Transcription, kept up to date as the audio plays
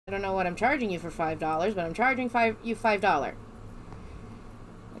I don't know what I'm charging you for $5, but I'm charging you $5.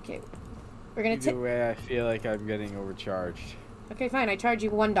 Okay. We're gonna take... Either way, I feel like I'm getting overcharged. Okay, fine. I charge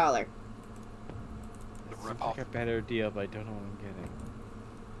you $1. Seems like a better deal, but I don't know what I'm getting.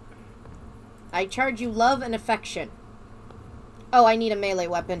 I charge you love and affection. Oh, I need a melee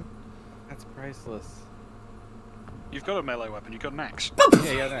weapon. That's priceless. You've got a melee weapon. You've got an axe.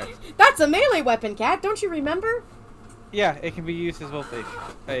 Yeah, you got an axe. That's a melee weapon, Cat. Don't you remember? Yeah, it can be used as both a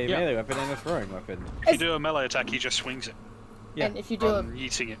melee weapon and a throwing weapon. If you do a melee attack, he just swings it. Yeah. And if you do a...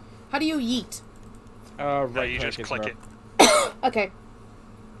 yeeting it. How do you yeet? Right, you just click it. Okay.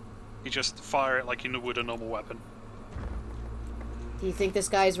 You just fire it like you would a normal weapon. Do you think this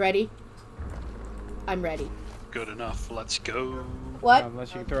guy's ready? I'm ready. Good enough. Let's go. What? Unless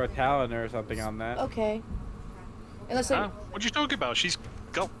you can throw a talon or something on that. Okay. Unless I... What are you talking about? She's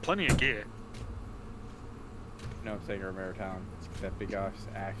got plenty of gear. No, I'm saying Romero Talon. That big axe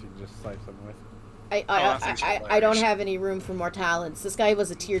you can just slice them with. I don't have any room for more talents. This guy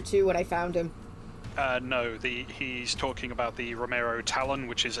was a tier 2 when I found him. No, he's talking about the Romero Talon,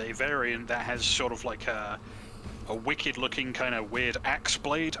 which is a variant that has sort of like a wicked-looking kind of weird axe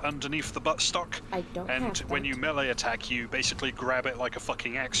blade underneath the buttstock. I don't have that. And when you melee attack, you basically grab it like a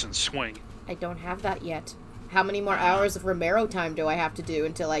fucking axe and swing. I don't have that yet. How many more hours of Romero time do I have to do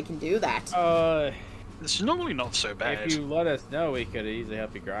until I can do that? It's normally not so bad. If you let us know, we could easily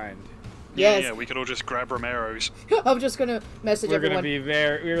help you grind. Yes. Yeah, we could all just grab Romeros. I'm just gonna message everyone.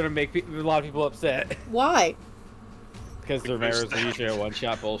 We're gonna make a lot of people upset. Why? Because the Romeros are usually a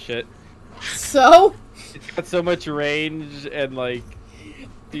one-shot bullshit. So? It's got so much range and like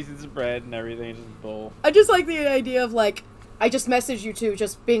decent spread and everything. It's just bull. I just like the idea of like I just messaged you two,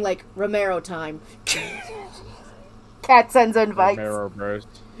 just being like Romero time. Cat sends invites. Romero bros.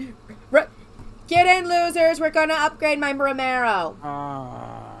 Get in, losers! We're gonna upgrade my Romero.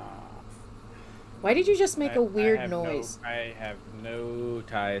 Why did you just make a weird noise? I have no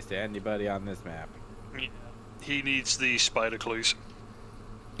ties to anybody on this map. He needs the spider clues.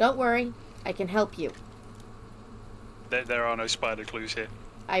 Don't worry, I can help you. There are no spider clues here.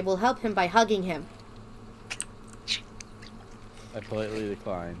 I will help him by hugging him. I politely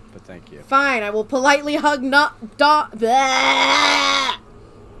decline, but thank you. Fine, I will politely hug not Blah!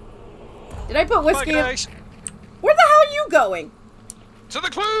 Did I put whiskey in? Where the hell are you going? To the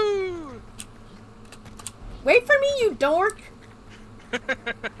clue! Wait for me, you dork!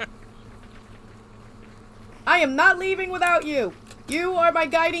 I am not leaving without you! You are my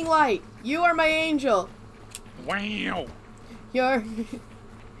guiding light! You are my angel! Wow! You're...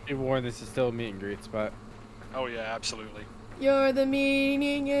 Be warned, this is still a meet and greet spot. Oh yeah, absolutely. You're the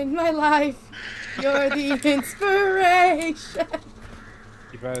meaning in my life! You're the inspiration!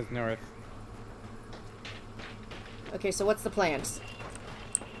 Keep eyes north. Okay, so what's the plans?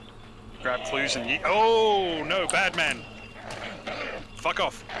 Grab clues and yeet. Oh no, bad man! Fuck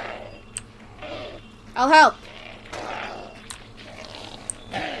off! I'll help!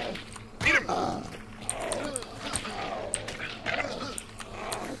 Beat him!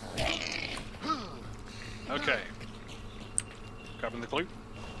 Okay. Grabbing the clue.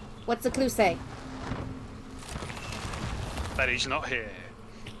 What's the clue say? That he's not here.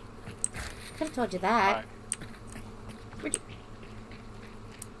 Could have told you that. Right. Where'd you...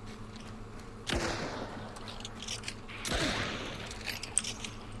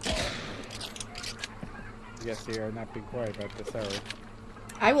 Yes, you are not being quiet about this, are we?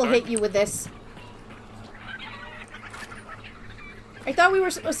 I will hit you with this. I thought we were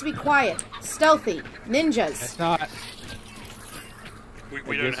supposed to be quiet, stealthy, ninjas. It's not.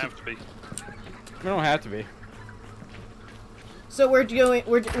 We don't have to be. We don't have to be. So we're doing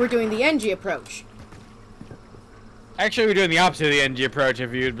the NG approach. Actually, we're doing the opposite of the NG approach,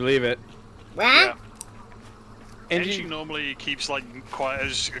 if you'd believe it. Yeah. NG NG normally keeps like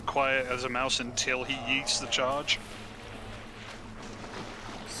quiet as a mouse until he yeets the charge.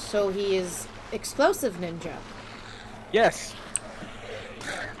 So he is explosive ninja. Yes.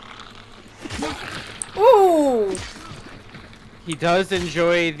 Ooh! He does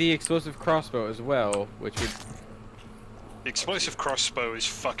enjoy the explosive crossbow as well, which would... The explosive crossbow is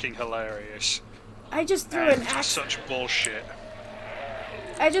fucking hilarious. I just threw And an axe. such bullshit.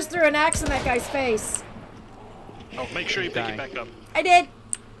 I just threw an axe in that guy's face. Oh, make sure you pick it back up. I did.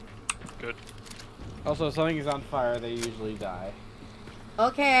 Good. Also, if something is on fire, they usually die.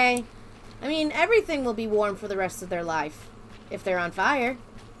 Okay. I mean, everything will be warm for the rest of their life if they're on fire.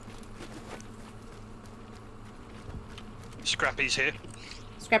 Scrappy's here.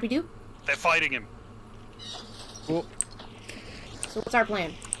 Scrappy Doo? They're fighting him. Cool. So what's our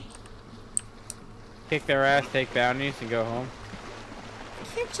plan? Kick their ass, take bounties, and go home.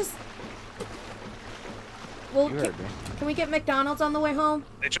 can't just... Well, You heard me. can we get McDonald's on the way home?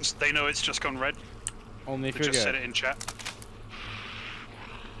 They know it's just gone red. Only if They you're just good. said it in chat.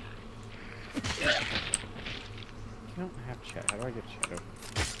 You don't have chat. How do I get chat open?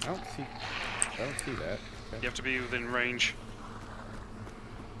 I don't see that. Okay. You have to be within range.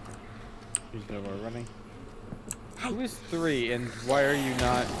 There's no more running. Who is 3 and why are you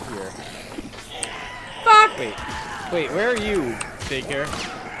not here? Fuck! Wait, where are you, daycare?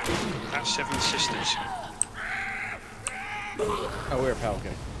 At Seven Sisters. Oh, we're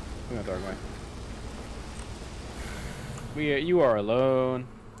Pelican. We went the wrong way. You are alone.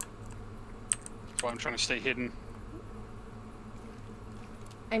 That's why I'm trying to stay hidden.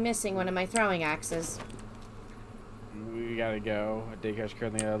 I'm missing one of my throwing axes. We gotta go. Daycare's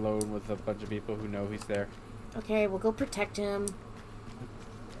currently alone with a bunch of people who know he's there. Okay, we'll go protect him.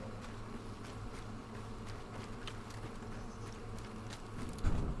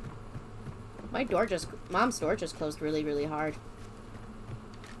 Mom's door just closed really, really hard.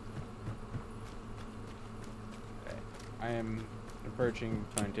 Okay. I am approaching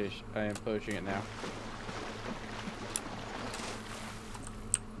plantation. I am approaching it now.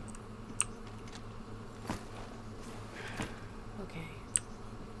 Okay.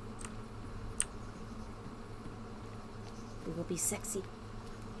 We will be sexy.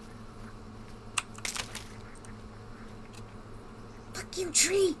 Fuck you,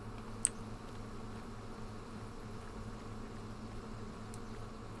 tree!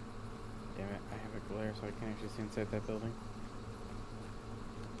 Damn it, I have a glare so I can't actually see inside that building.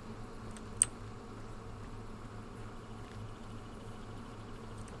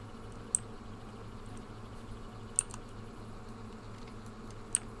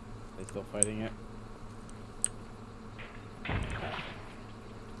 They still fighting it?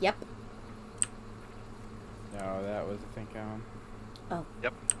 Yep. No, that was I think Oh.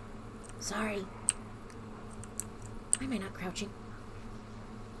 Yep. Sorry. Why am I not crouching?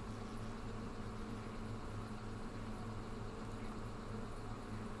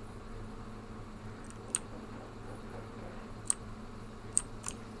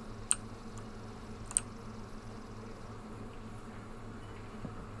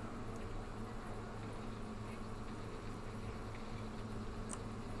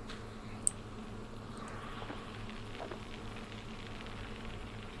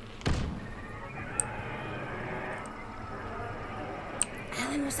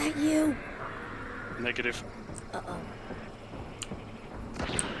 Alan, was that you? Negative. Uh-oh.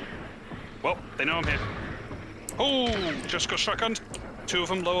 Well, they know I'm here. Oh, just got shotgunned. 2 of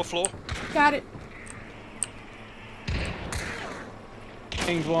them, lower floor. Got it.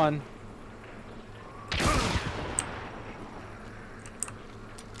 King's 1.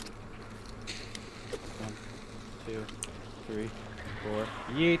 One, 2, 3, 4.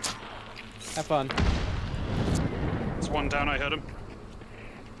 Yeet. Have fun. There's 1 down, I heard him.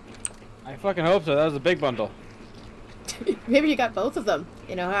 I fucking hope so. That was a big bundle. Maybe you got both of them.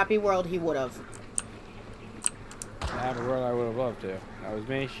 In a happy world, he would have. Happy world, I would have loved to. That was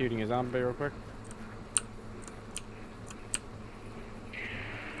me shooting a zombie real quick.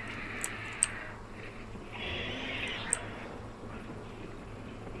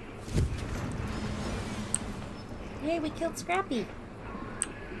 Yay, we killed Scrappy.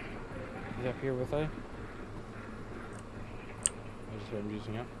 He's up here with I. I just heard him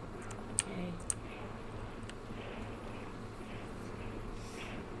using it. Okay.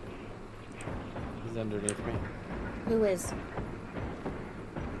 He's underneath me. Who is? I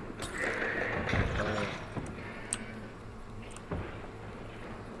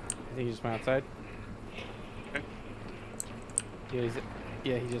think he just went outside. Okay.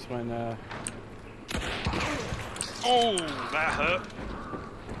 Yeah, he just went, Oh, that hurt.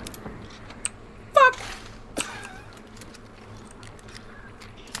 Fuck!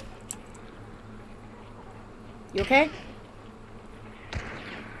 You okay?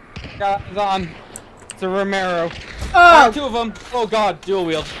 got it's on. It's a Romero. Oh! 2 of them. Oh god, dual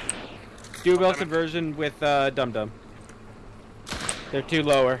wield. Dual wield conversion with, Dum Dum. They're 2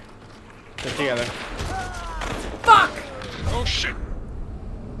 lower. They're together. Fuck! Oh shit.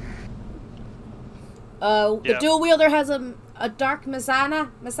 The Yeah. dual wielder has a dark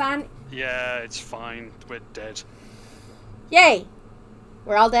Masan. Yeah, it's fine. We're dead. Yay!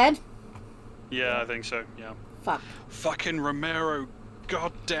 We're all dead? Yeah, I think so, yeah. Fuck. Fucking Romero,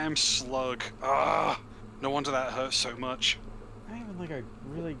 goddamn slug. Ah, no wonder that hurt so much. Not even like a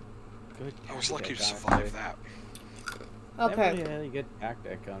really good I was lucky to tactic, survive that. honestly. Okay. Not really a really good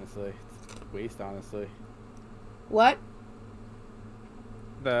tactic, honestly. It's waste, honestly. What?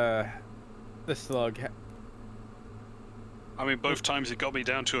 The slug. I mean, both times it got me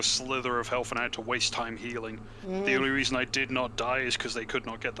down to a slither of health and I had to waste time healing. The only reason I did not die is because they could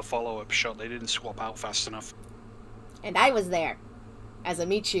not get the follow-up shot. They didn't swap out fast enough. And I was there. As a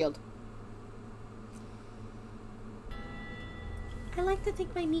meat shield. I like to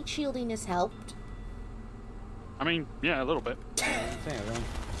think my meat shielding has helped. I mean, yeah, a little bit.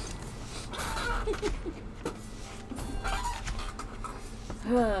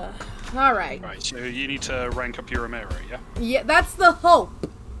 Alright. Right, so you need to rank up your Romero, yeah? Yeah, that's the hope.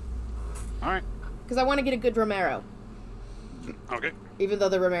 Alright. Because I want to get a good Romero. Okay. Even though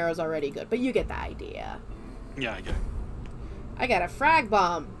the Romero's already good. But you get the idea. Yeah, I get it. I got a frag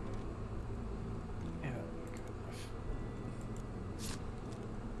bomb.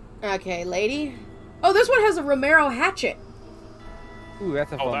 Okay, lady. Oh, this one has a Romero hatchet. Ooh,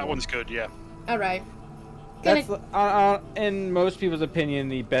 that's a fun that one's good, yeah. Alright. That's, in most people's opinion,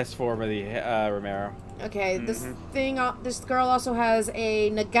 the best form of the Romero. Okay, this girl also has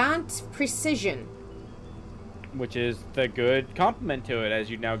a Nagant Precision. Which is the good complement to it, as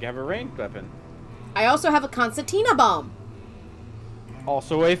you now have a ranged weapon. I also have a Concertina Bomb.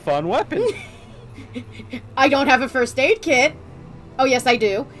 Also a fun weapon. I don't have a first aid kit. Oh, yes, I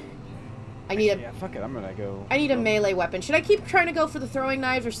do. I need Yeah, fuck it, I'm gonna go... I need a melee weapon. Should I keep trying to go for the throwing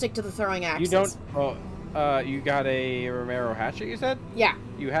knives or stick to the throwing axes? You don't... Well, you got a Romero hatchet, you said? Yeah.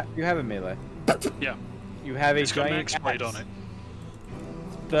 You have a melee. Yeah. You have a It's got an giant axe blade on it.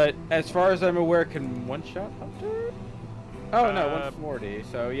 That, as far as I'm aware, can one-shot Hunter? Oh, no, 140.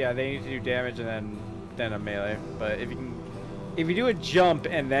 So, yeah, they need to do damage and then a melee. But if you do a jump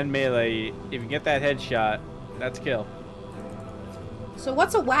and then melee, if you get that headshot, that's a kill. So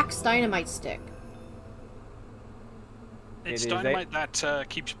what's a wax dynamite stick? It's dynamite that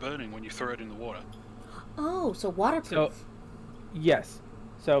keeps burning when you throw it in the water. Oh, so waterproof. So, yes.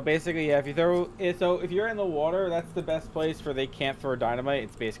 So basically, yeah, if you're in the water, that's the best place where they can't throw dynamite.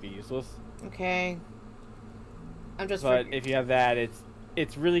 It's basically useless. Okay. I'm just. But if you have that,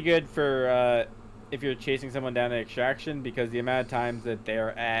 it's really good for if you're chasing someone down in extraction, because the amount of times that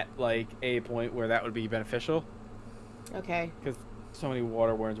they're at like a point where that would be beneficial. Okay. Because so many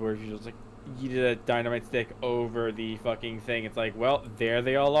water worms where if you just like you did a dynamite stick over the fucking thing, it's like, well, there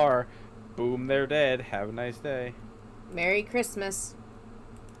they all are. Boom, they're dead. Have a nice day. Merry Christmas.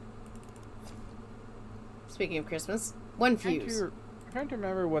 Speaking of Christmas, one fuse. I'm trying to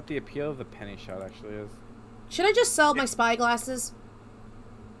remember what the appeal of the penny shot actually is. Should I just sell my spy glasses?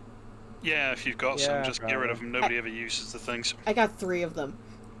 Yeah, if you've got some, just get rid of them. Nobody ever uses the things. I got 3 of them.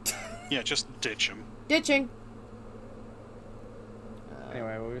 Yeah, just ditch them. Ditching.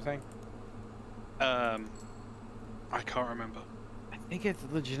 Anyway, what were you saying? I can't remember. I think it's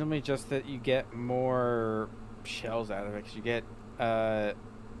legitimately just that you get more shells out of it. 'Cause you get, yeah,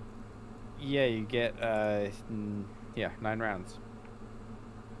 you get, 9 rounds.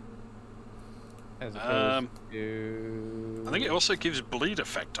 As opposed to... I think it also gives bleed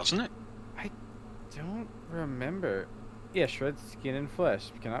effect, doesn't it? I don't remember. Yeah, shreds skin and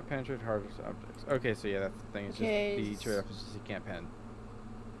flesh. Cannot penetrate hard objects. Okay, so yeah, that's the thing. It's just the trade-off is just you can't pen.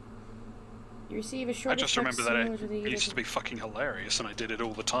 You receive a short. I just remember that it used to be fucking hilarious, and I did it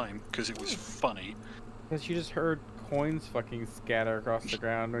all the time because it was funny. Because you just heard coins fucking scatter across the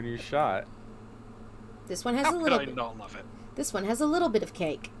ground when you shot. This one has How a little. could I not love it? This one has a little bit of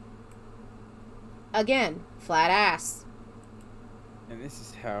cake. Again, flat ass. And this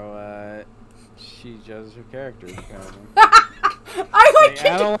is how she judges her characters.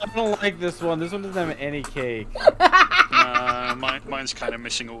 I don't like this one. This one doesn't have any cake. Mine's kind of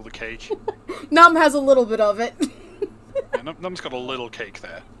missing all the cake. Num has a little bit of it. Yeah, Num's got a little cake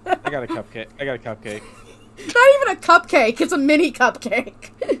there. I got a cupcake. Not even a cupcake. It's a mini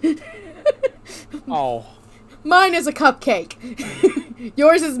cupcake. Oh. Mine is a cupcake.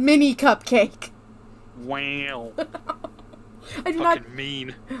 Yours is mini cupcake. Wow. I do Fucking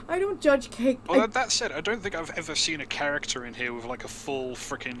mean. I don't judge cake. Well, that said, I don't think I've ever seen a character in here with like a full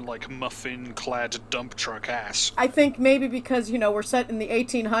freaking like muffin-clad dump truck ass. I think maybe because, you know, we're set in the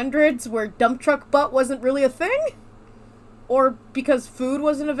 1800s where dump truck butt wasn't really a thing? Or because food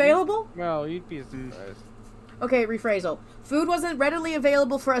wasn't available? Well, you'd be surprised. Okay, rephrasal. Food wasn't readily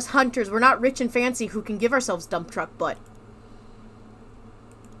available for us hunters. We're not rich and fancy who can give ourselves dump truck butt.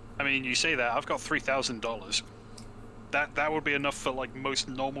 I mean, you say that, I've got $3,000. That would be enough for like most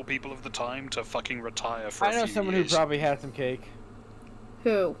normal people of the time to fucking retire for a few years. I know someone who probably had some cake.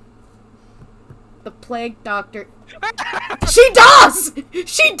 Who? The plague doctor. She does!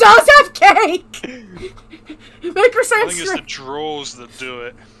 She does have cake! Make her say I think it's the draws that do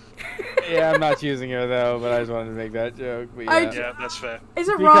it. Yeah, I'm not choosing her though, but I just wanted to make that joke. But yeah, yeah, that's fair. Is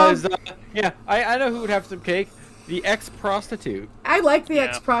it because, wrong? yeah, I know who would have some cake. The ex-prostitute. I like the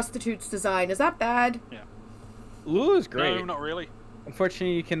ex-prostitute's design. Is that bad? Yeah. Lulu's great. No, not really.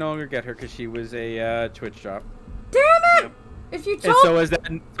 Unfortunately, you can no longer get her because she was a Twitch drop. Damn it! Yep. If you And told... so was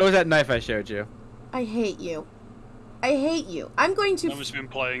that knife I showed you. I hate you. I hate you. I'm going to... I've been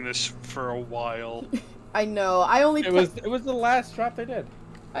playing this for a while. I know. I only... It was the last drop they did.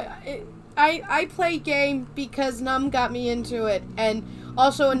 I play game because Num got me into it, and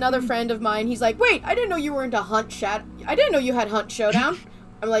also another friend of mine, he's like, wait, I didn't know you were into I didn't know you had Hunt Showdown.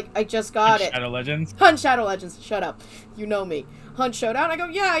 I'm like, I just got it. Shadow Legends? Hunt Shadow Legends, shut up. You know me. Hunt Showdown? I go,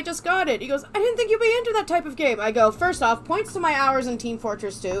 yeah, I just got it. He goes, I didn't think you'd be into that type of game. I go, first off, points to my hours in Team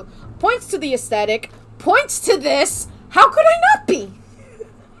Fortress 2, points to the aesthetic, points to this. How could I not be?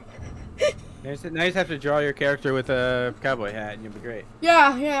 Now you just have to draw your character with a cowboy hat and you'll be great.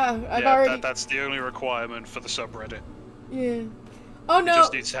 Yeah, I've already... that's the only requirement for the subreddit. Yeah. Oh no. You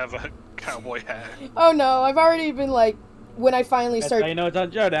just need to have a cowboy hat. Oh no, I've already been like, when I finally start... That's how you know it's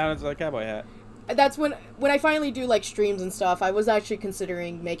on Showdown, it's a cowboy hat. That's when I finally do like streams and stuff, I was actually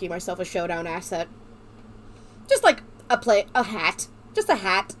considering making myself a Showdown asset. Just like a hat. Just a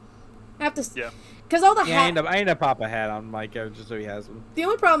hat. I have to... Yeah. Because all the I end up pop a hat on Mike just so he has one. The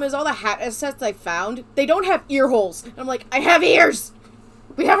only problem is all the hat assets I found, they don't have ear holes. And I'm like, I have ears!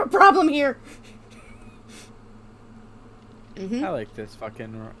 We have a problem here! I like this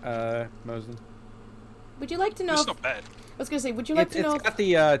fucking, Mosin. Would you like to know... It's not bad. I was gonna say, would you like to know... It's got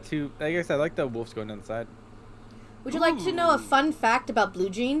the, two... I guess I like the wolves going down the side. Would you like to know a fun fact about blue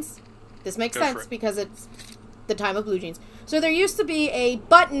jeans? This makes sense because it's the time of blue jeans. So there used to be a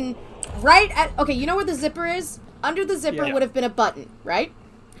button right at... Okay, you know where the zipper is? Under the zipper would have been a button, right?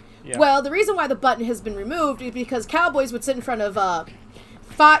 Yeah. Well, the reason why the button has been removed is because cowboys would sit in front of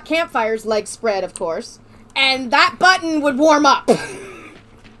campfires, legs spread, of course, and that button would warm up.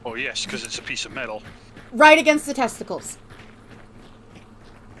 Oh, yes, because it's a piece of metal. Right against the testicles.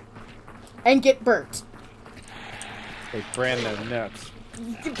 And get burnt. They brand their nuts.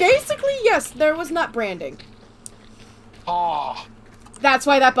 Basically, yes, there was nut branding. Oh. That's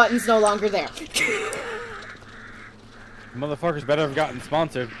why that button's no longer there. Motherfuckers better have gotten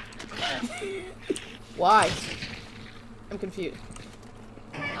sponsored. Why? I'm confused.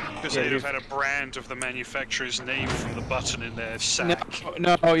 Because they'd have had a brand of the manufacturer's name from the button in their sack.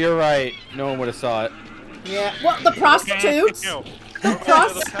 No, you're right. No one would have saw it. Yeah. Well, the prostitutes.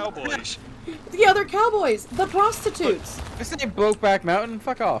 The cowboys. The other cowboys. The prostitutes. This ain't Brokeback Mountain.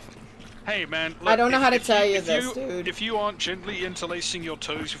 Fuck off. Hey man, look, I don't know how to tell you this, dude. If you aren't gently interlacing your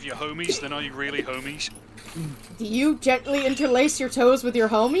toes with your homies, then are you really homies? Do you gently interlace your toes with your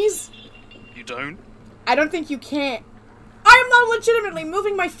homies? You don't? I don't think you can. I am not legitimately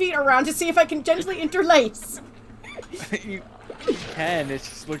moving my feet around to see if I can gently interlace. You can, it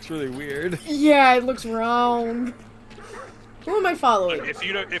just looks really weird. Yeah, it looks wrong. Who am I following? Look,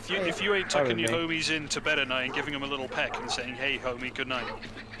 if you ain't tucking your homies into bed at night and giving them a little peck and saying, "Hey, homie, good night,"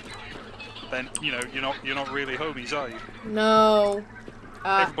 then you know you're not really homies, are you? No.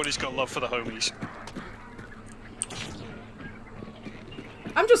 Everybody's got love for the homies.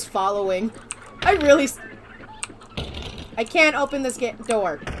 I'm just following. I can't open this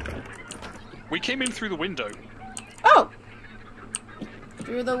door. We came in through the window. Oh!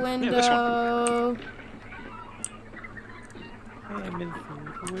 Through the window. Yeah, this one. I'm in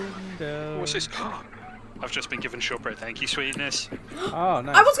through the window. What's this? I've just been given shortbread. Thank you, sweetness. Oh,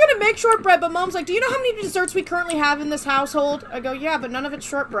 nice. I was gonna make shortbread, but Mom's like, do you know how many desserts we currently have in this household? I go, yeah, but none of it's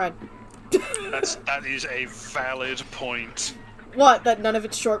shortbread. That is a valid point. What? That none of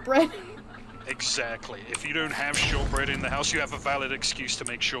it's shortbread? Exactly. If you don't have shortbread in the house, you have a valid excuse to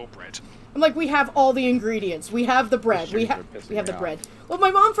make shortbread. I'm like, we have all the ingredients. We have the bread. We have the bread. Well,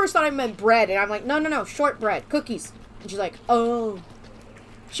 my mom first thought I meant bread, and I'm like, no, shortbread, cookies. And she's like, oh.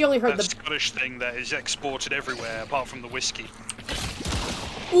 She only heard that Scottish thing that is exported everywhere, apart from the whiskey.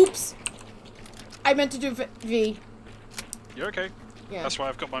 Oops. I meant to do V. You're okay. Yeah. That's why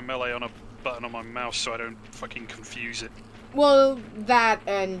I've got my melee on a button on my mouse, so I don't fucking confuse it. Well, that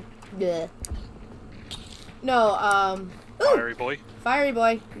and... bleh. No, Fiery boy. Fiery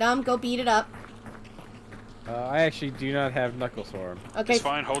boy. Num, go beat it up. I actually do not have knuckles for him. Okay. It's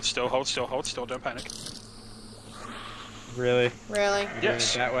fine. Hold still, don't panic. Really? Really?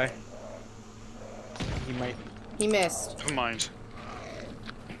 Yes. That way? He might... He missed. Never mind.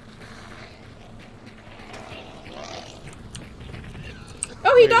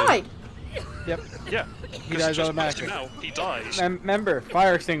 Oh, he died! Yep. Yeah. He dies automatically. Now, he dies. Remember,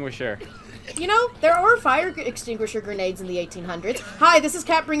 fire extinguisher. You know, there are fire extinguisher grenades in the 1800s. Hi, this is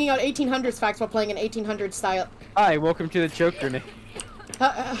Kat bringing out 1800s facts while playing an 1800s style. Hi, welcome to the choke grenade.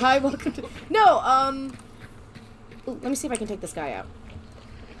 Hi, welcome to... No, Ooh, let me see if I can take this guy out.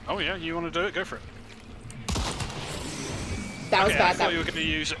 Oh yeah, you want to do it? Go for it. That was bad. I thought you were going to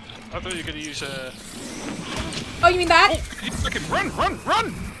use. I thought you were going to use a. Oh, you mean that? Oh, you fucking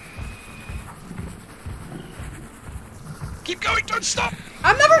run! Keep going! Don't stop!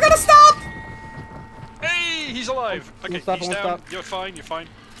 I'm never gonna stop! Hey, he's alive. Okay, Stop, he's down. stop. You're fine.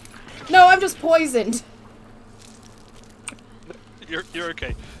 No, I'm just poisoned. You're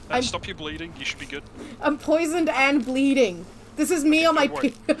okay. Stop you bleeding. You should be good. I'm poisoned and bleeding. This is me on my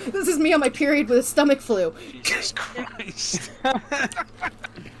this is me on my period with a stomach flu. Jesus Christ.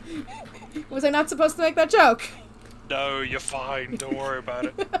 Was I not supposed to make that joke? No, you're fine. Don't worry about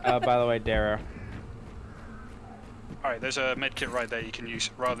it. By the way, Darrow. Alright, there's a medkit right there you can use,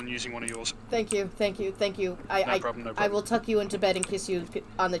 rather than using one of yours. Thank you. No problem. I will tuck you into bed and kiss you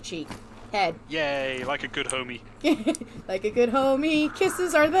on the cheek. Head. Yay, like a good homie. Like a good homie.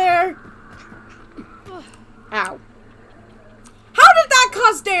 Kisses are there. Ow. How did that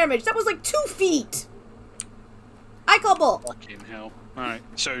cause damage? That was like 2 feet. I call bull. Fucking hell. Alright,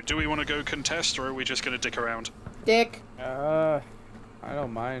 so do we want to go contest, or are we just going to dick around? Dick. I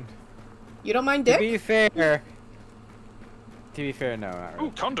don't mind. You don't mind dick? To be fair, no, not really.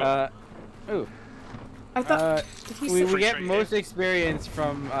 Ooh, condom. Ooh. I thought we get most experience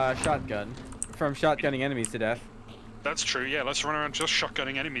from shotgunning enemies to death. That's true, yeah, let's run around just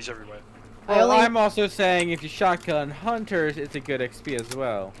shotgunning enemies everywhere. Well, I'm also saying if you shotgun hunters, it's a good XP as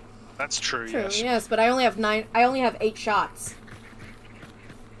well. That's true, yes, but I only have 8 shots.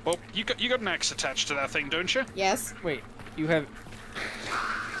 Well, you got an axe attached to that thing, don't you? Yes. Wait, you have...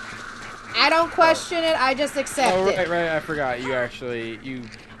 I don't question it, I just accept it. Right, I forgot. You actually, you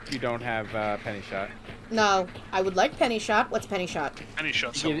don't have penny shot. No, I would like penny shot. What's penny shot? Penny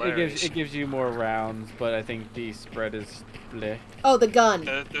shot's hilarious. It gives you more rounds, but I think the spread is bleh. Oh, the gun.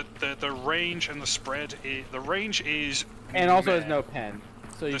 The range and the spread is... The range is... And also has no pen,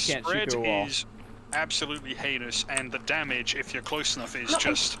 so you can't shoot through a wall. The spread is absolutely heinous, and the damage, if you're close enough, is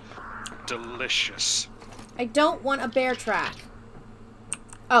just delicious. I don't want a bear track.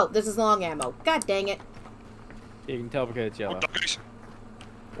 Oh, this is long ammo. God dang it. You can tell because it's yellow.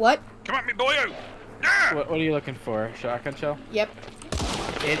 What? Come at me, boyo! Yeah! What are you looking for? Shotgun shell? Yep.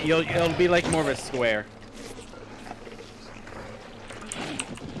 It'll be like more of a square.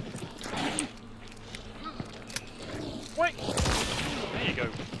 Wait! There you go.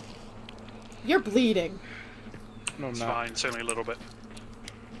 You're bleeding. No, I'm It's not. fine, it's only a little bit.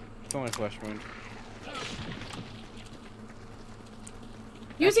 It's only a flesh wound.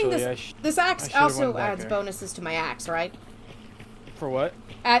 Using Actually, this axe also adds bonuses to my axe, right? For what?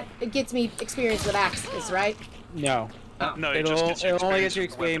 It gets me experience with axes, right? No. No, it just gets you only gets you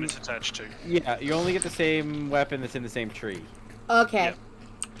experience with the weapon it's attached to. Yeah, you only get the same weapon that's in the same tree. Okay. Yep.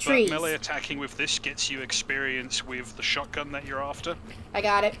 Trees. But melee attacking with this gets you experience with the shotgun that you're after. I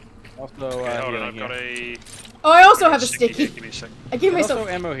got it. Also, Okay, hold on, I've got a... Oh, I also have a sticky. Give me a sec. I gave There's myself...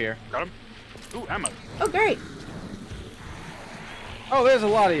 also ammo here. Got him? Ooh, ammo. Oh, great. Oh, there's a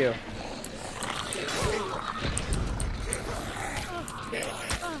lot of you.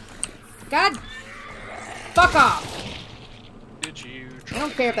 God. Fuck off. Did you... I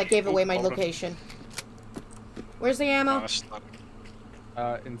don't care if that gave away my location. Where's the ammo? No, that's not...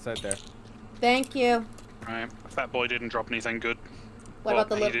 Inside there. Thank you. Alright, Fat Boy didn't drop anything good. What about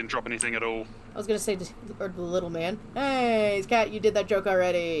the He little... didn't drop anything at all. I was gonna say, or the little man. Hey, Cat, you did that joke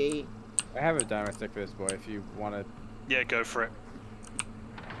already. I have a diamond stick for this boy if you want to. Yeah, go for it.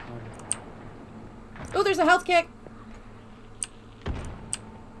 Oh, there's a health kick.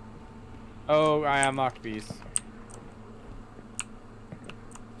 Oh, I unlocked bees.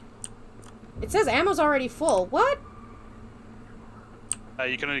 It says ammo's already full. What?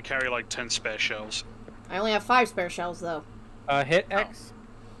 You can only carry like 10 spare shells. I only have 5 spare shells, though. Hit X.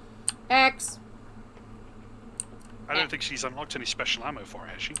 X. I don't think she's unlocked any special ammo for it,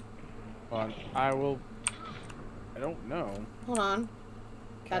 has she? Hold on, I will. I don't know. Hold on.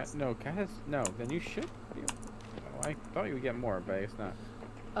 Cat, no, cat has no. Then you should. Oh, I thought you would get more, but it's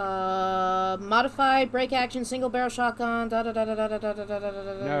not. Modified break action single barrel shotgun. Da da da da da da da da da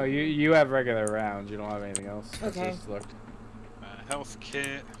da. No, you have regular rounds. You don't have anything else. Okay. Just looked. Health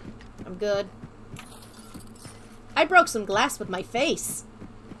kit. I'm good. I broke some glass with my face.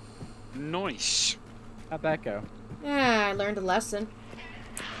 Nice. How'd that go? Yeah, I learned a lesson.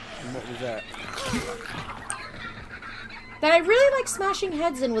 And what was that? That I really like smashing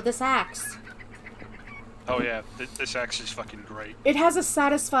heads in with this axe. Oh yeah, this axe is fucking great. It has a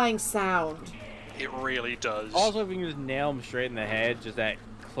satisfying sound. It really does. Also, if you can just nail him straight in the head, just that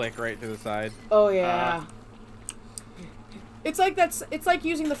click right to the side. Oh yeah. It's like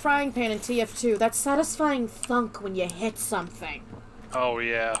using the frying pan in TF2. That satisfying thunk when you hit something. Oh,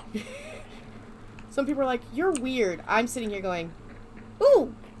 yeah. Some people are like, you're weird. I'm sitting here going,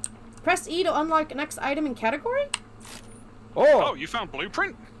 ooh! Press E to unlock next item in category? Oh, you found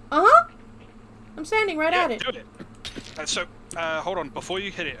blueprint? Uh-huh. I'm standing right at it. Do it. Hold on. Before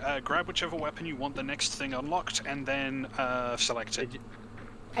you hit it, grab whichever weapon you want the next thing unlocked, and then select it.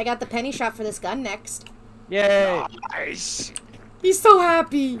 I got the penny shot for this gun next. Yay! Nice! He's so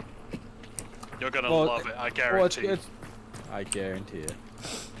happy! You're gonna love it, I guarantee. I guarantee it.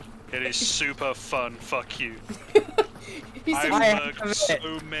 It is super fun, fuck you. He's I've murked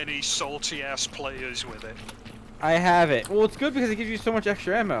so many salty-ass players with it. I have it. Well, it's good because it gives you so much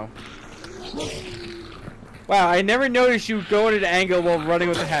extra ammo. Wow, I never noticed you go at an angle while running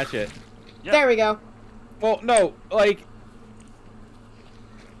with the hatchet. Yep. There we go. Well, no, like...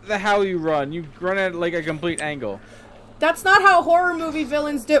 how you run. You run at, like, a complete angle. That's not how horror movie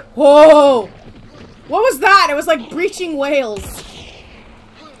villains do- Whoa! What was that? It was like breaching whales.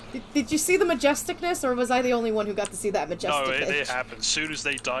 Did you see the majesticness, or was I the only one who got to see that majesticness? No, it happens. As soon as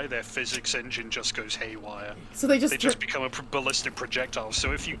they die, their physics engine just goes haywire. So they just become a ballistic projectile.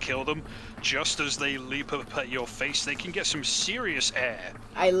 So if you kill them, just as they leap up at your face, they can get some serious air.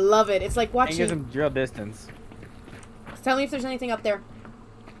 I love it. It's like watching... And get some drill distance. Tell me if there's anything up there.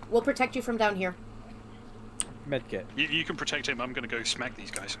 We'll protect you from down here. Medkit. You can protect him. I'm gonna go smack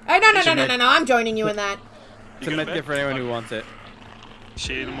these guys. No. I'm joining you in that. It's a medkit for anyone who wants it.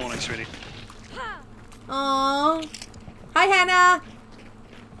 See you in the morning, sweetie. Aww. Hi, Hannah.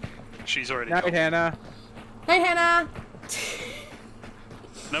 She's already Night, gone. Hannah. Hi, Hannah.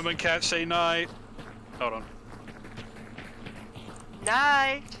 No man can't say night. Hold on.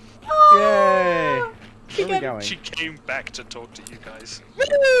 Night. Yay! Where are we going? She came back to talk to you guys.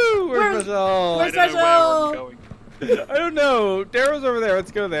 Woo! We're special! We're I don't know where we're going. I don't know. Darrow's over there.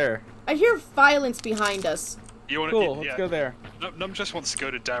 Let's go there. I hear violence behind us. You want Cool. Let's go there. Num just wants to go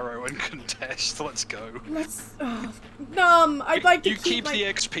to Darrow and contest. Let's go. Let's... Num, I'd like to You keep my... the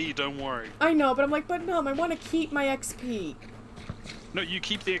XP, don't worry. I know, but I'm like, but Num, I want to keep my XP. No, you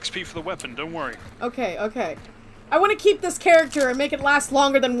keep the XP for the weapon, don't worry. Okay. I want to keep this character and make it last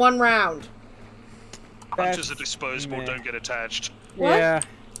longer than one round. Hunters are disposable, don't get attached. What? Yeah.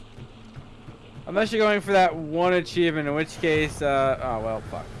 Unless you're going for that one achievement, in which case, oh well,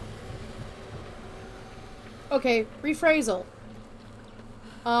 fuck. Okay, rephrasal.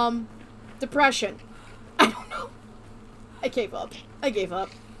 Depression. I don't know. I gave up.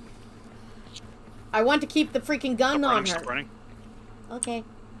 I want to keep the freaking gun on her. Stop running. Okay.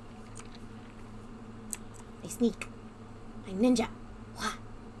 I sneak. I ninja. Wah.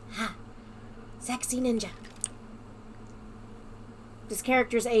 Ha. Sexy ninja. This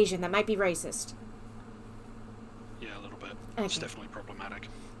character's Asian. That might be racist. Yeah, a little bit. Okay. It's definitely problematic.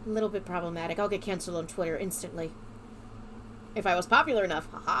 A little bit problematic. I'll get canceled on Twitter instantly. If I was popular enough.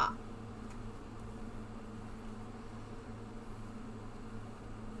 Haha.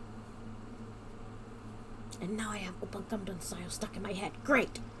 And now I have Opang Kamdon style stuck in my head.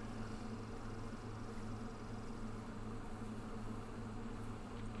 Great.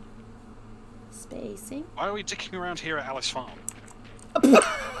 Spacing. Why are we dicking around here at Alice Farm?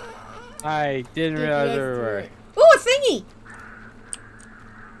 I didn't realize there were. Ooh, a thingy!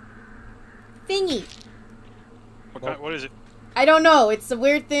 What is it? I don't know. It's a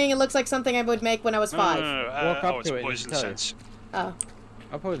weird thing. It looks like something I would make when I was 5. No. Walk up It's to it and poison tell you. sense. Oh.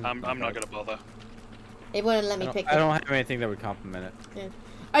 I'm not gonna bother. It wouldn't let me pick it. I don't have anything that would compliment it. Yeah.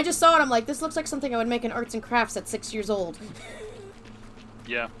 I just saw it. I'm like, this looks like something I would make in arts and crafts at 6 years old.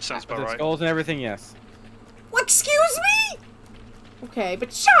 Yeah, sounds about With right. skulls and everything, yes. What? Excuse me? Okay,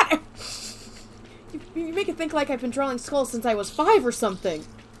 but shut up! You make it think like I've been drawing skulls since I was 5 or something.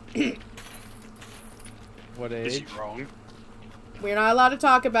 What Is age? he wrong? We're not allowed to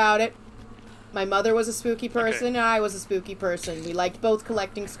talk about it. My mother was a spooky person, and I was a spooky person. We liked both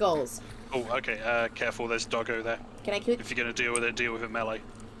collecting skulls. Oh, okay. Careful. There's Doggo there. Can I kill it? If you're gonna deal with it, deal with it melee.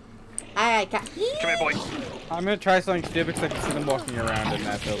 I Come here, boy. I'm gonna try something stupid because I can see them walking around in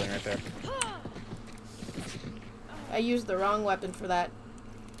that building right there. I used the wrong weapon for that.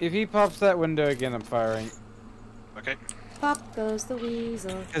 If he pops that window again, I'm firing. Okay. Pop goes the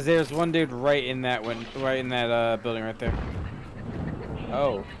weasel. Because there's one dude right in that building right there.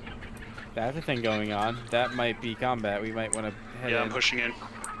 Oh, that's a thing going on. That might be combat. We might want to head Yeah, in. I'm pushing in.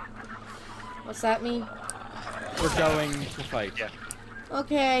 What's that mean? We're going to fight. Yeah.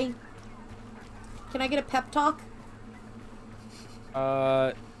 Okay. Can I get a pep talk?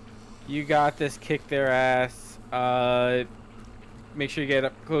 You got this. Kick their ass. Make sure you get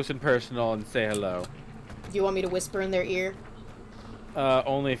up close and personal and say hello. Do you want me to whisper in their ear?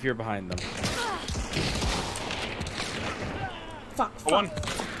 Only if you're behind them. Fuck,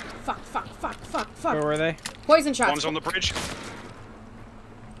 fuck. Where were they? Poison shots. One's on the bridge.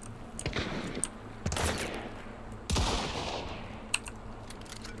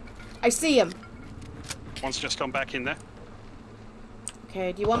 I see him. One's just gone back in there.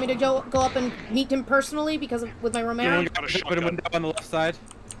 Okay, do you want me to go up and meet him personally with my Romero? Yeah, got a Put a shotgun. window on the left side.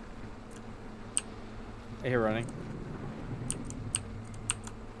 I hear running.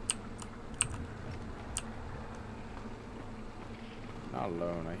 Not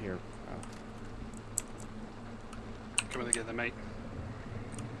alone, I hear. Come in together, mate.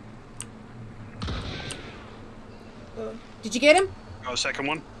 Did you get him? Got a second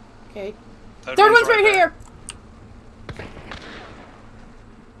one. Okay. Third Third one's right there. here!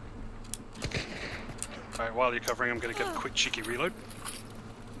 Alright, while you're covering, I'm gonna get a quick cheeky reload.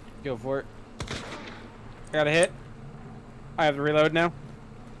 Go for it. Got a hit. I have the reload now.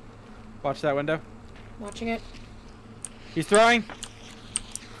 Watch that window. Watching it. He's throwing.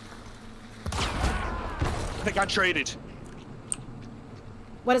 I think I traded.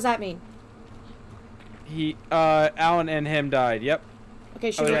 What does that mean? Alan and him died. Yep.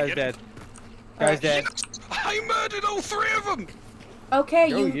 Okay, should Oh, we... guy's dead. Guy's dead. Yes! I murdered all three of them! Okay,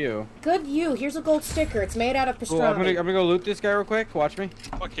 Go you. Good you. Here's a gold sticker. It's made out of Cool, I'm pastrami. gonna go loot this guy real quick. Watch me.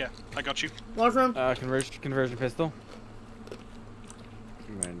 Fuck yeah, I got you. One from... Conversion pistol.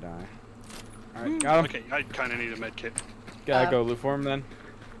 I'm gonna die. Alright, got him. Okay, I kinda need a med kit. Gotta go loot for him then.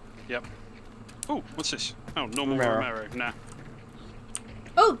 Yep. Oh, what's this? Oh, normal Romero. Romero. Nah.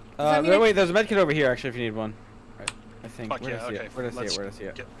 Oh! Does that mean Wait, there's a medkit over here actually if you need one. Right, I think. Fuck Where yeah, did I see okay. it? Where did I see it? Where did I see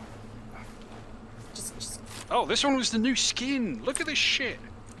it? Get... Just... Oh, this one was the new skin. Look at this shit.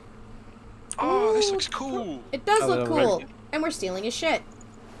 Oh, this Ooh, looks cool. It does Oh, look the cool. red- And we're stealing his shit.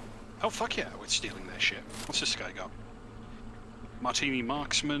 Oh, fuck yeah, we're stealing their shit. What's this guy got? Martini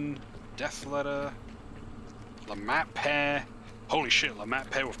Marksman, Death Letter, Lamap Pair. Holy shit, Lamap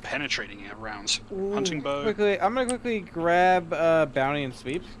Pair with penetrating rounds. Ooh. Hunting bow. I'm gonna quickly grab Bounty and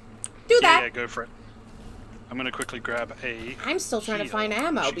Sweep. Do Yeah, that! yeah, go for it. I'm gonna quickly grab a... I'm still trying to heal. find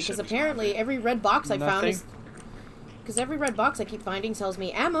ammo She because said it was apparently ammo. every red box I found Nothing? is... Because every red box I keep finding tells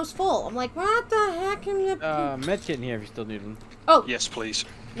me ammo's full. I'm like, what the heck? Medkit in here if you still need one. Oh, Yes, please.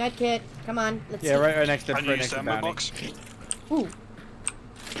 medkit. Come on, let's Yeah, see. right next to Unused ammo Bounty. box. Ooh,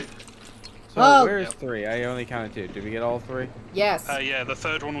 So Oh. where's Yep. 3? I only counted 2. Did we get all 3? yes. Yeah, the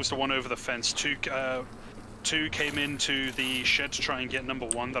third one was the one over the fence. Two came into the shed to try and get number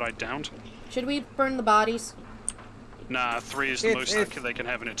 1 that I downed. Should we burn the bodies? Nah, 3 is the It's- most that they can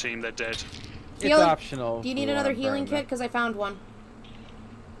have in a team. They're dead. It's Healing- optional. Do you if need we another wanna healing burn them. kit? Because I found one.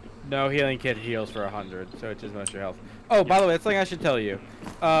 No, healing kit heals for 100, so it just most your health. Oh, by the way, that's something I should tell you.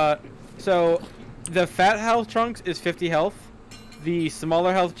 So the fat health chunks is 50 health. The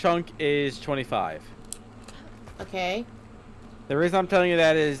smaller health chunk is 25. Okay. The reason I'm telling you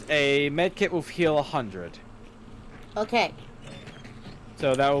that is a med kit will heal 100. Okay.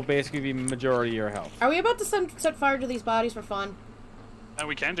 So that will basically be majority of your health. Are we about to set fire to these bodies for fun?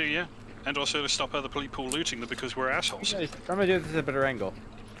 We can do, yeah. And also to stop other people looting them because we're assholes. I'm gonna do this at a better angle.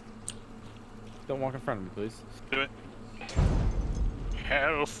 Don't walk in front of me, please. Do it.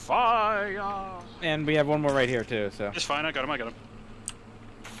 Hellfire! And we have one more right here too, so. It's fine, I got him.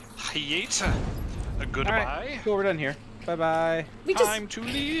 Yeet. A goodbye. Alright, cool, we're done here. Bye-bye. Time to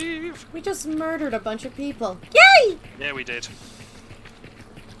leave. We just murdered a bunch of people. Yay! Yeah, we did.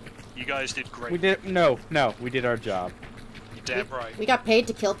 You guys did great. We did, we did our job. You're damn right. We got paid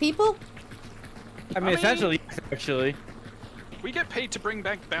to kill people? I mean, essentially, actually. We get paid to bring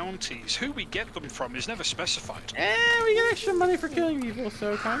back bounties. Who we get them from is never specified. We get extra money for killing people,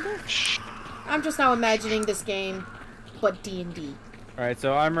 so kinda. Shh. I'm just now imagining this game, but D&D. Alright,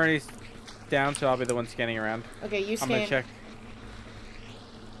 so I'm already down, so I'll be the one scanning around. Okay, you I'm gonna scan. check.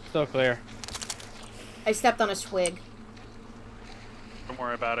 Still clear. I stepped on a swig. Don't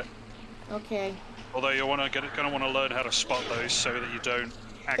worry about it. Okay. Although you're gonna want to learn how to spot those so that you don't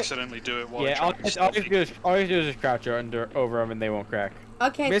accidentally do it while Yeah, you're all trying to you stealthy. do is just crouch over them and they won't crack.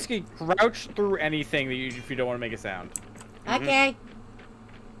 Okay. Basically, crouch through anything that if you don't want to make a sound. Okay.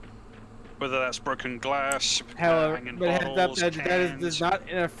 Whether that's broken glass, However, hanging but heads up, bottles, that cans. is not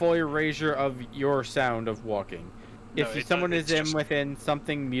in a full erasure of your sound of walking. No, If it someone does- is it's in just- within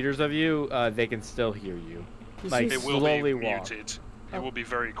something meters of you, they can still hear you. Like, It will slowly be walk. muted. It will be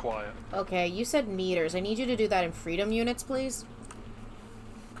very quiet. Okay, you said meters. I need you to do that in freedom units, please.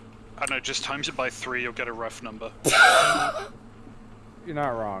 I know, just times it by 3, you'll get a rough number. You're not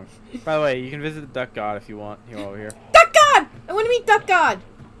wrong. By the way, you can visit the Duck God if you want. He's over here. Duck God! I want to meet Duck God!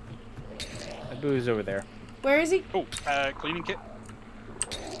 Boo's over there. Where is he? Oh, cleaning kit.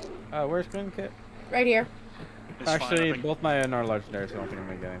 Where's Green Kit? Right here. It's Actually, fine, both mine are legendary, so I don't think I'm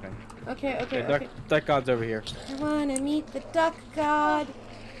gonna get anything. Okay. Duck God's over here. I wanna meet the duck god.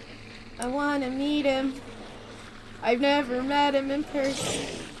 I wanna meet him. I've never met him in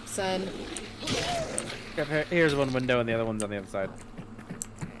person. Here's one window and the other one's on the other side.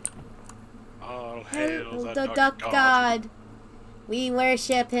 All hail the duck god. We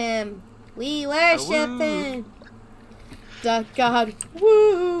worship him. We worship him. Duck god.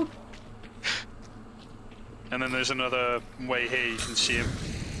 Woo! And then there's another way here, you can see him.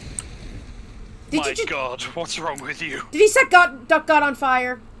 My God, what's wrong with you? Did he set duck god on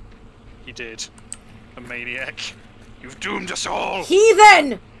fire? He did. A maniac. You've doomed us all!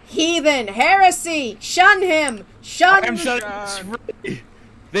 Heathen! Heathen! Heresy! Shun him! Shun him!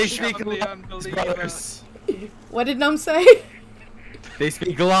 They speak lies, brothers. What did Num say? They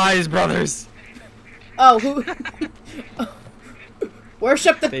speak lies, brothers. Oh, who?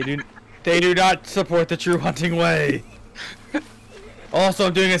 Worship the... They do not support the true hunting way. Also,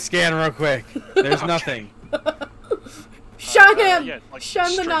 I'm doing a scan real quick. There's nothing. Shun him! Yeah, like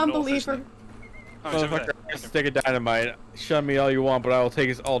Shun the non-believer. Stick a dynamite. Shun me all you want, but I will take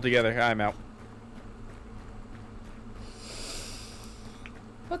us all together. I'm out.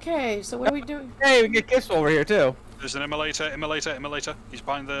 Okay, so what are we doing? Hey, we get Kiss over here too. There's an immolator. He's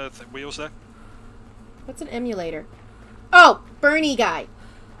behind the wheels there. What's an emulator? Oh, Bernie guy.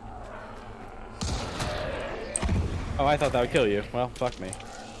 Oh, I thought that would kill you. Well, fuck me.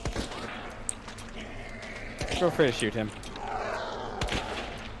 Feel free to shoot him.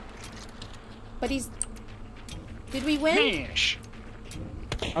 But he's... Did we win?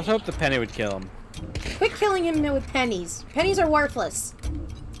 I was hoping the penny would kill him. Quit killing him with pennies. Pennies are worthless.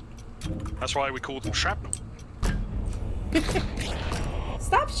 That's why we call them shrapnel.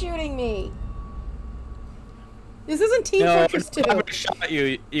 Stop shooting me. This isn't Team Fortress 2. If I would have shot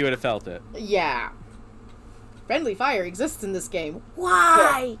you, you would have felt it. Yeah. Friendly fire exists in this game.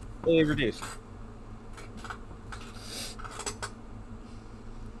 Why? Fully reduced.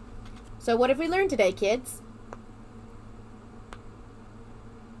 So what have we learned today, kids?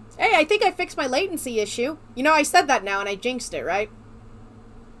 Hey, I think I fixed my latency issue. You know, I said that now and I jinxed it, right?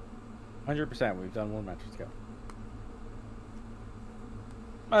 100%. We've done one match. Let's go.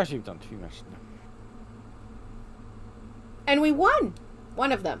 Actually, we've done 2 matches now. And we won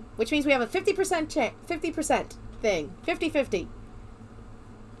one of them, which means we have a 50% 50% thing. 50-50.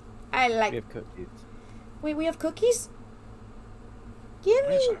 I like... We have cookies. Wait, we have cookies? Give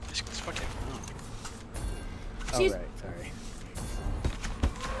me... Oh, right. Sorry.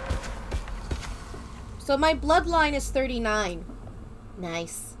 So my bloodline is 39.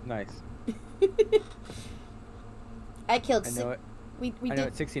 Nice. Nice. I killed... I know it. We I know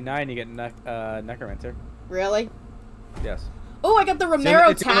at 69 you get Necromancer. Really? Yes. Oh, I got the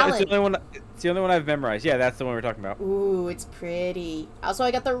Romero talent. It's the only one I've memorized. Yeah, that's the one we're talking about. Ooh, it's pretty. Also, I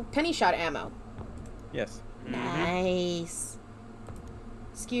got the penny shot ammo. Yes. Nice.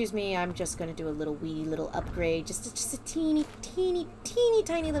 Excuse me, I'm just gonna do a little wee little upgrade. Just a teeny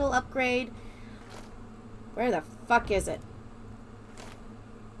tiny little upgrade. Where the fuck is it?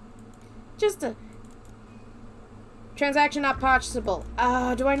 Just a... Transaction not possible.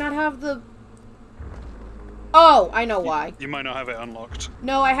 Do I not have the... Oh, I know why. You might not have it unlocked.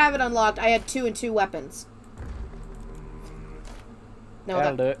 No, I have it unlocked. I had 2 and 2 weapons. No,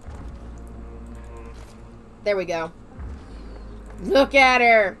 That'll do it. There we go. Look at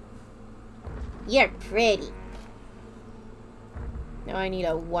her. You're pretty. Now I need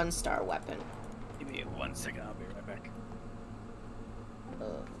a 1-star weapon. Give me 1 second. I'll be right back.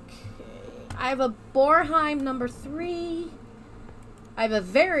 Okay. I have a Borheim number 3. I have a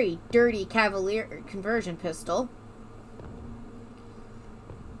very dirty Cavalier conversion pistol.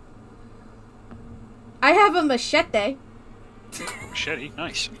 I have a machete. Machete,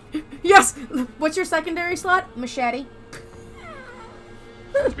 nice. Yes! What's your secondary slot? Machete.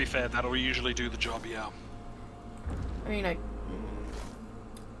 To be fair, that'll usually do the job, yeah. I mean,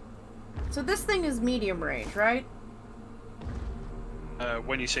 So this thing is medium range, right?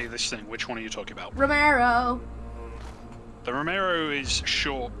 When you say this thing, which one are you talking about? Romero! The Romero is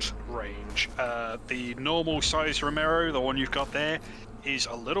short range. The normal size Romero, the one you've got there, is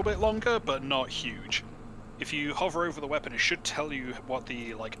a little bit longer, but not huge. If you hover over the weapon, it should tell you what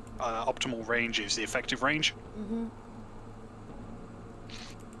the optimal range is, the effective range. Mm-hmm.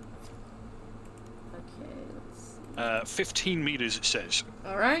 Okay, let's see. 15 meters, it says.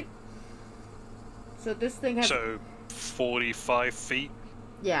 Alright. So this thing has... So, 45 feet?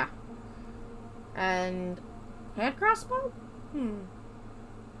 Yeah. And... hand crossbow?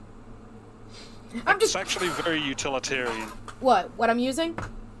 It's actually very utilitarian. What I'm using?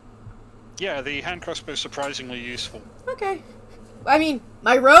 Yeah, the hand crossbow is surprisingly useful. Okay. I mean,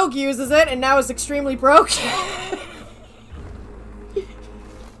 my rogue uses it, and now it's extremely broken.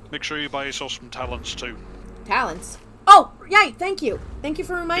 Make sure you buy yourself some talents too. Talents? Oh, yay, thank you. Thank you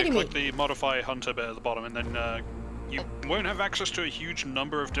for reminding me. Click the modify hunter bit at the bottom, and then you won't have access to a huge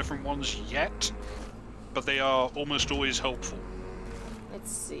number of different ones yet, but they are almost always helpful.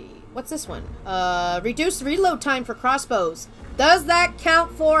 Let's see. What's this one? Reduce reload time for crossbows. Does that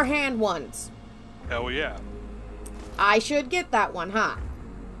count for hand ones? Hell yeah. I should get that one, huh?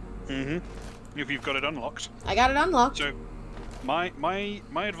 Mm-hmm. If you've got it unlocked. I got it unlocked. So, my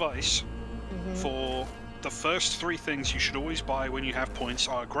advice for the first 3 things you should always buy when you have points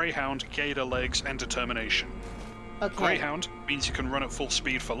are Greyhound, Gator Legs, and Determination. Okay. Greyhound means you can run at full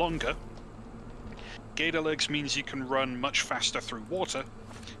speed for longer. Gator Legs means you can run much faster through water.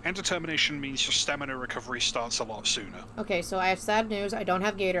 And Determination means your stamina recovery starts a lot sooner. Okay, so I have sad news. I don't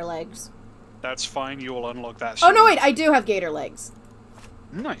have gator legs. That's fine, you'll unlock that soon. Oh, no, wait, I do have gator legs.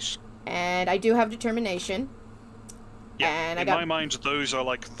 Nice. And I do have Determination. Yeah, and in my mind, those are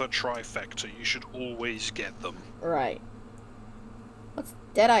like the trifecta. You should always get them. Right. What's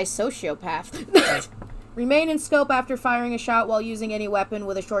Deadeye Sociopath? Remain in scope after firing a shot while using any weapon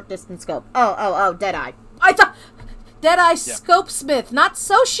with a short distance scope. Oh, Deadeye. I thought... Deadeye Scopesmith, not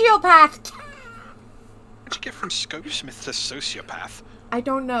Sociopath! How'd you get from Scopesmith to Sociopath? I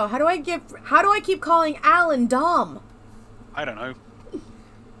don't know. How do I keep calling Alan dumb? I don't know.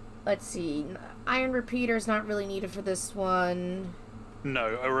 Let's see. Iron Repeater's not really needed for this one.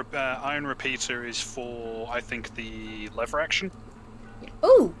 No, Iron Repeater is for, I think, the lever action.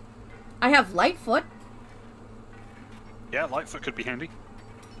 Ooh! I have Lightfoot. Yeah, Lightfoot could be handy.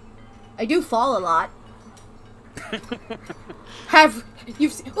 I do fall a lot.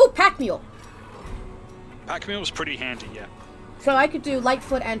 Ooh, Pack Mule! Pack Mule's pretty handy, yeah. So I could do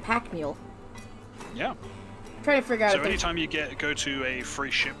Lightfoot and Pack Mule. Yeah. I'm trying to figure out. So anytime you go to a free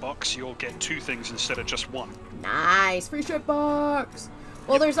ship box, you'll get 2 things instead of just 1. Nice, free ship box.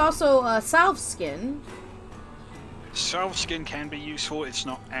 Well, there's also Salve Skin. Salve Skin can be useful. It's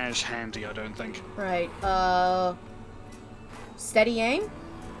not as handy, I don't think. Right. Steady aim.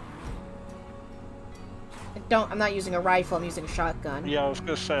 I'm not using a rifle. I'm using a shotgun. Yeah, I was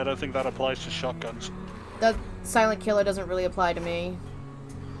gonna say I don't think that applies to shotguns. The Silent Killer doesn't really apply to me.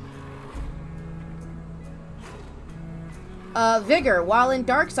 Vigor. While in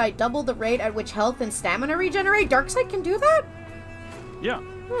Darksight, double the rate at which health and stamina regenerate. Darksight can do that? Yeah.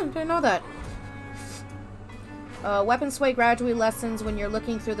 Didn't know that. Weapon sway gradually lessens when you're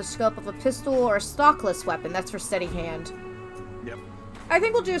looking through the scope of a pistol or a stockless weapon. That's for steady hand. Yep. I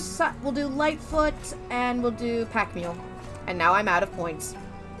think we'll do Lightfoot and we'll do Pack Mule. And now I'm out of points.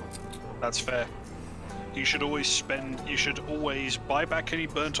 That's fair. You should always buy back any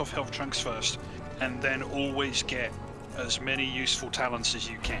burnt off health chunks first, and then always get as many useful talents as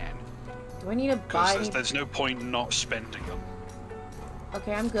you can. Do I need to buy? Because there's no point not spending them.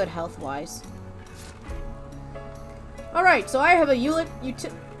 Okay, I'm good health-wise. Alright, so I have a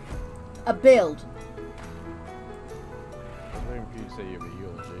build. I'm waiting for you to say you have a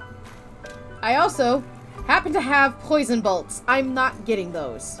eulogy. I also happen to have poison bolts. I'm not getting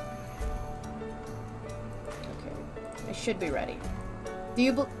those. Okay, I should be ready.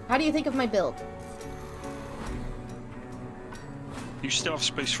 How do you think of my build? You still have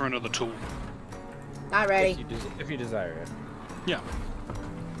space for another tool. Not ready. If you desire it. Yeah.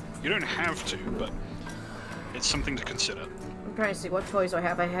 You don't have to, but it's something to consider. I'm trying to see what toys do I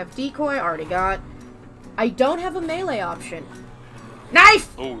have. I have decoy, already got. I don't have a melee option.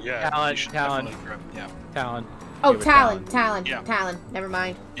 Knife! Oh yeah. Talon. Yeah. Talon. Oh, Talon. Yeah. Talon. Never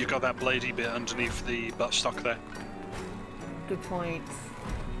mind. You got that bladey bit underneath the buttstock there. Good point.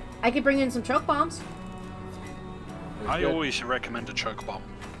 I could bring in some choke bombs. I always recommend a choke bomb.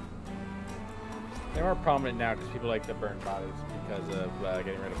 They're more prominent now because people like to burn bodies because of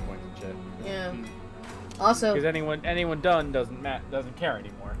getting rid of points and shit. Yeah. Also, because anyone done doesn't care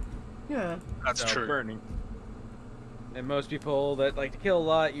anymore. Yeah. That's true. Burning. And most people that like to kill a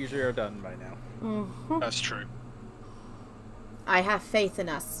lot usually are done by now. Mm-hmm. That's true. I have faith in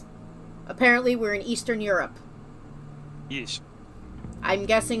us. Apparently, we're in Eastern Europe. Yes. I'm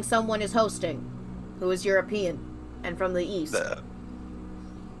guessing someone is hosting who is European and from the East.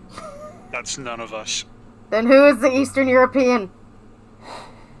 That's none of us. Then who is the Eastern European?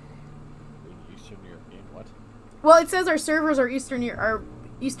 Eastern European, what? Well, it says our servers are Eastern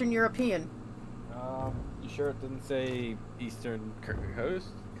European. You sure it didn't say Eastern Coast?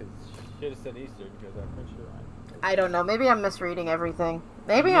 Because should have said Eastern, because I'm pretty sure I don't know. Maybe I'm misreading everything.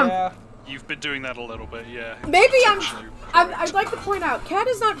 Maybe yeah. You've been doing that a little bit, yeah. Maybe I'd like to point out, Cat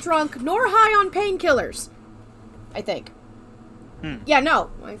is not drunk nor high on painkillers. I think. Yeah,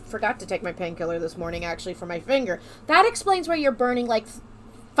 no. I forgot to take my painkiller this morning, actually, for my finger. That explains why you're burning, like,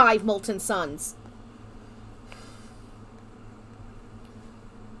 5 molten suns.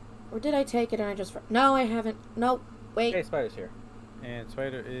 Or did I take it and I just... No, I haven't. No, wait. Hey, Spider's here. And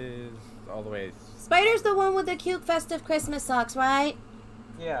Spider is all the way... Spider's the one with the cute festive Christmas socks, right?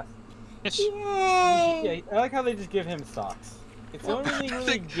 Yeah. Yes. Yay! Yeah, I like how they just give him socks. It's the only thing they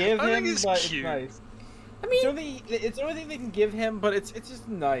really give him, but it's nice. I mean... It's the only thing they can give him, but it's just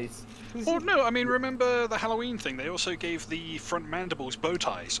nice. Well, no, I mean, remember the Halloween thing? They also gave the front mandibles bow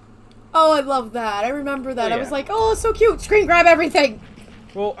ties. Oh, I love that. I remember that. Oh, yeah. I was like, oh, so cute. Screen grab everything.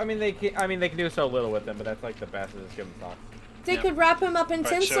 Well, I mean, they can do so little with them, but that's like the best is just give them socks. They could wrap him up in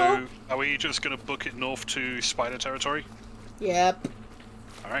tinsel. So, are we just gonna book it north to Spider territory? Yep.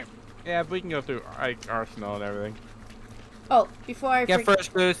 Alright. Yeah, we can go through Arsenal and everything. Oh, before I get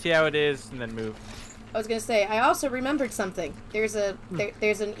first boost, see how it is, and then move. I was gonna say, I also remembered something. There's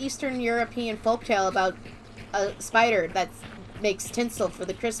an Eastern European folktale about a spider that makes tinsel for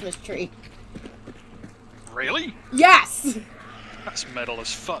the Christmas tree. Really? Yes! That's metal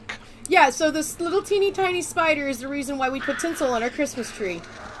as fuck. Yeah, so this little teeny tiny spider is the reason why we put tinsel on our Christmas tree.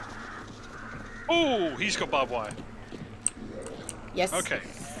 Oh, he's got barbed wire. Yes. Okay,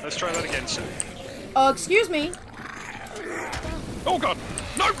 let's try that again soon. Oh, excuse me. Oh god!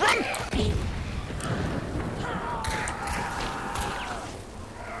 No, run!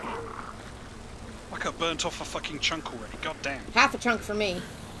 I got burnt off a fucking chunk already, god damn. Half a chunk for me.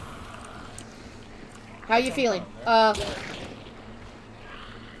 How you feeling?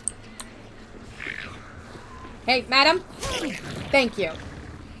 Hey, madam? Thank you.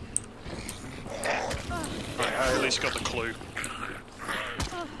 Right, I at least got the clue.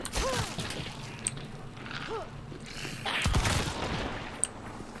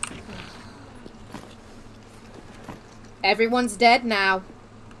 Everyone's dead now. Are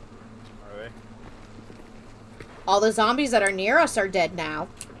they? All the zombies that are near us are dead now.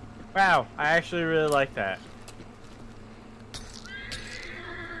 Wow, I actually really like that.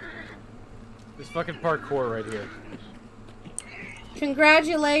 This fucking parkour right here.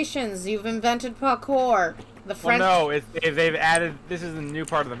 Congratulations, you've invented parkour. The French... Well, no, they've added... This is a new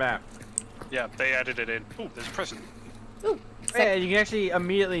part of the map. Yeah, they added it in. Ooh, there's a present. Ooh, yeah, you can actually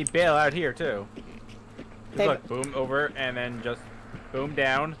immediately bail out here, too. Just look, boom, over, and then just boom,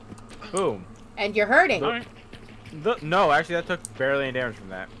 down, boom. And you're hurting. No, actually, that took barely any damage from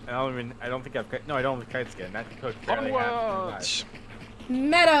that. I don't think I've... No, I don't have kite skin. That took barely half.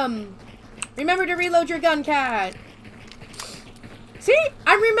 Madam! Remember to reload your gun, Cat. See?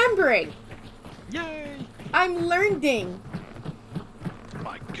 I'm remembering. Yay! I'm learning.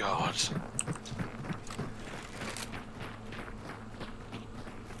 My god.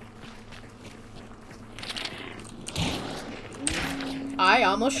 I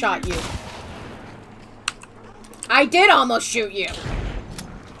almost shot you. I did almost shoot you.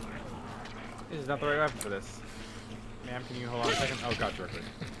 This is not the right weapon for this. Ma'am, can you hold on a second? Oh god, directly.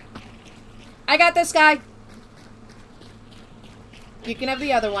 I got this guy. You can have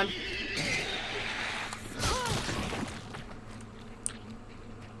the other one.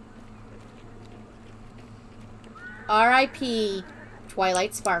 R.I.P.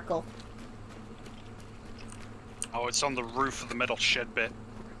 Twilight Sparkle. Oh, it's on the roof of the metal shed bit.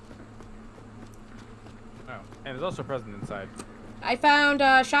 Oh, and there's also a present inside. I found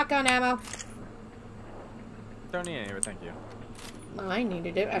shotgun ammo. Don't need any of it, thank you. I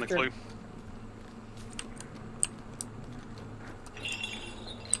needed it And after... the clue.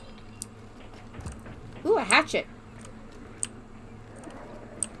 Ooh, a hatchet.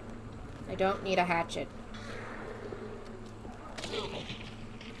 I don't need a hatchet.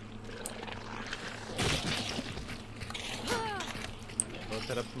 Go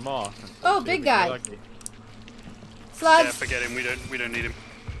set up some more. Oh, big guy. Slugs. Yeah, forget him. We don't need him.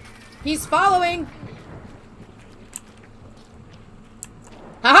 He's following.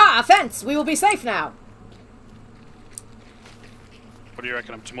 Haha, a fence. We will be safe now. What do you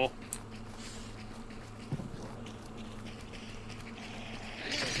reckon? Up to more?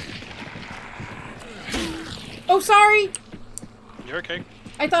 Oh, sorry. You're okay.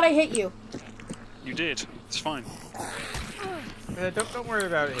 I thought I hit you. You did. It's fine. Don't worry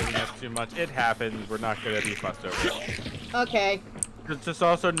about hitting us too much. It happens. We're not gonna be fussed over it. Okay. Just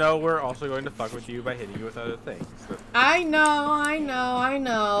also know we're also going to fuck with you by hitting you with other things. So, I know.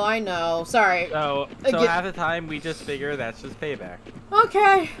 Sorry. so half the time we just figure that's just payback.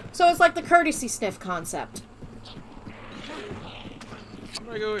 Okay. So it's like the courtesy sniff concept.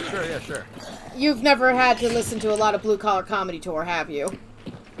 I go? Sure, yeah, sure. You've never had to listen to a lot of Blue Collar Comedy Tour, have you?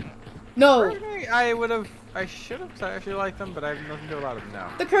 No. I should have, because I actually like them, but I have nothing to do a lot of them now.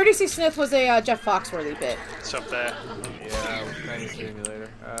 The Courtesy Smith was a Jeff Foxworthy bit. It's up there. Yeah, we'll try to see me later.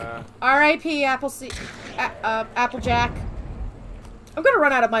 R.I.P. Applejack. I'm gonna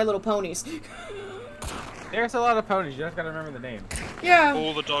run out of My Little Ponies. There's a lot of ponies, you just gotta remember the name. Yeah.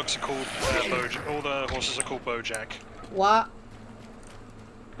 All the dogs are called Bojack. All the horses are called Bojack. What?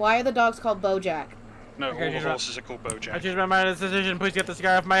 Why are the dogs called Bojack? No, all the horses are called Bojack. I changed my mind on this decision. Please get this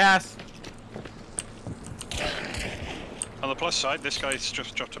guy off my ass. On the plus side, this guy's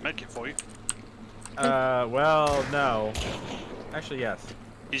just dropped a medkit for you. Well, no. Actually, yes.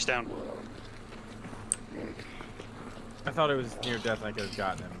 He's down. I thought it was near death and I could have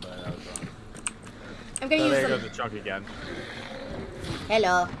gotten him, but I was wrong. I'm gonna So use there them. goes the chunk again.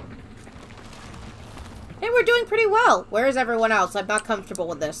 Hello. Hey, we're doing pretty well. Where is everyone else? I'm not comfortable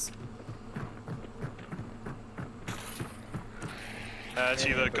with this. It's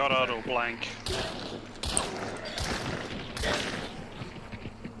either Goddard or Blank.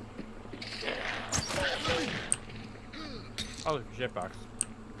 Oh, shitbox.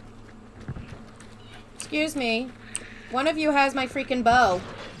 Excuse me. One of you has my freaking bow.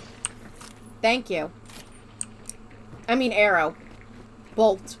 Thank you. I mean arrow.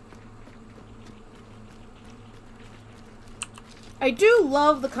 Bolt. I do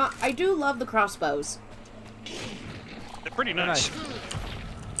love the crossbows. They're pretty nice.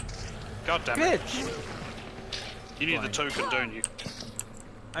 God damn it. Bitch! You need the token, don't you?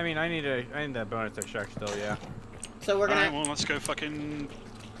 I mean, I need that bonus extract still, yeah. So we're gonna... Alright, well, let's go fucking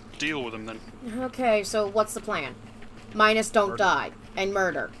deal with them then. Okay, so what's the plan? Minus don't die. And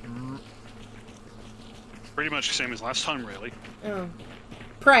murder. Pretty much the same as last time, really. Oh.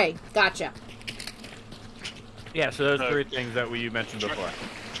 Pray. Gotcha. Yeah, so those three things that you mentioned before.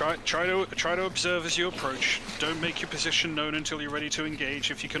 Try to observe as you approach. Don't make your position known until you're ready to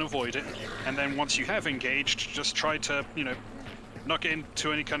engage if you can avoid it. And then once you have engaged, just try to, you know, not get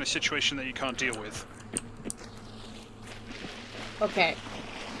into any kind of situation that you can't deal with. Okay.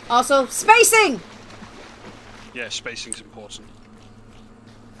 Also, spacing! Yeah, spacing's important.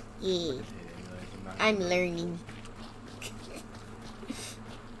 Yeah. I'm learning.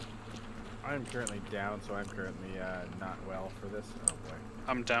 I'm currently down, so I'm currently not well for this. Oh boy.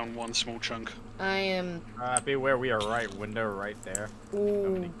 I'm down one small chunk. I am... beware, we are right window right there. Ooh.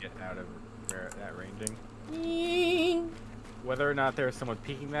 I'm gonna get out of that ranging. Whether or not there's someone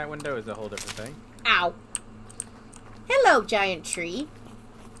peeking that window is a whole different thing. Ow. Hello, giant tree.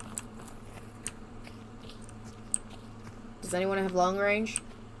 Does anyone have long range?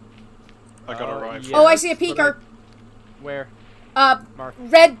 I got a rifle. Yes, Oh, I see a peeker. Where? Mark.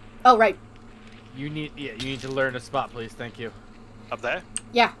 Red. Oh, right. You need to learn a spot, please. Thank you. Up there?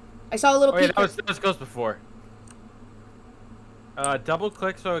 Yeah. I saw a little Oh, yeah, peeker. that was close before. Double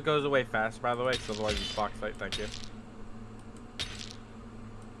click so it goes away fast, by the way, because otherwise you box sight. Thank you.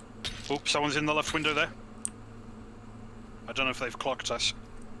 Oops, someone's in the left window there. I don't know if they've clocked us.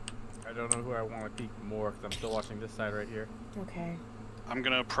 I don't know who I want to peek more, because I'm still watching this side right here. Okay. I'm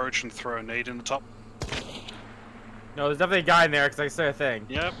gonna approach and throw a nade in the top. No, there's definitely a guy in there, because I say a thing.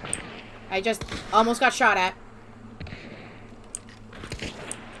 Yep. I just almost got shot at.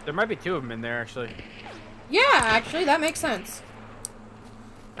 There might be two of them in there, actually. Yeah, actually, that makes sense.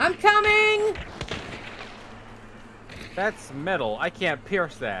 I'm coming! That's metal. I can't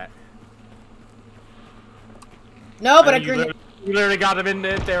pierce that. No, but a You grenade... literally got him in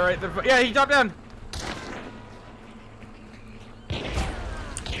there right there. Yeah, he dropped down.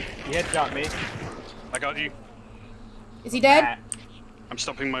 He headshot me. I got you. Is he dead? I'm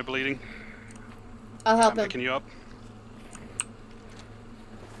stopping my bleeding. I'll help I'm him. picking you up.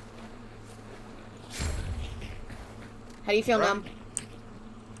 How do you feel, Numb?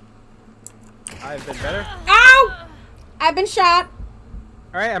 I've been better. Ow! I've been shot.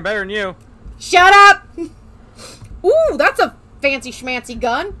 Alright, I'm better than you. Shut up! Ooh, that's a fancy schmancy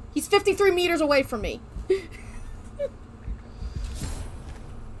gun. He's 53 meters away from me.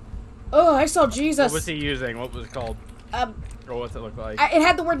 Oh, I saw Jesus. What was he using? What was it called? Or what's it look like? It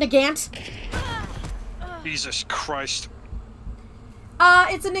had the word Nagant. Jesus Christ.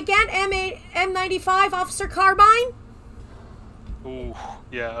 It's a Nagant M95 Officer Carbine. Ooh,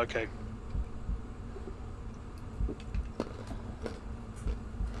 yeah, okay.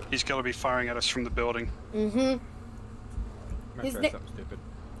 He's gotta be firing at us from the building. Mm-hmm. Might try something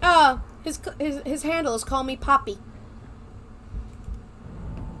stupid. His handle is call me Poppy.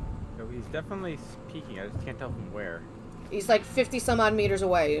 So he's definitely peeking. I just can't tell from where. He's like 50 some odd meters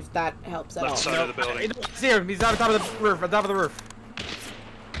away, if that helps at all. Left side of the building. I don't see him. He's on top of the roof. On top of the roof.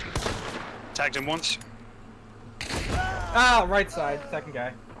 Tagged him once. Ah, right side, second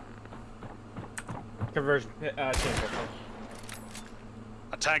guy. Conversion. Chamber.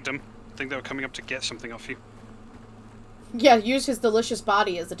 I tagged him. I think they were coming up to get something off you. Yeah, use his delicious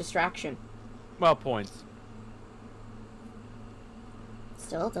body as a distraction. Well, points.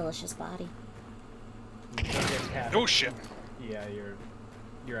 Still a delicious body. Oh shit. Yeah,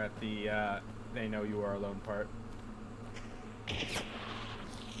 you're at the they know you are alone part.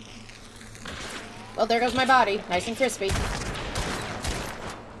 Well, there goes my body, nice and crispy.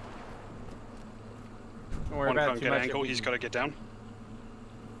 Don't worry One about can't it too get much. angle, he's got to get down.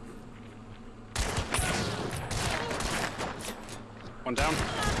 One down.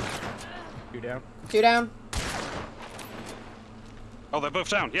 Two down. Two down. Oh, they're both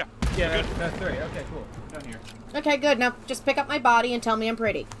down, yeah. Yeah, that's three. Okay, cool. Down here. Okay, good. Now just pick up my body and tell me I'm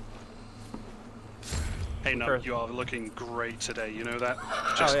pretty. Hey, no, First. you are looking great today, you know that?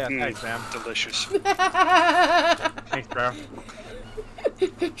 Oh, yeah, thanks, man. Delicious. Thanks, bro.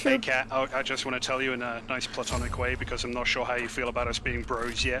 Hey, Kat, I just want to tell you in a nice platonic way, because I'm not sure how you feel about us being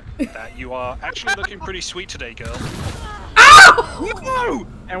bros yet, that you are actually looking pretty sweet today, girl. Ow!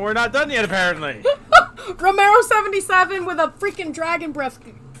 And we're not done yet, apparently. Romero 77 with a freaking dragon breath,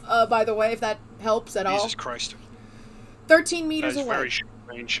 by the way, if that helps at all. Jesus Christ. 13 meters That is away. very short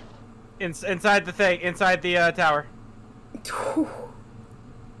range. Inside the thing, inside the tower.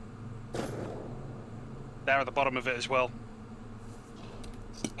 They're at the bottom of it as well.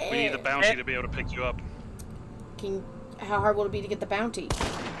 We need the bounty to be able to pick you up. How hard will it be to get the bounty?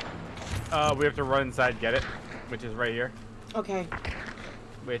 We have to run inside, get it, which is right here. Okay.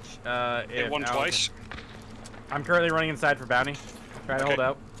 Which, Hit one twice. I'm currently running inside for bounty. Try to hold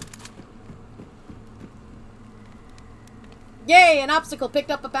out. Yay! An obstacle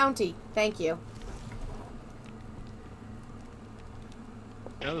picked up a bounty. Thank you.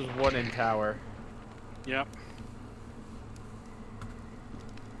 There's one in tower. Yep.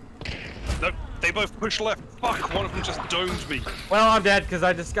 Nope, they both pushed left. Fuck, one of them just domed me. Well, I'm dead because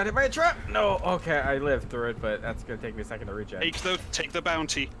I just got hit by a trap. No, okay, I lived through it, but that's gonna take me a second to reach it. Take the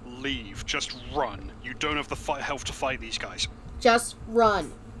bounty, leave, just run. You don't have the health to fight these guys. Just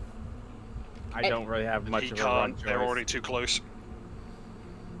run. I don't really have much He of a run can't, they're choice. already too close.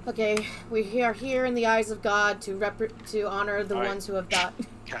 Okay, we are here in the eyes of God to honor the ones who have died.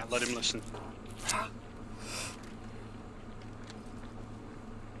 Can't let him listen.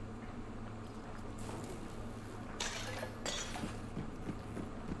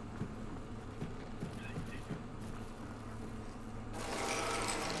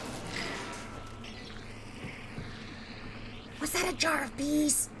 Was that a jar of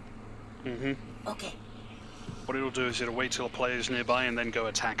bees? Mm-hmm. Okay. What it'll do is it'll wait till a player's nearby and then go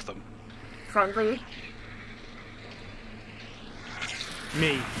attack them. Friendly.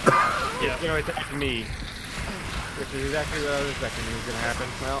 Me. Yeah. You know, it's me. Which is exactly what I was expecting was gonna happen.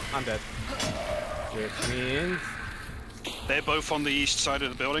 Well, I'm dead. Which means... They're both on the east side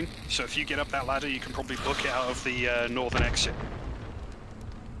of the building, so if you get up that ladder, you can probably book it out of the northern exit.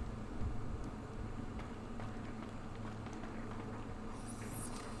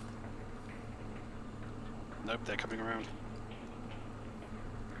 Nope, they're coming around.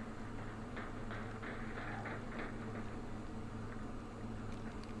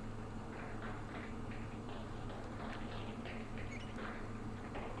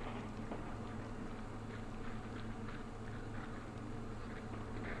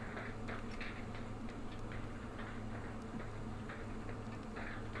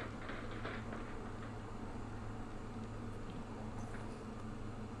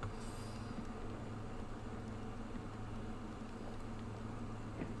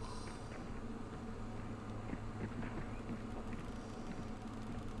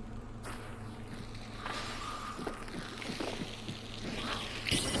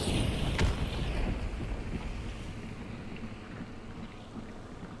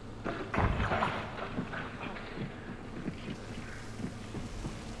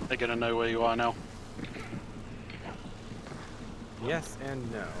 They're gonna know where you are now. Yes and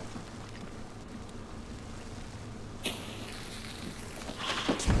no.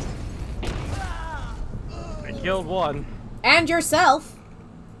 I killed one. And yourself.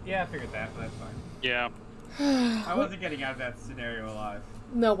 Yeah, I figured that, but that's fine. Yeah. I wasn't getting out of that scenario alive.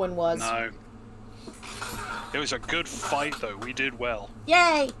 No one was. No. It was a good fight, though. We did well.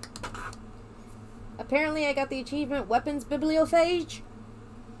 Yay! Apparently I got the achievement Weapons Bibliophage.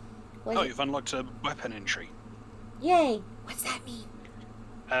 Oh, you've unlocked a weapon entry. Yay! What's that mean?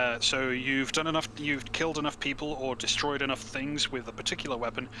 So you've killed enough people or destroyed enough things with a particular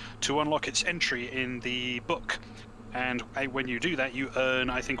weapon to unlock its entry in the book. And when you do that, you earn,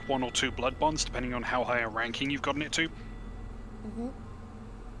 I think, 1 or 2 blood bonds, depending on how high a ranking you've gotten it to. Mm-hmm.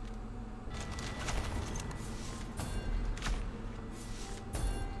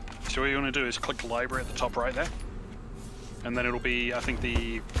 So what you want to do is click library at the top right there. And then it'll be, I think,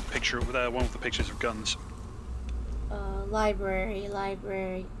 the picture of one with the pictures of guns. Library.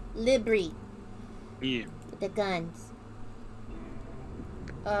 Libri. Yeah. With the guns.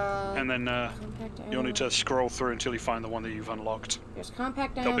 And then you'll need to scroll through until you find the one that you've unlocked. There's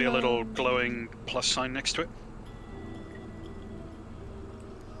compact ammo. There'll be a little glowing plus sign next to it.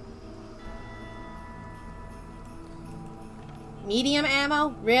 Medium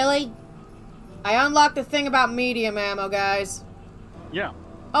ammo? Really? I unlocked the thing about medium ammo, guys. Yeah.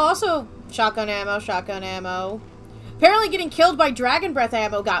 Oh, also, shotgun ammo. Apparently getting killed by dragon breath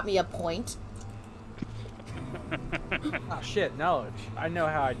ammo got me a point. Oh shit, knowledge. I know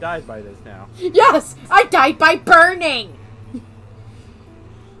how I died by this now. Yes! I died by burning!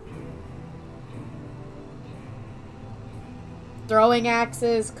 Throwing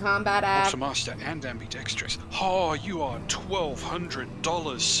axes, combat axe. Also master and ambidextrous. Oh, you are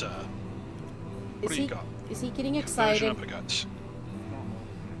 $1,200, sir. What do you got? Is he getting Conversion excited? uppercuts.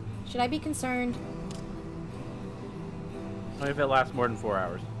 Should I be concerned? Only if it lasts more than 4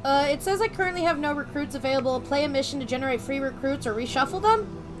 hours. It says I currently have no recruits available. Play a mission to generate free recruits or reshuffle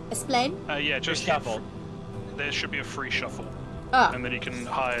them? Explain. Yeah, just shuffle. There should be a free shuffle. Oh. And then you can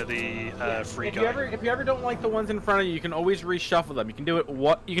hire the free if guy. you ever don't like the ones in front of you, you can always reshuffle them. You can do it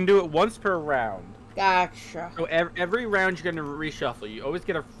once per round. Gotcha. So every round you're gonna reshuffle. You always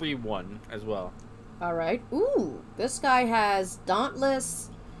get a free one as well. Alright. Ooh, this guy has Dauntless.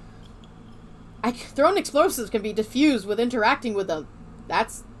 Thrown explosives can be diffused with interacting with them.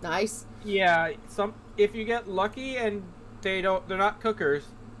 That's nice. Yeah, if you get lucky and they're not cookers,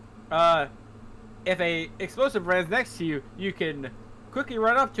 if a explosive runs next to you, you can quickly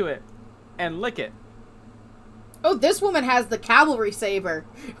run up to it and lick it. Oh, this woman has the cavalry saber.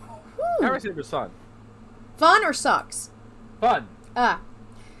 Cavalry saber's fun. Fun or sucks? Fun.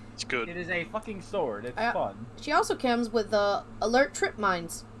 It's good. It is a fucking sword. It's fun. She also comes with alert trip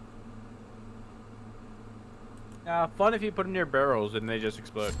mines. Fun if you put in your barrels and they just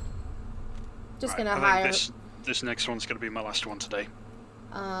explode. Just Right, gonna I hire. think this next one's gonna be my last one today.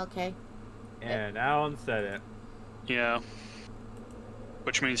 Okay. And Alan said it. Yeah.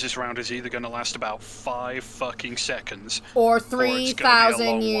 Which means this round is either gonna last about 5 fucking seconds. Or it's gonna be a 3,000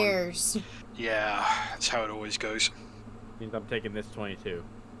 long one. years. Yeah, that's how it always goes. Means I'm taking this 22.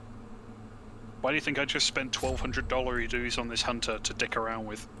 Why do you think I just spent $1,200 dues on this hunter to dick around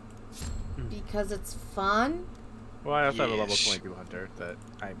with? Because it's fun? Well, I also have a level Yes. 22 hunter that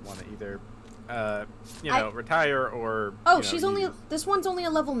I want to either, retire or. Oh, she's only. This one's only a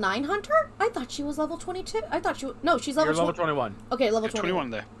level 9 hunter? I thought she was level 22. I thought she was. No, she's level, You're level 21. Okay, level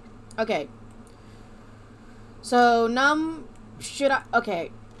 21 there. Okay. So, should I.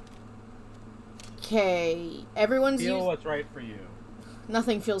 Okay. Okay. Everyone's Feel what's right for you.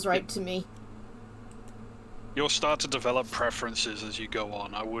 Nothing feels right to me. You'll start to develop preferences as you go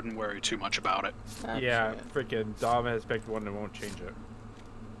on. I wouldn't worry too much about it. Gotcha. Yeah, freaking Dom has picked one and won't change it.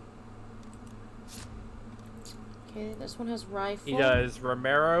 Okay, this one has rifle. He does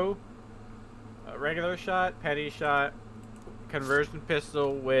Romero, regular shot, penny shot, conversion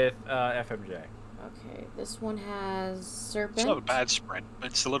pistol with FMJ. Okay, this one has serpent. It's not a bad spread.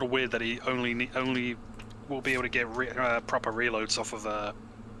 It's a little weird that he only will be able to get proper reloads off of the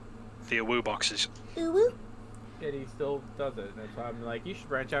AWU boxes. Ooh. Yet he still does it. That's why I'm like, you should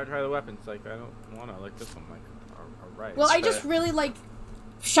branch out and try the weapons. Like, I don't want to like this one. Like, alright. Well, I just really like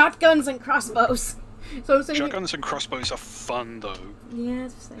shotguns and crossbows. So I'm sitting Shotguns and crossbows are fun, though. Yeah,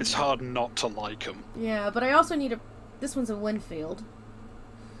 it's hard not to like them. Yeah, but I also need this one's a Winfield.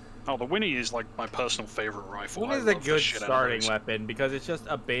 Oh, the Winnie is like my personal favorite rifle. Winnie is a good starting weapon because it's just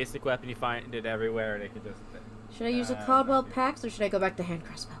a basic weapon. You find it everywhere, and it can just. Should I use a Caldwell Pax or should I go back to hand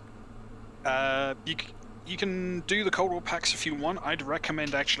crossbow? You can do the Caldwell Pax if you want. I'd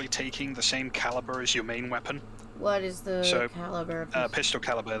recommend actually taking the same caliber as your main weapon. What is the caliber? Pistol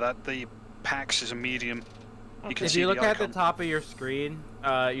caliber. The Pax is a medium. Okay. You can If see you look the at the icon. top of your screen,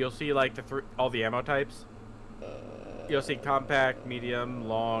 you'll see like all the ammo types. You'll see compact, medium,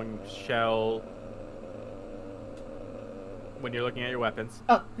 long, shell. When you're looking at your weapons.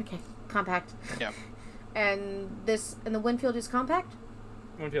 Oh, okay. Compact. Yeah. And the Winfield is compact?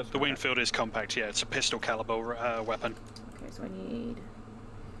 The Winfield is compact, yeah. It's a pistol caliber weapon. Okay, so I need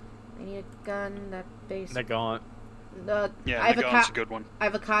a gun, that base. The gaunt. Yeah, the gaunt's a good one. I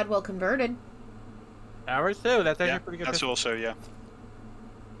have a Caldwell converted. Ours too. That's actually Yeah, pretty good. that's also, yeah.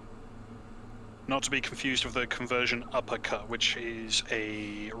 Not to be confused with the conversion uppercut, which is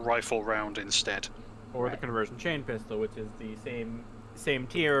a rifle round instead. Or the conversion chain pistol, which is the same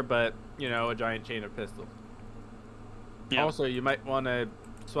tier, but you know, a giant chain of pistols. Yeah. Also, you might want to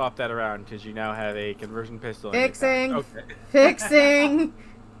swap that around because you now have a conversion pistol. Fixing. Okay. Fixing.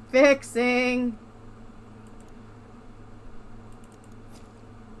 Fixing.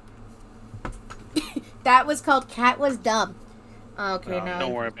 That was called Cat Was Dumb. Okay, no, now.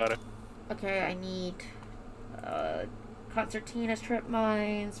 Don't worry about it. Okay, I need concertina strip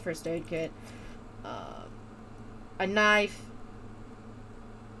mines, first aid kit, a knife.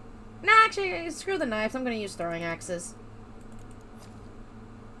 Nah, actually, screw the knives. I'm gonna use throwing axes.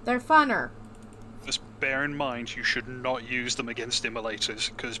 They're funner. Just bear in mind, you should not use them against immolators,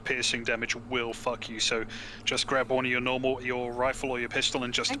 because piercing damage will fuck you, so just grab one of your rifle or your pistol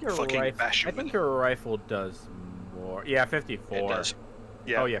and just fucking bash him. I think your rifle does more. Yeah, 54. It does.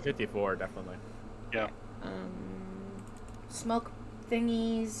 Yeah. Oh yeah, 54, definitely. Yeah. Smoke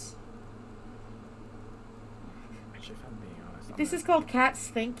thingies. Actually, if I'm being honest, This is called Cat's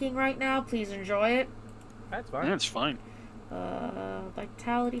Thinking right now. Please enjoy it. That's fine. That's fine.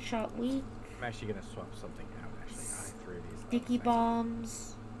 Vitality shot weak. I'm actually gonna swap something out. Actually, I threw these. Sticky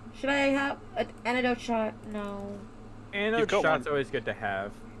bombs. Should I have an antidote shot? No. Antidote shot's always good to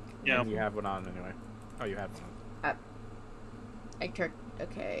have. Yeah. You have one on anyway. Oh, you have one on. I turned.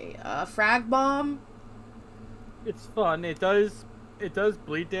 Okay. Frag bomb. It's fun. It does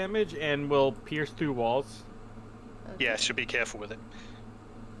bleed damage and will pierce through walls. Okay. Yeah, so be careful with it.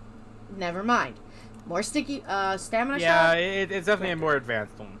 Never mind. More sticky. Stamina shot. Yeah, it's definitely a more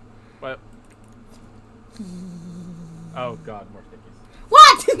advanced one. But. Oh god, more stickies.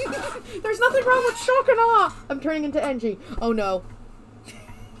 What? There's nothing wrong with shock and awe. I'm turning into Engie. Oh no.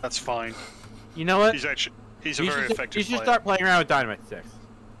 That's fine. You know what? He's a very effective player. You should start playing around with Dynamite Sticks.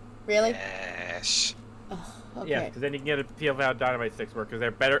 Really? Yes. Okay. Yeah, because then you can get a feel of how Dynamite Sticks work. Because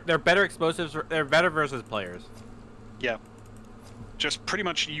they're better. They're better explosives. They're better versus players. Yeah. Just pretty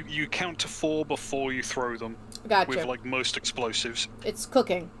much you count to 4 before you throw them. Gotcha. With like most explosives. It's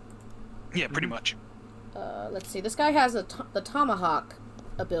cooking. Yeah, pretty much. Let's see. This guy has the tomahawk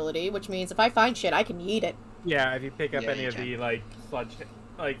ability, which means if I find shit, I can yeet it. Yeah, if you pick up any of the like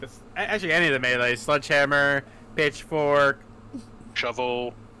actually any of the melee, sledgehammer, pitchfork,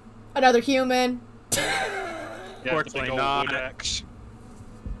 shovel, another human. Yeah, the big old wood axe.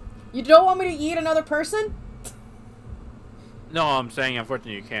 You don't want me to eat another person? No, I'm saying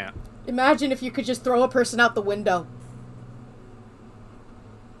unfortunately you can't. Imagine if you could just throw a person out the window.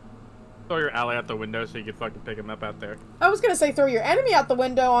 Throw your ally out the window so you can fucking pick him up out there. I was gonna say throw your enemy out the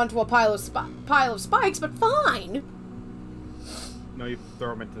window onto a pile of spikes, but fine. No, you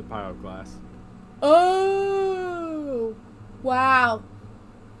throw him into the pile of glass. Oh, wow.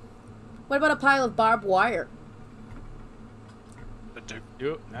 What about a pile of barbed wire? That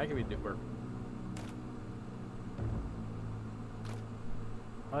can be duper.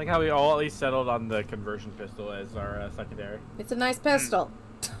 I like how we all at least settled on the conversion pistol as our secondary. It's a nice pistol.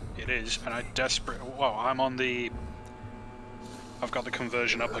 It is, and I well, I'm on the. I've got the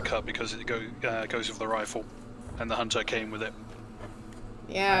conversion uppercut because it goes with the rifle, and the hunter came with it.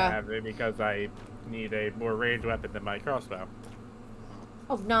 Yeah. I have it because I need a more ranged weapon than my crossbow.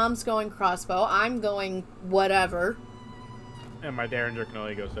 Oh, Nom's going crossbow. I'm going whatever. And my Derringer can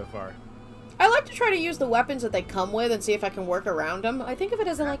only go so far. I like to try to use the weapons that they come with and see if I can work around them. I think of it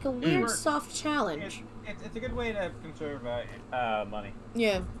as like a weird, soft challenge. It's a good way to conserve money.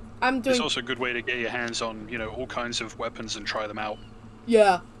 Yeah. I'm doing... It's also a good way to get your hands on, you know, all kinds of weapons and try them out.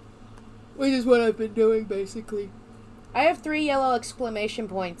 Yeah. Which is what I've been doing, basically. I have 3 yellow exclamation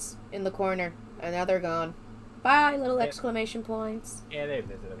points in the corner, and now they're gone. Bye, little exclamation points. Yeah, they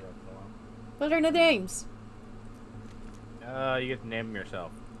visit every once in a while. What are the names? You get to name them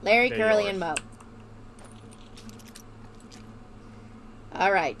yourself. Larry, They're Curly, yours. and Mo.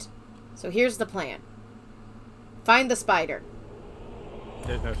 Alright. So here's the plan. Find the spider.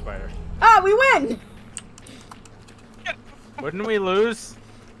 There's no spider. Ah, we win! Wouldn't we lose?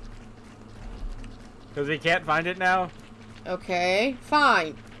 Because we can't find it now? Okay,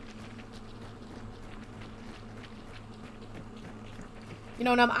 fine. You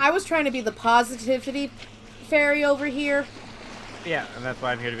know, I was trying to be the positivity fairy over here. Yeah, and that's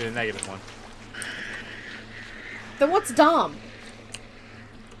why I'm here to be the negative one. Then what's Dom?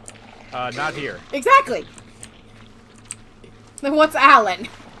 Not here. Exactly. Then what's Alan?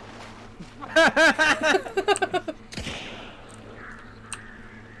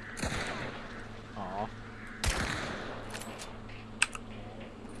 Aw.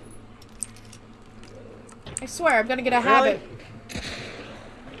 I swear, I'm gonna get a habit.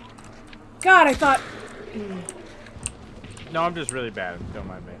 God, I thought... No, I'm just really bad. Don't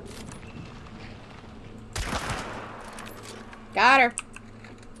mind me. Got her.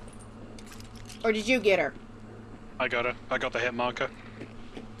 Or did you get her? I got her. I got the hit marker.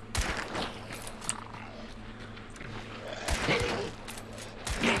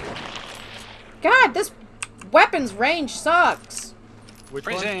 God, this weapon's range sucks. Which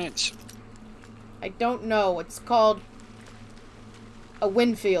one? Presents. I don't know. It's called a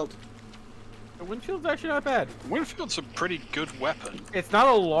Winfield. The Winfield's actually not bad. Winfield's a pretty good weapon. It's not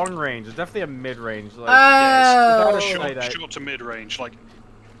a long range. It's definitely a mid range. Like, Oh. It's Short short to mid range. Like,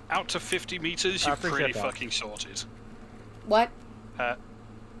 out to 50 meters, you're pretty fucking sorted. What?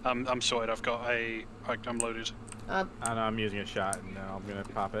 I'm sorted. I've got a. I'm loaded. I know, I'm using a shot and now I'm gonna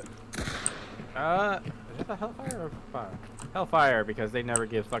pop it. Is it the Hellfire or Fire? Hellfire, because they never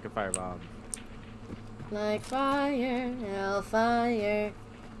give fucking firebombs. Like fire, hellfire.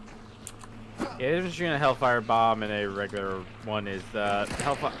 Yeah, the difference between a Hellfire bomb and a regular one is the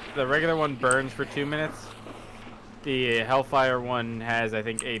regular one burns for 2 minutes. The Hellfire one has, I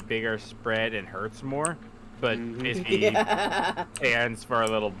think, a bigger spread and hurts more, but basically stands for a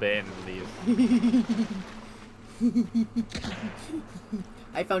little bit and leaves.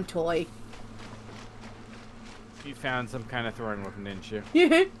 I found toy. You found some kind of throwing weapon, didn't you?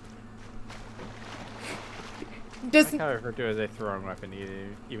 I like how I refer to it as a throwing weapon,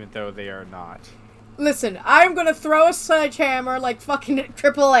 even though they are not. Listen, I'm gonna throw a sledgehammer like fucking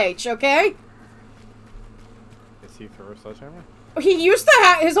Triple H, okay? Does he throw a sledgehammer? He used to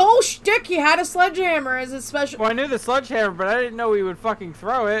have his whole shtick. He had a sledgehammer as his special. Well, I knew the sledgehammer, but I didn't know he would fucking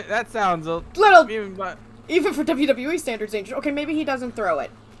throw it. That sounds a little. But Even for WWE standards, dangerous. Okay, maybe he doesn't throw it.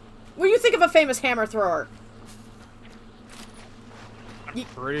 What do you think of a famous hammer thrower? I'm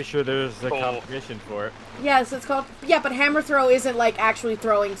pretty sure there's a competition for it. Yes, it's called... Yeah, but hammer throw isn't like actually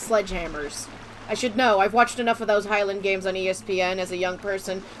throwing sledgehammers. I should know. I've watched enough of those Highland games on ESPN as a young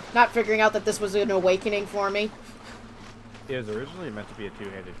person, not figuring out that this was an awakening for me. It was originally meant to be a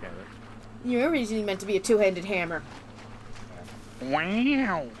two-handed hammer. You're originally meant to be a two-handed hammer.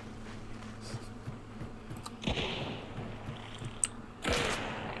 Wow.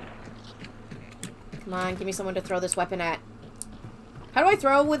 Come on, give me someone to throw this weapon at. How do I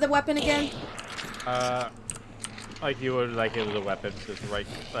throw with a weapon again? Like you would like it was a weapon, just right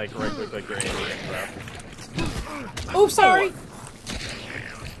click like your aim and throw. Oh, sorry.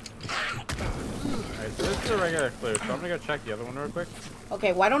 Alright, so this is a regular clue, so I'm gonna go check the other one real quick.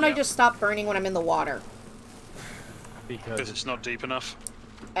 Okay, why don't I just stop burning when I'm in the water? Because it's not deep enough.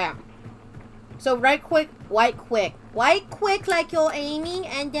 Yeah. So right quick, white quick. White quick like you're aiming,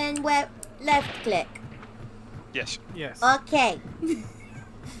 and then left click. Yes. Yes. Okay.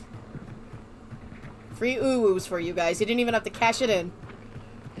 Free ooh-woos for you guys. You didn't even have to cash it in.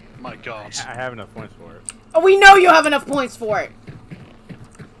 My God. I have enough points for it. Oh, we know you have enough points for it.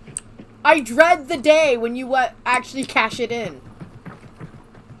 I dread the day when you actually cash it in.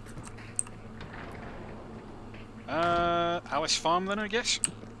 Alice Farm then, I guess?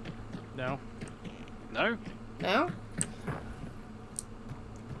 No. No? No?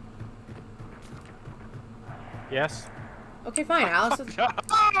 Yes. Okay, fine. Alice is... Get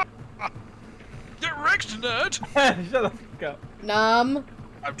wrecked, nerd! Shut the fuck up. Numb.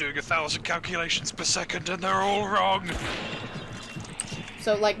 I'm doing 1,000 calculations per second and they're all wrong.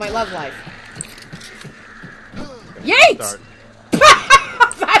 So, like my love life. Yeet! Start.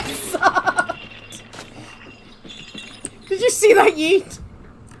 That sucked! Did you see that yeet?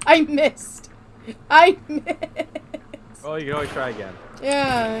 I missed. I missed. Well, you can always try again.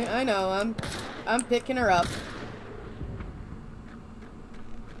 Yeah, I know. I'm picking her up.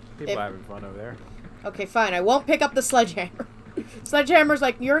 People are having fun over there. Okay, fine. I won't pick up the sledgehammer. Sledgehammer's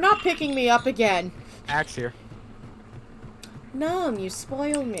like, you're not picking me up again. Axe here. Numb, you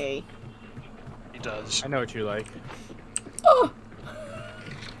spoil me. He does. I know what you like. Oh!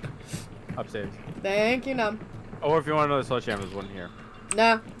 Upstairs. Thank you, Numb. Or if you want to know the sledgehammer, there's one here.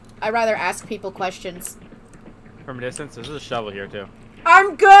 No, I'd rather ask people questions. From a distance, there's a shovel here too.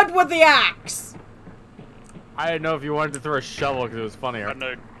 I'm good with the axe! I didn't know if you wanted to throw a shovel because it was funnier. I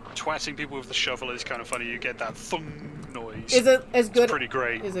know. Twatting people with the shovel is kind of funny. You get that thump noise. Is it as good? It's pretty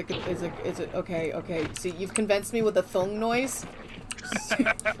great. Is it okay, okay. See, you've convinced me with the thung noise.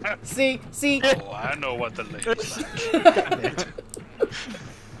 See. Oh, I know what the lady's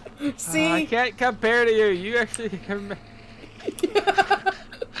like. See? I can't compare to you. You actually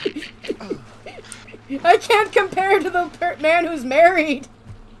I can't compare to the man who's married.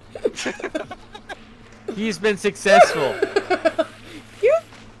 He's been successful. You've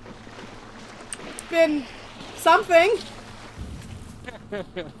been something.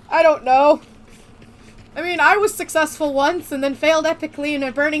 I don't know. I mean, I was successful once and then failed epically in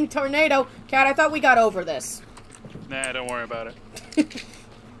a burning tornado. Cat, I thought we got over this. Nah, don't worry about it.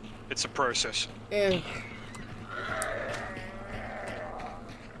 It's a process. Ew.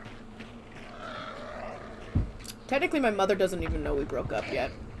 Technically, my mother doesn't even know we broke up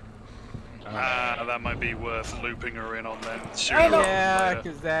yet. That might be worth looping her in on then. Yeah,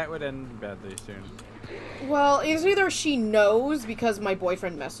 because that would end badly soon. Well, it's either she knows because my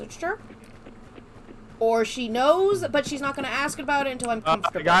boyfriend messaged her, or she knows, but she's not going to ask about it until I'm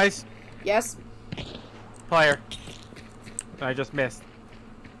comfortable. Guys? Yes? Player. I just missed.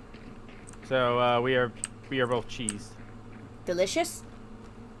 So, we are both cheese. Delicious?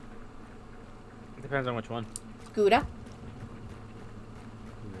 Depends on which one. Gouda?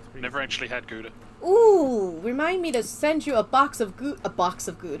 Never actually had Gouda. Ooh, remind me to send you a box of Gouda. A box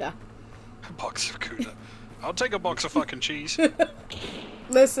of Gouda. A box of Gouda. I'll take a box of fucking cheese.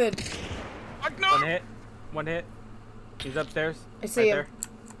 Listen. No. One hit. He's upstairs. I see him. There.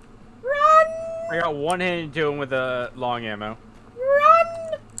 Run! I got one hit into him with a long ammo.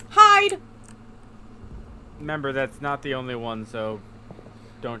 Run! Hide! Remember, that's not the only one, so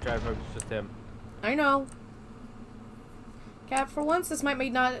don't try to focus just him. I know. Cat, for once, this might be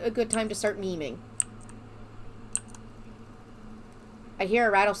not a good time to start memeing. I hear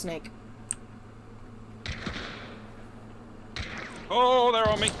a rattlesnake. Oh, they're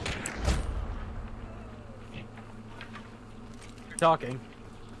on me. You're talking,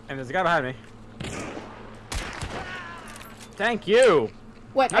 and there's a guy behind me. Thank you.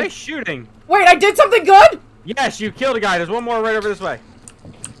 What? Nice shooting. Wait, I did something good? Yes, you killed a guy. There's one more right over this way.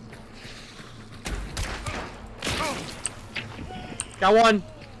 Got one.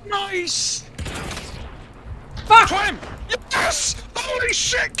 Nice. Fuck! Climb. Yes! Holy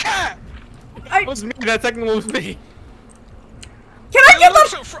shit, Cat! That was me. That second one was me. Can I get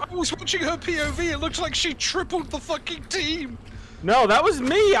the... I was watching her POV. It looks like she tripled the fucking team. No, that was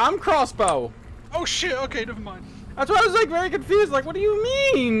me. I'm crossbow. Oh shit. Okay, never mind. That's why I was like very confused. Like, what do you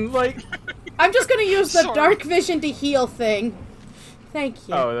mean? Like, I'm just gonna use the Sorry. dark vision to heal thing. Thank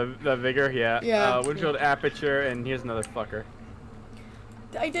you. oh, the vigor, yeah. Yeah. Windshield aperture, and here's another fucker.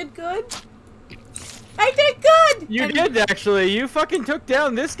 I did good. I did good! You did, actually. You fucking took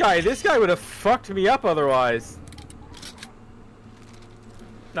down this guy. This guy would have fucked me up otherwise.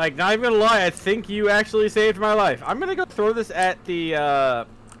 Like, not even gonna lie, I think you actually saved my life. I'm gonna go throw this at the,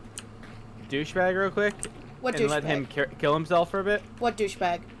 douchebag real quick. What and douchebag? let him kill himself for a bit. What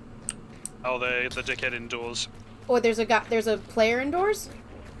douchebag? Oh, the dickhead indoors. Oh, there's a player indoors?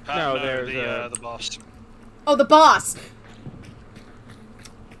 No, there's the boss. Oh, the boss!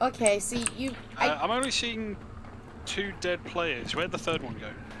 Okay, see, you... I'm only seeing 2 dead players. Where'd the third one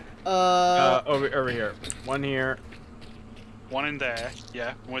go? Over here. One here. One in there.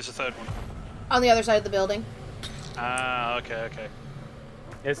 Yeah. Where's the third one? On the other side of the building. Ah, okay, okay.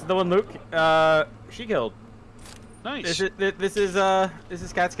 This is the one Luke, she killed. Nice. This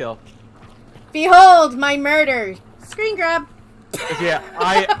is Cat's kill. Behold my murder! Screen grab! Yeah,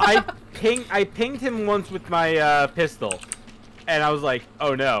 I pinged him once with my, pistol. And I was like,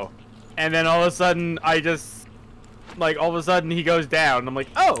 oh no. And then all of a sudden, all of a sudden he goes down. I'm like,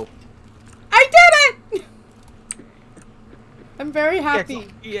 oh! I did it! I'm very happy.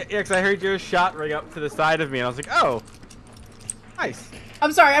 Yeah, because I heard your shot ring up to the side of me, and I was like, oh. Nice.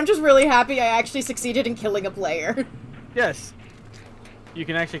 I'm sorry, I'm just really happy I actually succeeded in killing a player. Yes. You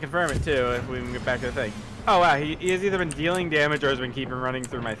can actually confirm it, too, if we can get back to the thing. Oh, wow, he has either been dealing damage or has been keeping running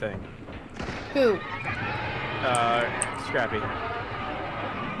through my thing. Who? Scrappy.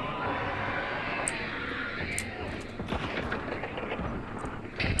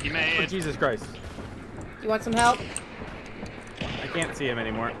 You made Oh, it. Jesus Christ. You want some help? I can't see him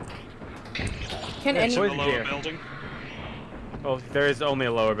anymore. Can Yeah, any... The poison lower here. building. Oh, there is only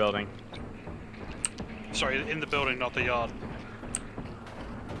a lower building. Sorry, in the building, not the yard.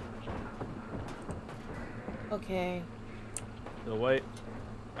 Okay. So wait.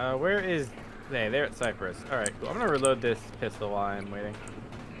 Where is they? They're at Cypress. Alright, cool. I'm gonna reload this pistol while I'm waiting.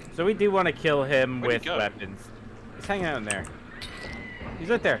 So we do want to kill him Where'd with he go? weapons. He's hanging out in there. He's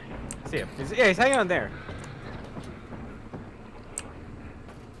right there. I see him. He's hanging out in there.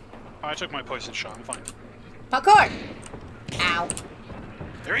 I took my poison shot, I'm fine. Parkour! Ow.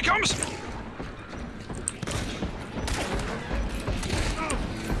 Here he comes!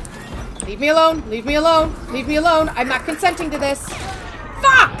 Leave me alone! Leave me alone! Leave me alone! I'm not consenting to this!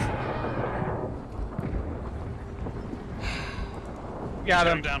 Fuck! Got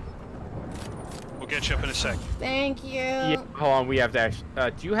Going him. down. We'll get you up in a sec. Thank you. Yeah, hold on. We have to actually.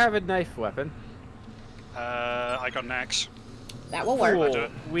 Do you have a knife weapon? I got an axe. That will work. Cool.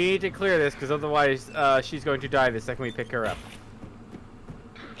 We need to clear this, because otherwise she's going to die the second we pick her up.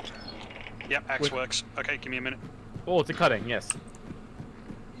 Yep, axe works. Okay, give me a minute. Oh, it's a cutting, yes.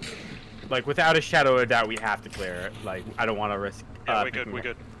 Like, without a shadow of a doubt, we have to clear it. Like, I don't want to risk... Yeah, we're good, we're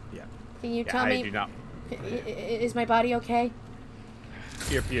good. Yeah. Can you tell me... I do not... Is my body okay?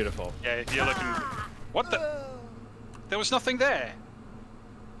 You're beautiful. Yeah, you're looking... What the... There was nothing there.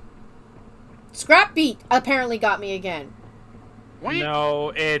 Scrap beat apparently got me again. What?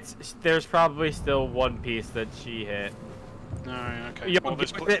 No, there's probably still one piece that she hit. Alright, okay.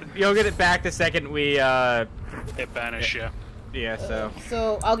 You'll get it back the second we hit banish, yeah. Yeah, so.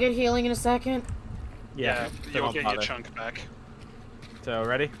 So I'll get healing in a second. Yeah, you'll get your chunk back. So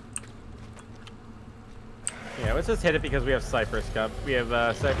ready? Yeah, let's just hit it because we have Cypress Cup. We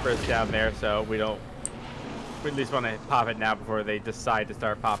have Cypress down there, so we don't. We at least want to pop it now before they decide to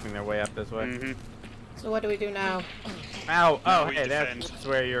start popping their way up this way. Mm-hmm. So what do we do now? Ow! Oh, hey, that's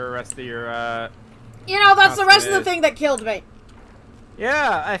where your rest of your You know, that's the rest of the thing that killed me.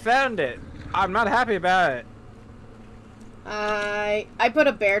 Yeah, I found it. I'm not happy about it. I put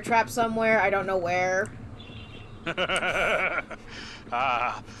a bear trap somewhere. I don't know where.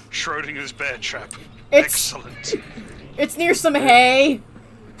 Ah, Schrodinger's bear trap. It's, excellent. It's near some hay.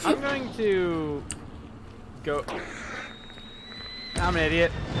 I'm going to go. I'm an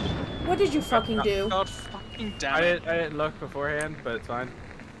idiot. What did you fucking do? God fucking damn it. I didn't look beforehand, but it's fine.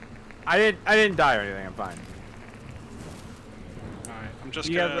 I didn't die or anything. I'm fine. Alright, I'm just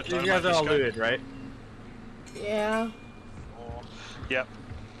you guys are all looted, right? Yeah. Oh, yep.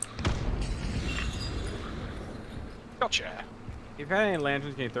 Gotcha. If you have any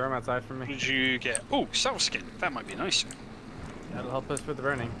lanterns, can you throw them outside for me? What did you get? Oh, cell skin. That might be nice. That'll help us with the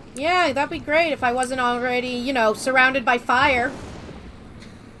burning. Yeah, that'd be great if I wasn't already, you know, surrounded by fire.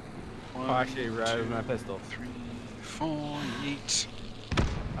 Oh, actually, right with my pistol. 3, 4, 8.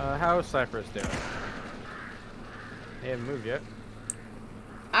 How's Cypress doing? They haven't moved yet.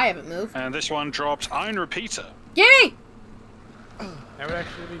 I haven't moved. And this one drops Iron Repeater. Gimme! That would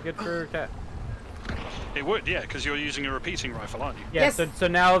actually be good for Cat. It would, yeah, because you're using a repeating rifle, aren't you? Yeah, Yes. so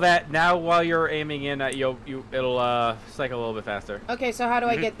now while you're aiming in, it'll cycle a little bit faster. Okay, so how do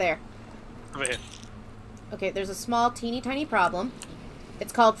I get there? Over here. Okay, there's a small, teeny tiny problem.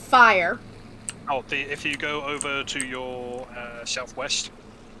 It's called fire. Oh, if you go over to your southwest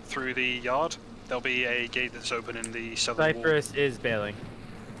through the yard, there'll be a gate that's open in the southern wall. Cypress is bailing.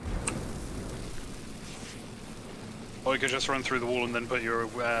 Or you could just run through the wall and then put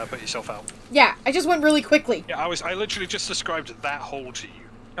yourself out. Yeah, I just went really quickly. Yeah, I literally just described that hole to you.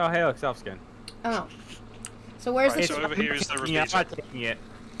 Oh, hey, look, self-skin. Oh. So where's Right, the... so over here is the repeater. Yeah, I'm not taking it.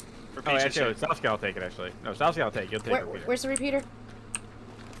 Repeater, Oh, actually, self-skin I'll take it, actually. No, self-skin I'll take it. You'll take it. Where's the repeater?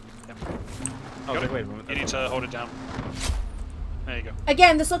 Yep. Oh, wait a moment. You need to hold it down. There you go.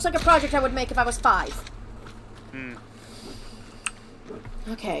 Again, this looks like a project I would make if I was 5. Hmm.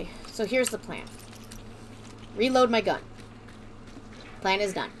 Okay, so here's the plan. Reload my gun. Plan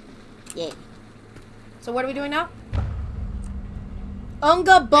is done. Yeah. So what are we doing now?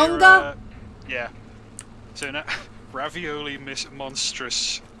 Unga bunga? Yeah. So now, Ravioli Miss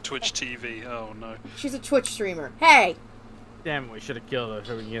Monstrous Twitch TV. Oh no. She's a Twitch streamer. Hey! Damn, we should have killed her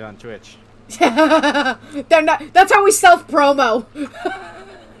so we can get on Twitch. They're not. That's how we self-promo.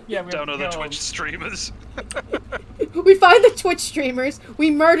 Yeah, Down to the Twitch streamers. We find the Twitch streamers, we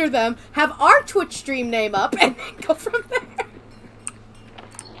murder them, have our Twitch stream name up, and then go from there.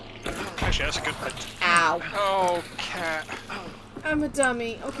 Actually, that's a good. Ow. Oh, cat. I'm a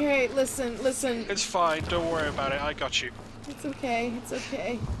dummy. Okay, listen. It's fine. Don't worry about it. I got you. It's okay. It's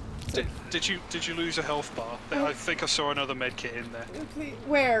okay. Did you lose a health bar? I think I saw another med kit in there. Okay,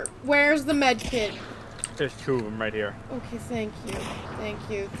 where? Where's the med kit? There's 2 of them right here. Okay, thank you.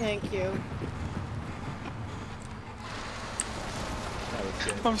 Thank you. That was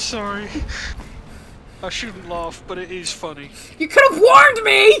good. I'm sorry. I shouldn't laugh, but it is funny. You could have warned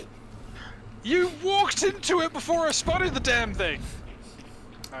me! You walked into it before I spotted the damn thing!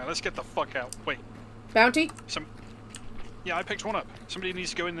 Alright, let's get the fuck out. Wait. Bounty? Yeah, I picked one up. Somebody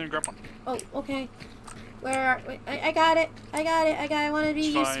needs to go in there and grab one. Oh, okay. I got it. I want to be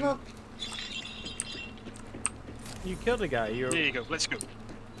It's fine. useful. You killed a guy. There you go. Let's go.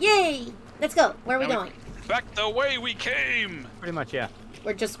 Yay! Let's go. Where are we Now going? Back the way we came! Pretty much, yeah.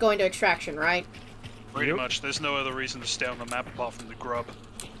 We're just going to extraction, right? Pretty much. There's no other reason to stay on the map apart from the grub.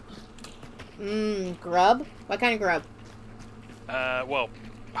 Grub? What kind of grub? Well,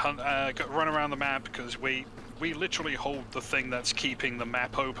 run around the map because we literally hold the thing that's keeping the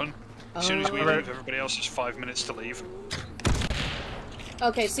map open. As soon as we leave, everybody else has 5 minutes to leave.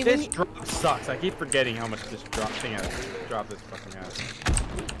 Okay, see this drop sucks. I keep forgetting how much this drop this fucking has.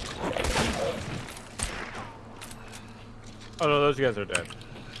 Oh no, those guys are dead.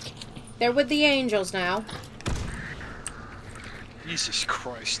 They're with the angels now. Jesus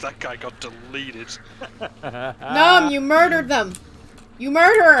Christ, that guy got deleted. Nom, you murdered them. You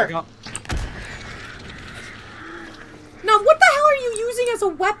murderer. Nom, what the hell are you using as a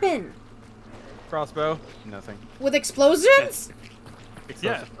weapon? crossbow? Nothing. With explosions?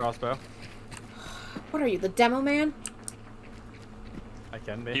 Explosive crossbow. What are you, the demo man? I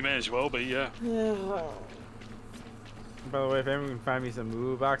can be. He may as well be, yeah. By the way, if anyone can find me some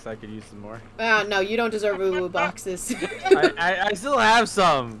woo box, I could use some more. No, you don't deserve woo boxes. I still have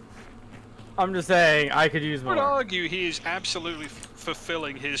some. I'm just saying, I could use I more. would argue he is absolutely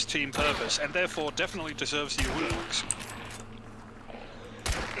fulfilling his team purpose, and therefore definitely deserves the awoo box.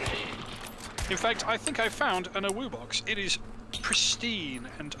 In fact, I think I found an awoo box. It is pristine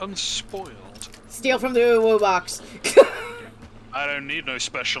and unspoiled. Steal from the woo box. I don't need no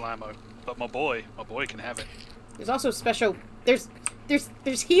special ammo, but my boy can have it. There's also special. There's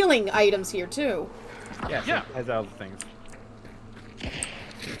healing items here too. Yeah. Yeah. It has all the things.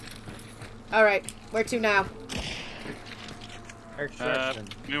 All right, where to now? Extraction.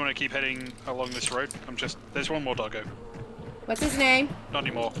 We want to keep heading along this road. There's one more doggo. What's his name? Not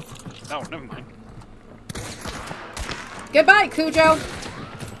anymore. Oh, never mind. Goodbye, Cujo.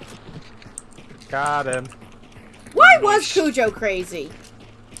 Got him. Why was Cujo crazy?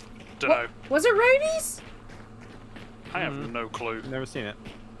 Dunno. Was it rabies? I have no clue. Never seen it.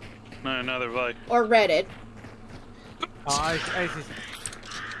 No, neither have I. Or Reddit? Oh,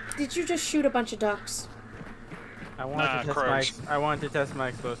 Did you just shoot a bunch of ducks? I wanted to test my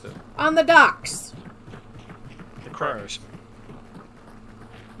explosive. On the ducks. The Crows.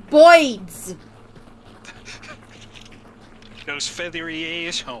 Boids. Those feathery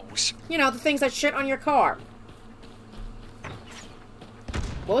assholes. You know, the things that shit on your car.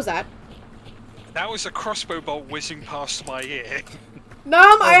 What was that? That was a crossbow bolt whizzing past my ear.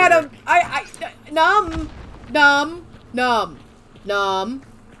 Numb, Oh, I had a... Numb.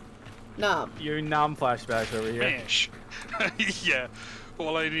 You nom flashbacks over here. Mash. Yeah.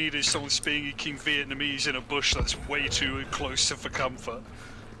 All I need is someone speaking Vietnamese in a bush that's way too close for comfort.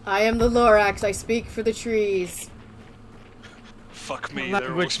 I am the Lorax. I speak for the trees. Fuck me, What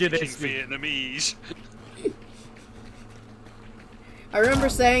they're all language do they speaking speak? Vietnamese. I remember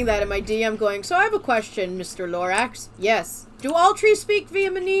saying that in my DM going, so I have a question, Mr. Lorax. Yes. Do all trees speak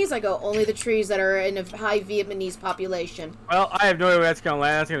Vietnamese? I go, only the trees that are in a high Vietnamese population. Well, I have no idea where that's gonna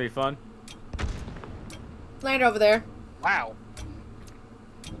land. That's gonna be fun. Land over there. Wow.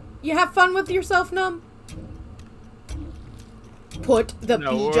 You have fun with yourself, Numb? Put the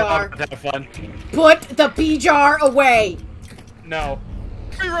pea jar. We're not gonna have fun. Put the pea jar away. No.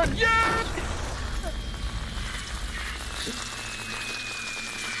 We run, yeah!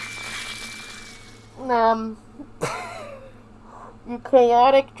 You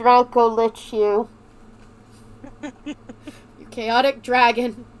chaotic Draco-lich, you. You chaotic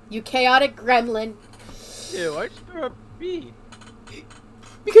dragon. You chaotic gremlin. Ew, I just threw a bee.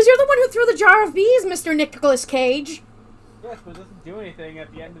 Because you're the one who threw the jar of bees, Mr. Nicolas Cage. Yes, but it doesn't do anything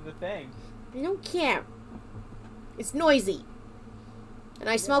at the end of the thing. I don't care. It's noisy. And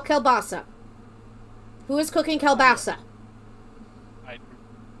I smell kielbasa. Who is cooking kielbasa?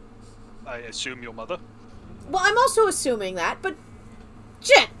 I assume your mother. Well, I'm also assuming that, but...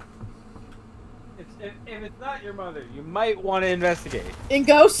 Shit! If it's not your mother, you might want to investigate. In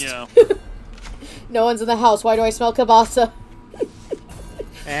Ghost? Yeah. No one's in the house. Why do I smell kielbasa?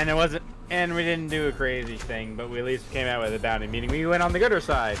 And it wasn't... And we didn't do a crazy thing, but we at least came out with a bounty, meaning we went on the gooder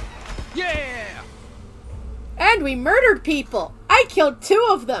side. Yeah! And we murdered people! I killed 2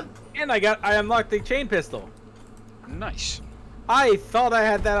 of them! And I unlocked the chain pistol. Nice. I thought I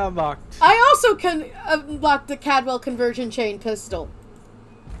had that unlocked. I also unlocked the Cadwell conversion chain pistol.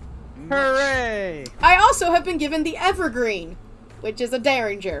 Hooray! I also have been given the Evergreen, which is a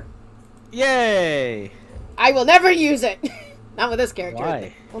Derringer. Yay! I will never use it! Not with this character.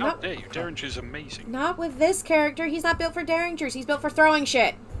 Why? Well, How not, dare you? Derringer's amazing. not with this character. He's not built for Derringers. He's built for throwing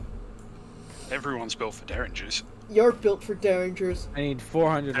shit. Everyone's built for Derringers. You're built for Derringers. I need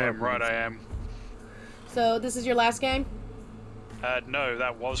 400 more. Damn right I am. So, this is your last game? No,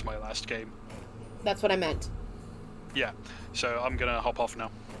 that was my last game. That's what I meant. Yeah, so I'm gonna hop off now.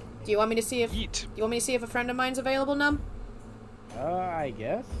 Do you want me to see if... Yeet. You want me to see if a friend of mine's available, Num? I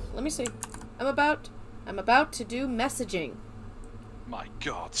guess. Let me see. I'm about to do messaging. My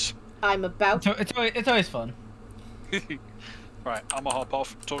gods. I'm about... It's always fun. Right, I'm gonna hop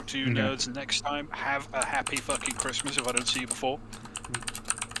off. Talk to you nerds next time. Have a happy fucking Christmas if I don't see you before.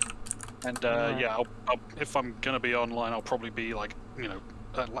 And yeah, I'll, if I'm gonna be online, I'll probably be like, you know,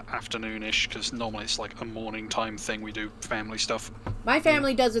 afternoon-ish, because normally it's like a morning time thing. We do family stuff. My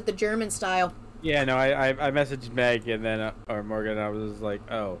family does it the German style. Yeah, no, I messaged Meg and then or Morgan. And I was like,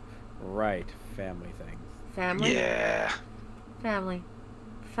 oh, right, family things. Family. Yeah. Family.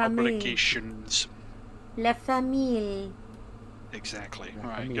 Family. Obligations. La famille. Exactly. All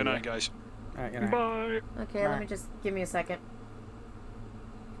right. Good night, guys. All right, good night. Bye. Okay, let me just give me a second.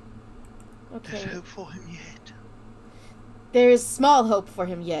 Okay. There's hope for him yet. There is small hope for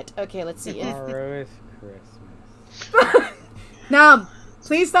him yet. Okay, let's see. Tomorrow is Christmas. Nom,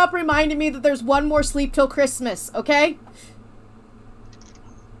 please stop reminding me that there's one more sleep till Christmas, okay?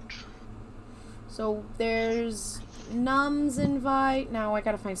 So there's Num's invite. Now I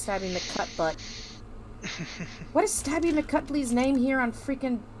gotta find Stabby McCutbutt. What is Stabby McCutbutt's name here on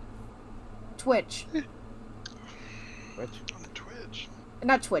freaking Twitch? Which? On Twitch.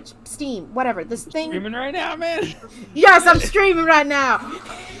 Not Twitch, Steam, whatever. This thing. Streaming right now, man. Yes, I'm streaming right now.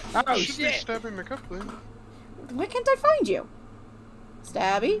 Oh Should be shit! Stabby McCuffley. Why can't I find you?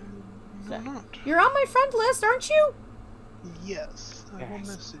 Stabby? No, not. You're on my friend list, aren't you? Yes, I will Yes.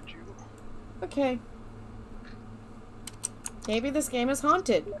 message you. Okay. Maybe this game is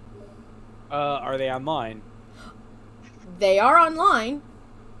haunted. Are they online? They are online.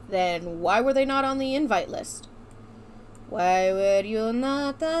 Then why were they not on the invite list? Why were you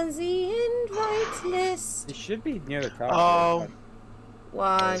not on the invite list? It should be near the top. Oh,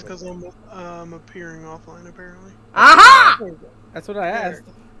 Why? it's because I'm appearing offline apparently. Aha! That's what I asked.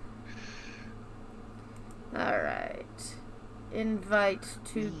 Alright. Invite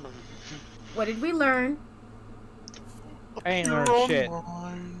to... What did we learn? I ain't You're learned shit.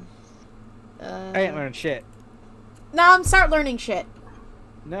 online. I ain't learned shit. No, I'm start learning shit.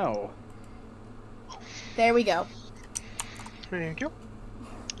 No. There we go. Thank you.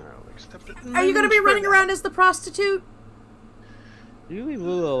 I'll accept it. Are you gonna be running around as the prostitute? You leave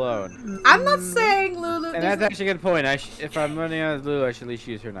Lulu alone. I'm not saying Lulu... And that's actually a good point. If I'm running out of Lulu, I should at least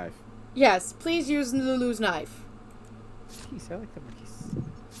use her knife. Yes, please use Lulu's knife. Jeez, I like the Marquise.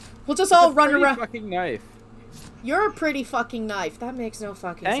 We'll just all run Pretty around... fucking knife. You're a pretty fucking knife. That makes no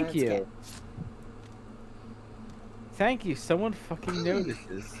fucking sense. Thank you. kid. Thank you. Someone fucking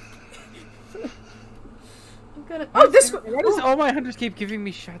notices. I'm gonna... Oh, this... Why does all my hunters keep giving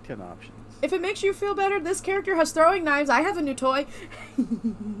me shotgun options? If it makes you feel better, this character has throwing knives. I have a new toy.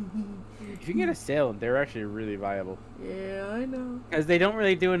 If you can get a assailant, they're actually really viable. Yeah, I know. Because they don't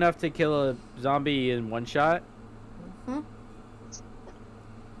really do enough to kill a zombie in one shot.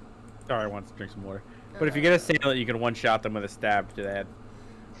 Sorry, I want to drink some water. But if you get a assailant, you can one-shot them with a stab to the head.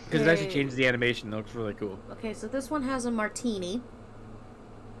 Because it actually changes the animation. It looks really cool. Okay, so this one has a martini.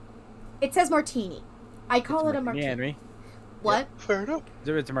 It says martini. I call it a martini. Henry. What? Fair enough.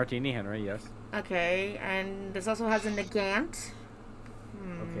 It's a martini, Henry, yes. Okay, and this also has a negant.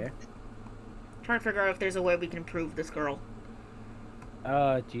 Okay. Trying to figure out if there's a way we can improve this girl.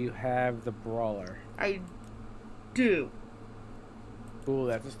 Do you have the brawler? I do. Cool,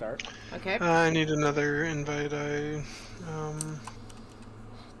 that's a start. Okay. I need another invite. I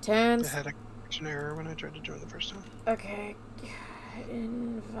Tens. had a connection error when I tried to join the first time. Okay.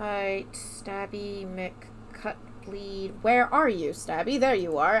 Invite Stabby McCutbleed. Where are you, Stabby? There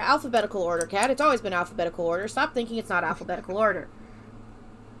you are. Alphabetical order, cat. It's always been alphabetical order. Stop thinking it's not alphabetical order.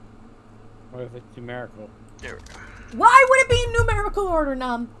 What if it's numerical? There we go. Why would it be in numerical order,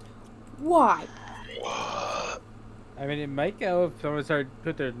 Num? Why? I mean, it might go if someone started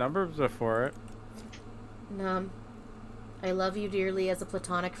put their numbers before it. Num, I love you dearly as a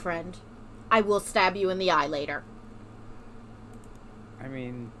platonic friend. I will stab you in the eye later. I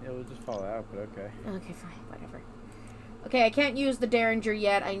mean, it will just fall out, but okay. Okay, fine. Whatever. Okay, I can't use the Derringer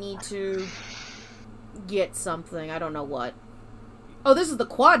yet. I need to get something. I don't know what. Oh, this is the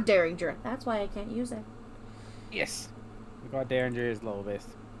quad Derringer. That's why I can't use it. Yes! The quad Derringer is level based.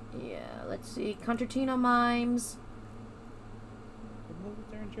 Yeah, let's see. Concertina Mimes.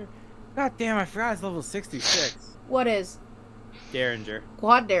 Derringer? God damn, I forgot it's level 66. What is? Derringer.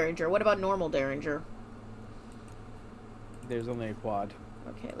 Quad Derringer. What about normal Derringer? There's only a quad.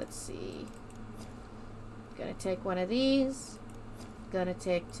 Okay, let's see. Gonna take one of these. Gonna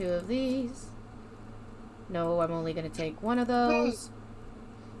take two of these. No, I'm only gonna take one of those.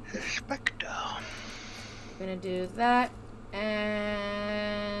 Spectre. Gonna do that.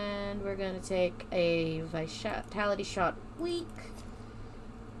 And we're gonna take a Vitality Shot weak.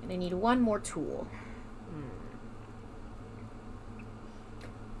 And I need one more tool.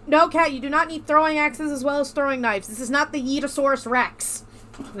 No, Cat, you do not need throwing axes as well as throwing knives. This is not the Yeetosaurus Rex.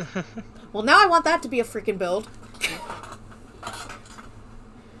 Well, now I want that to be a freaking build.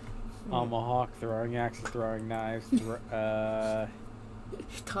 Tomahawk, throwing axes, throwing knives.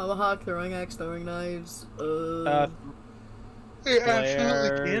 Tomahawk, throwing axe, throwing knives. It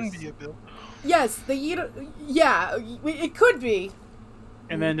absolutely can be a build. Yes, yeah, it could be.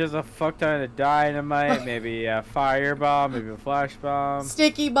 And then just a fuck ton of dynamite, maybe a firebomb, maybe a flash bomb.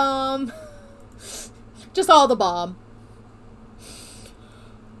 Sticky bomb. Just all the bomb.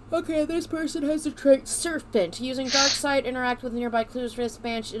 Okay, this person has the trait Serpent. Using Dark Sight, interact with nearby clues for this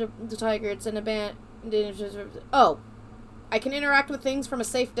banshee, the tiger. It's in a band. Oh. I can interact with things from a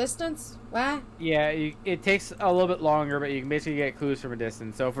safe distance? What? Yeah, it takes a little bit longer, but you can basically get clues from a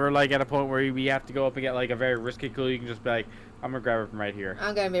distance. So if we're like at a point where we have to go up and get like a very risky clue, you can just be like, I'm gonna grab it from right here.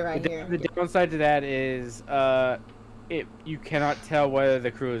 I'm gonna be right here. The downside to that is you cannot tell whether the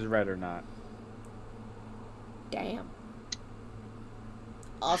clue is red or not. Damn.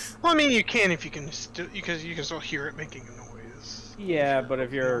 Awesome. Well, I mean, you can if you can still you can still hear it making a noise. Yeah, but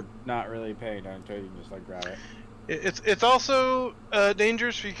if you're not really paying attention to it, you can just like grab it. It's also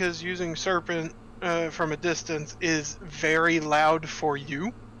dangerous because using Serpent from a distance is very loud for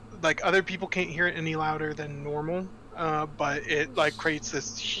you. Like other people can't hear it any louder than normal, but it like creates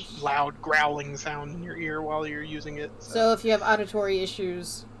this loud growling sound in your ear while you're using it. So if you have auditory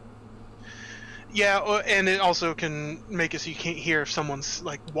issues. Yeah, and it also can make it so you can't hear if someone's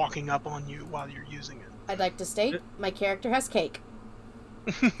like walking up on you while you're using it. I'd like to state my character has cake.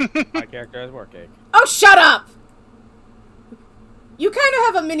 My character has more cake. Oh, shut up! You kind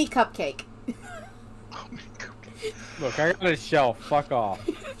of have a mini cupcake. Oh, mini cupcake. Look, I got a shelf. Fuck off.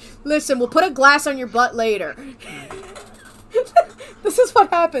 Listen, we'll put a glass on your butt later. This is what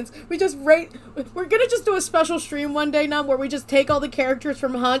happens. We just rate. We're gonna just do a special stream one day now where we just take all the characters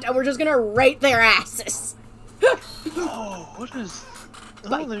from Hunt and we're just gonna rate their asses. Oh, what is?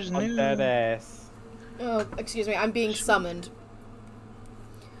 Oh, there's new. That ass. Oh, excuse me. I'm being summoned.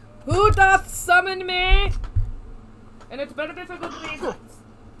 Who doth summon me? And it's better difficult reasons.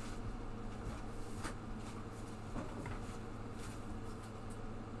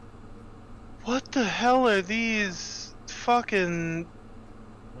 What the hell are these fucking...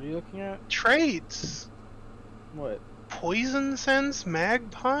 What are you looking at? Traits? What? Poison Sense?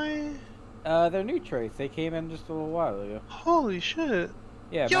 Magpie? They're new traits. They came in just a little while ago. Holy shit.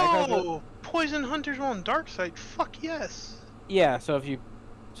 Yeah, Yo! Poison Hunters on Dark Side. Fuck yes. Yeah, so if you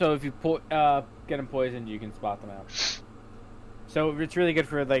get them poisoned, you can spot them out. So it's really good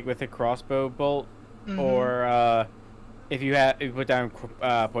for like with a crossbow bolt, or if you put down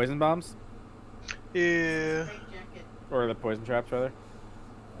poison bombs. Yeah. Or the poison traps, rather.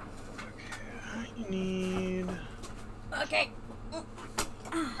 Okay, I need... Okay.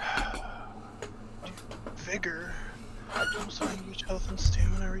 Vigor. Also, which health and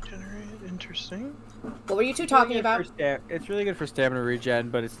stamina regenerate. Interesting. What were you two talking about? It's really good for stamina regen,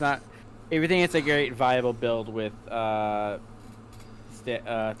 but it's not... Everything it's a great viable build with the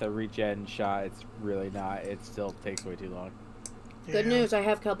regen shot. It's really not. It still takes way too long. Good news, I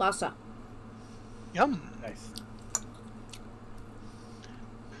have kielbasa. Yum. Nice.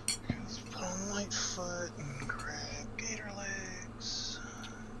 Let's put on Lightfoot and grab Gator Legs.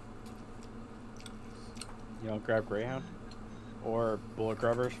 You don't grab Greyhound? Or Bullet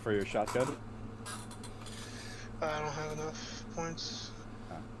Grubbers for your shotgun? I don't have enough points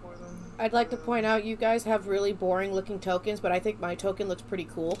for them. I'd like to point out you guys have really boring looking tokens, but I think my token looks pretty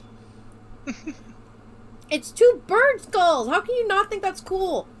cool. It's 2 bird skulls! How can you not think that's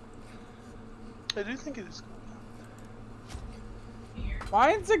cool? I do think it is cool.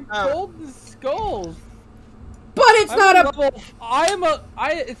 Mine's a golden skulls. But it's not a...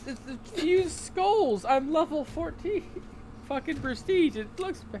 It's fused skulls. I'm level 14. Fucking prestige. It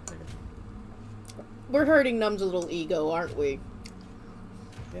looks better. We're hurting Num's little ego, aren't we?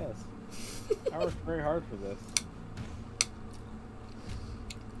 Yes. I worked very hard for this.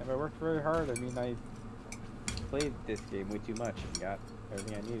 If I worked very hard, I mean I played this game way too much and got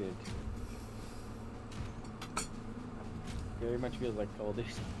everything I needed. Very much feels like Call of Duty.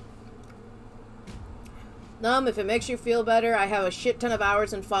 Num, if it makes you feel better, I have a shit ton of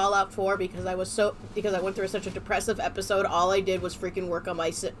hours in Fallout 4 because I went through such a depressive episode. All I did was freaking work on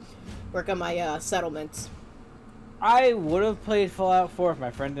my settlements. I would have played Fallout 4 if my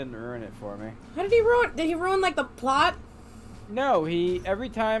friend didn't ruin it for me. How did he ruin? Did he ruin like the plot? No, every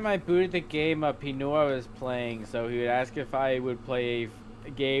time I booted the game up, he knew I was playing, so he would ask if I would play a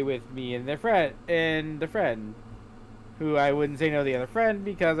game with me and the friend, who I wouldn't say no to the other friend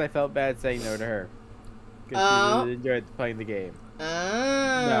because I felt bad saying no to her. Because she really enjoyed playing the game.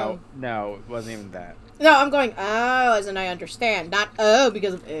 Oh. No, it wasn't even that. No, I'm going, oh, as in I understand. Not, oh,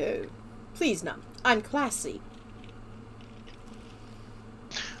 because of, oh. Please, no. I'm classy.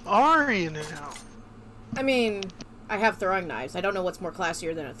 are you now? I mean, I have throwing knives. I don't know what's more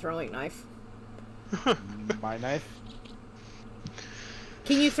classier than a throwing knife. My knife?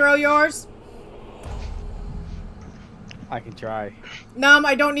 Can you throw yours? I can try. Num,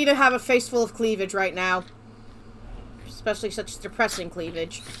 I don't need to have a face full of cleavage right now. Especially such depressing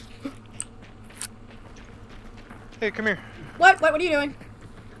cleavage. Hey, come here. What? What are you doing?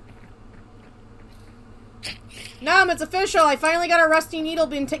 Num, it's official. I finally got a rusty needle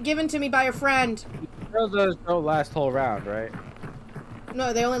being given to me by a friend. Those don't last whole round, right?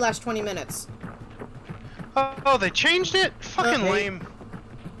 No, they only last 20 minutes. Oh, they changed it? Fucking Okay. lame.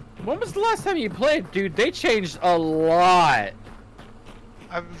 When was the last time you played, dude? They changed a lot.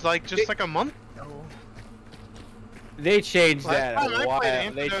 I was like, just like a month ago. They changed Last that time a I while.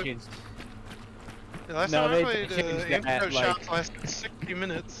 played They Antidote- changed. The last No, time I they played changed that, Antidote like- shots lasted 60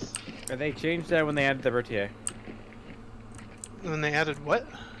 minutes. They changed that when they added the Berthier. And then they added what?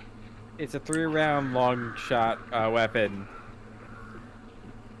 It's a 3-round long shot weapon.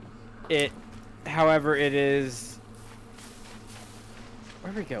 However, it is.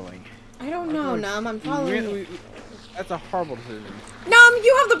 Where are we going? I don't know, Num. I'm following you. That's a horrible decision. Num,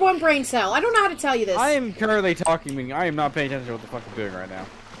 you have the one brain cell. I don't know how to tell you this. I am currently talking. I am not paying attention to what the fuck I'm doing right now.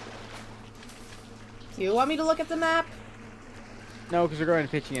 Do you want me to look at the map? No, because we're going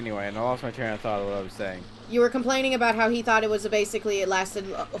to pitching anyway, and I lost my train of thought of what I was saying. You were complaining about how he thought it was it lasted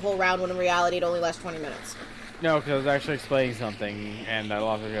a whole round when in reality it only lasts 20 minutes. No, because I was actually explaining something, and I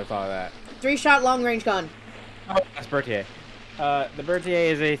lost my train of thought of that. 3-shot long range gun. Oh, that's Berthier. The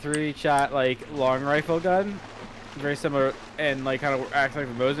Berthier is a 3-shot, like, long rifle gun. Very similar, and, like, kind of acts like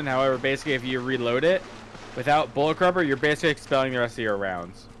the Mosin. However, basically, if you reload it without bullet crupper, you're basically expelling the rest of your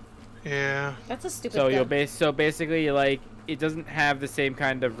rounds. Yeah. That's a stupid So gun. so basically, like, it doesn't have the same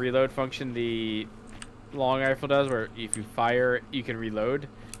kind of reload function the long rifle does, where if you fire, you can reload.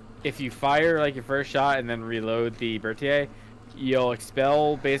 If you fire, like, your first shot and then reload the Berthier, you'll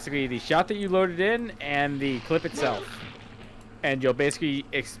expel basically the shot that you loaded in and the clip itself. And you'll basically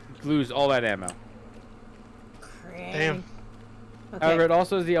lose all that ammo. Damn. Okay. However, it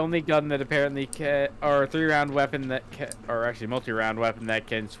also is the only gun that apparently or 3-round weapon that or actually multi-round weapon that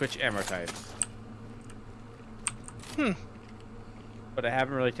can switch ammo types. But I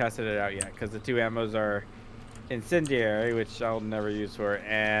haven't really tested it out yet, because the 2 ammos are Incendiary, which I'll never use for,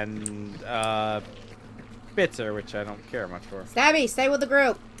 and Spitzer, which I don't care much for. Stabby, stay with the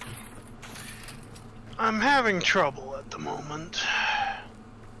group. I'm having trouble at the moment.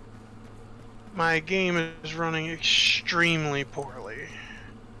 My game is running extremely poorly.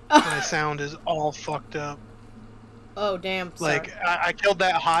 My sound is all fucked up. Oh, damn. Sorry. Like, I killed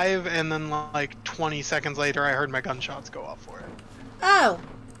that hive, and then like 20 seconds later, I heard my gunshots go off for it. Oh.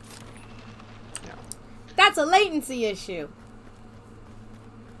 Yeah. That's a latency issue.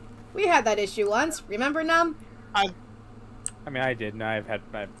 We had that issue once. Remember, Num? I mean, I did, and I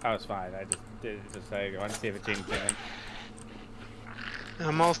was fine. I just did it just I wanted to see if it changed anything. And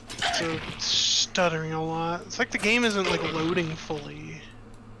I'm also stuttering a lot. It's like the game isn't like loading fully.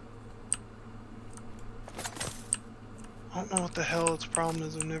 I don't know what the hell its problem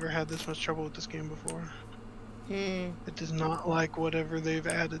is. I've never had this much trouble with this game before. It does not like whatever they've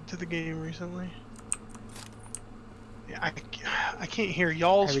added to the game recently. Yeah, I can't hear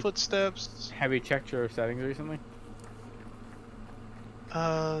y'all's footsteps. Have you checked your settings recently?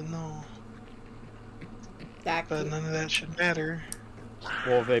 No. But none of that should matter.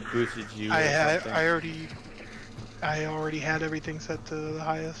 Well, they boosted you. I already had everything set to the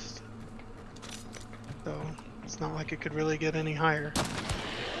highest. So it's not like it could really get any higher.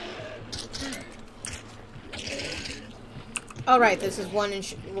 All right, this is one and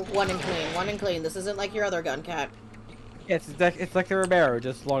clean. One and clean. This isn't like your other gun, Cat. Yes, it's like the Romero,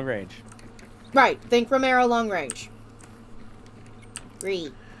 just long range. Right. Think Romero long range.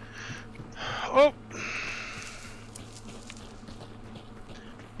 Agree. Oh.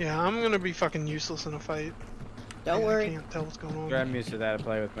 Yeah, I'm gonna be fucking useless in a fight. Don't worry. I can't tell what's going on. I'm used to that. I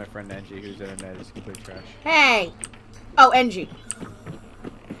play with my friend Engie, whose internet is complete trash. Hey. Oh, NG.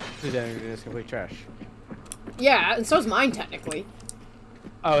 Whose internet is complete trash. Yeah, and so's mine technically.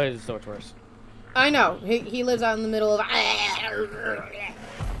 Oh, his is so much worse. I know. He lives out in the middle of.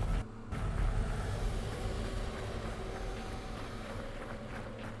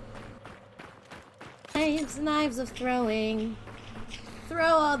 Knives of throwing. Throw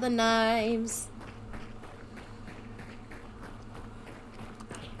all the knives.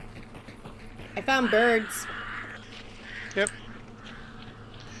 I found birds. Yep.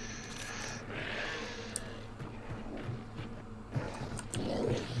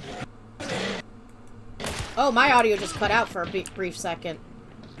 Oh, my audio just cut out for a brief second.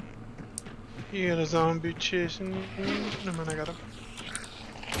 You got a zombie chasing you? No man, I got him.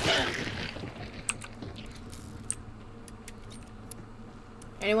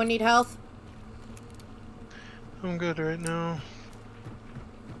 Anyone need health? I'm good right now.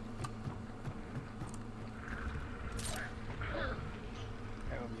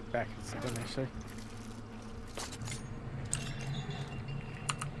 I'll be back in a second, actually.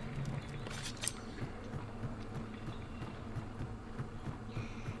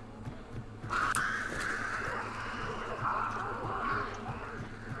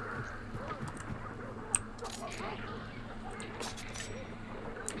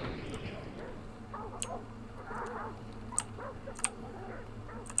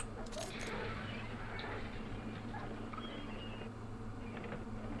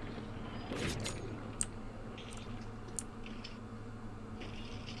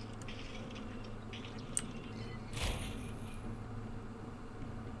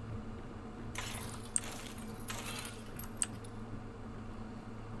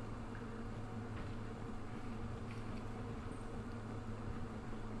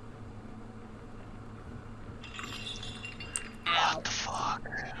 What the fuck?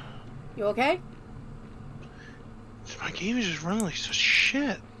 You okay? My game is just running like such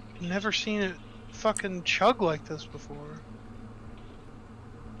shit. Never seen it fucking chug like this before.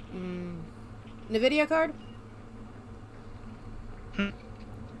 NVIDIA card? Hmm.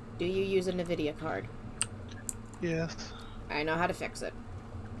 Do you use a NVIDIA card? Yes. I know how to fix it.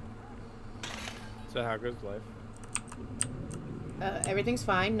 So how goes life? Everything's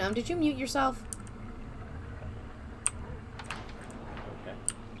fine. Did you mute yourself? Okay.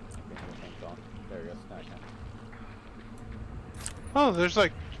 There we go. Snack now. Oh, there's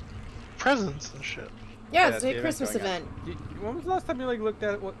like presents and shit. Yeah, that's it's the a Christmas going on. event. When was the last time you like looked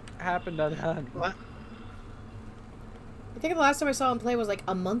at what happened on What? I think the last time I saw him play was like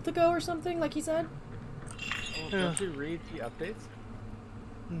a month ago or something, like he said. Oh, don't you read the updates?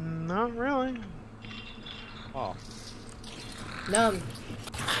 Not really. Oh. Numb.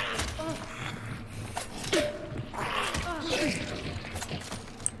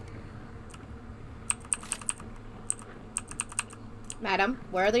 Madam,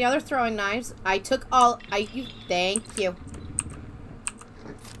 where are the other throwing knives? I took all. Thank you.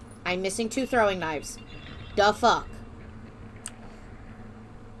 I'm missing 2 throwing knives. The fuck?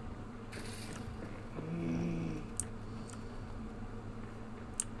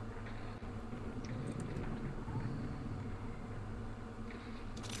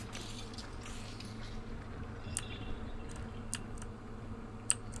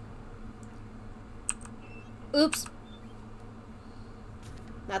 Oops.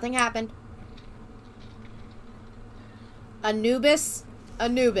 Nothing happened. Anubis.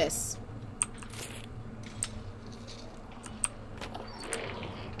 Anubis.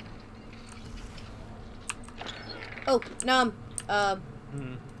 Oh, Numb.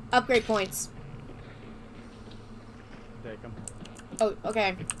 Upgrade points. Take them. Oh,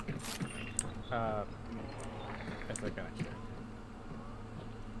 okay. That's like an extra.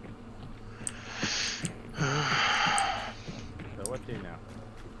 So what do you know?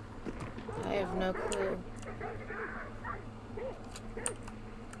 I have no clue.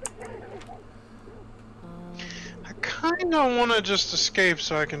 I kind of want to just escape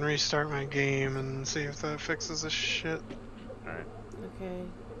so I can restart my game and see if that fixes this shit. Alright. Okay.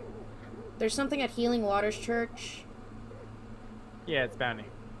 There's something at Healing Waters Church. Yeah, it's Bounty.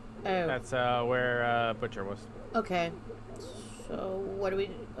 Oh. That's where Butcher was. Okay. So, what do we...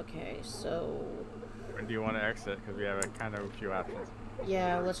 Okay, so... Or do you want to exit? Because we have a kind of a few options.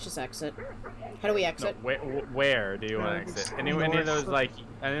 Yeah, let's just exit. How do we exit? No, where do you want to exit? Any of those, like...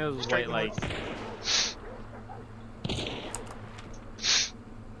 Any of those Straight white, like...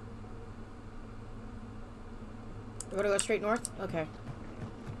 We're gonna go straight north? Okay.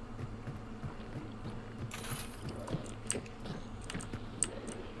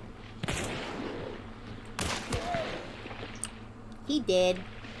 He did.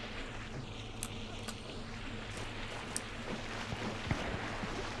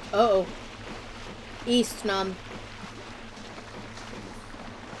 Uh-oh. East, Numb.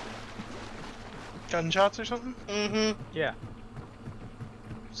 Gunshots or something? Mm-hmm. Yeah.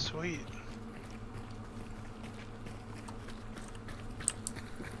 Sweet.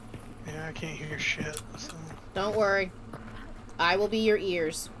 Yeah, I can't hear shit, so... Don't worry. I will be your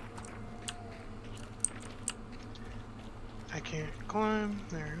ears. I can't climb.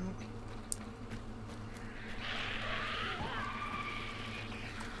 There we go.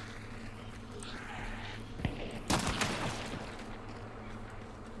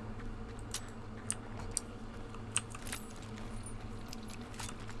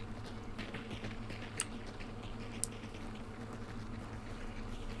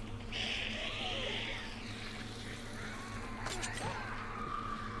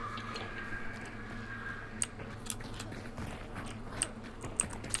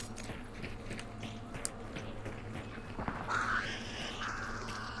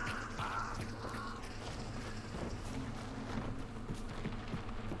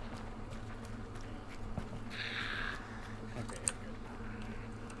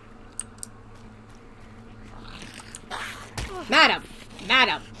 Madam!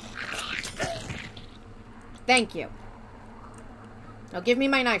 Madam! Thank you. Now give me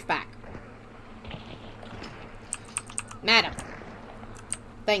my knife back. Madam.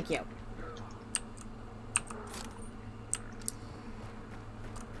 Thank you.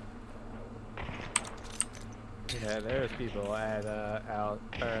 Yeah, there's people at At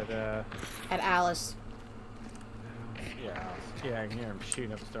Alice. Yeah, I can hear him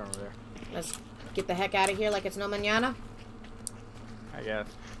shooting up a storm over there. Let's get the heck out of here like it's no mañana. I guess.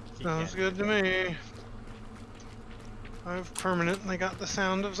 Sounds good to me. I've permanently got the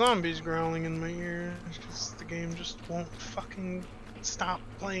sound of zombies growling in my ears because the game just won't fucking stop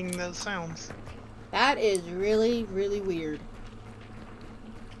playing those sounds. That is really, really weird.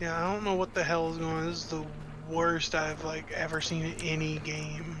 Yeah, I don't know what the hell is going on. This is the worst I've like ever seen any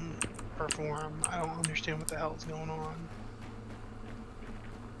game perform. I don't understand what the hell is going on.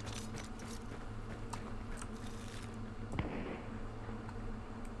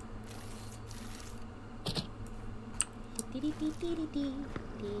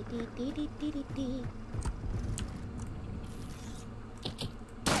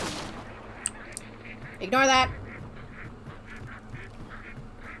 Ignore that.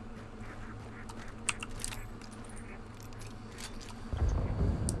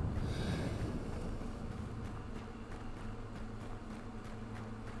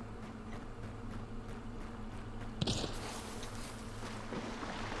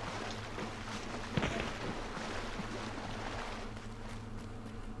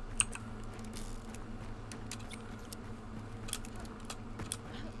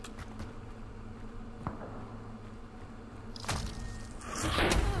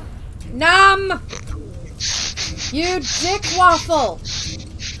 Numb! You dick waffle!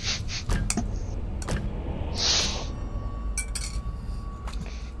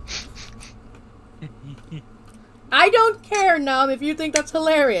 I don't care, Numb, if you think that's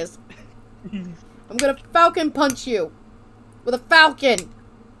hilarious. I'm gonna falcon punch you. With a falcon.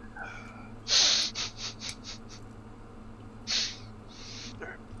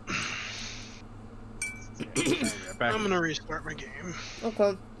 I'm gonna restart my game.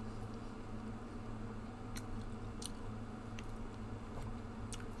 Okay.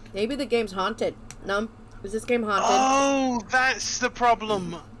 Maybe the game's haunted. Numb, is this game haunted? Oh, that's the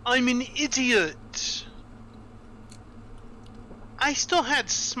problem. I'm an idiot. I still had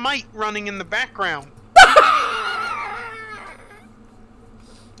Smite running in the background. Hey,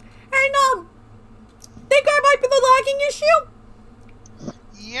 Numb! Think I might be the lagging issue?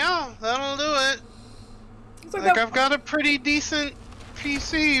 Yeah, that'll do it. It's Like, I've got a pretty decent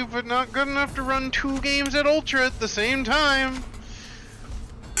PC, but not good enough to run 2 games at Ultra at the same time.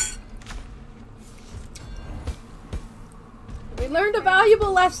 We learned a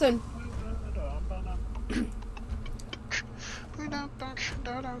valuable lesson.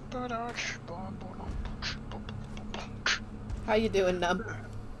 How you doing, Numb?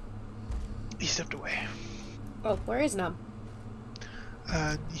 He stepped away. Oh, where is Numb?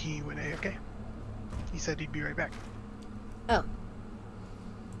 He went AFK. He said he'd be right back. Oh.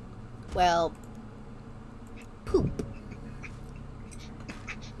 Well. Poop.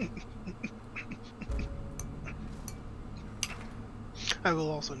 I will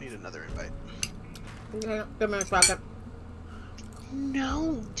also need another invite. Okay, give me a second.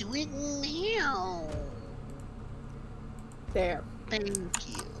 No, do it now. There. Thank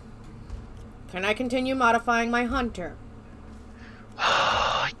you. Can I continue modifying my hunter?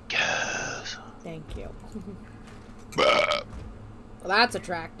 I guess. Thank you. Well, that's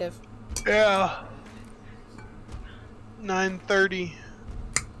attractive. Yeah. 9:30.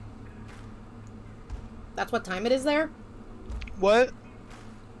 That's what time it is there? What?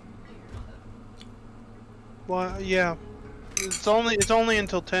 Well, yeah. It's only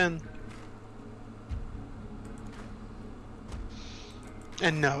until 10.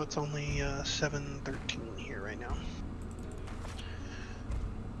 And no, it's only 7:13 here right now.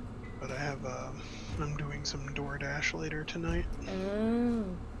 But I have I'm doing some DoorDash later tonight.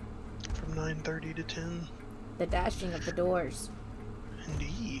 Mm. From 9:30 to 10. The dashing of the doors.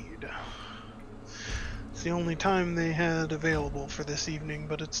 Indeed. It's the only time they had available for this evening,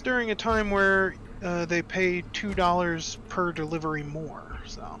 but it's during a time where they pay $2 per delivery more,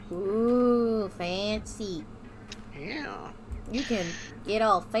 so. Ooh, fancy. Yeah. You can get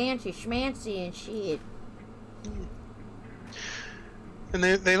all fancy schmancy and shit. And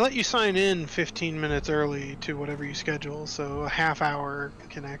they let you sign in 15 minutes early to whatever you schedule, so a half hour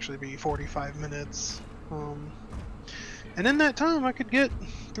can actually be 45 minutes. And in that time, I could get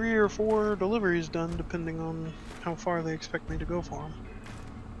 3 or 4 deliveries done, depending on how far they expect me to go for them.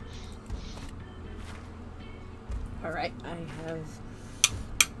 Alright,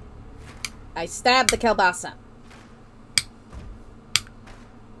 I stabbed the kielbasa.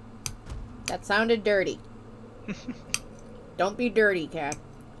 That sounded dirty. Don't be dirty, cat.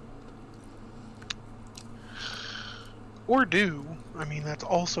 Or do. I mean, that's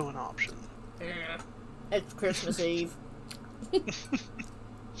also an option. It's Christmas Eve.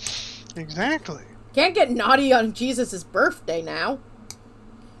 Exactly. Can't get naughty on Jesus' birthday now.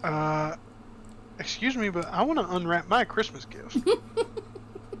 Excuse me, but I want to unwrap my Christmas gift.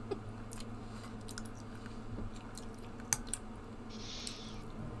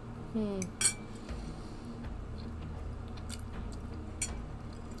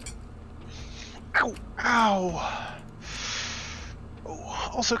 Ow! Ow! Oh,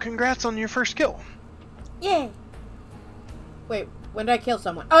 also, congrats on your first kill. Yay! Wait, when did I kill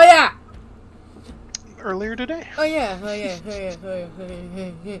someone? Oh yeah! Earlier today. Oh yeah, oh yeah, oh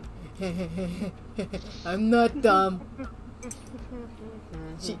yeah. I'm not dumb.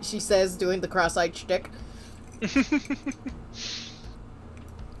 She says, doing the cross-eyed shtick.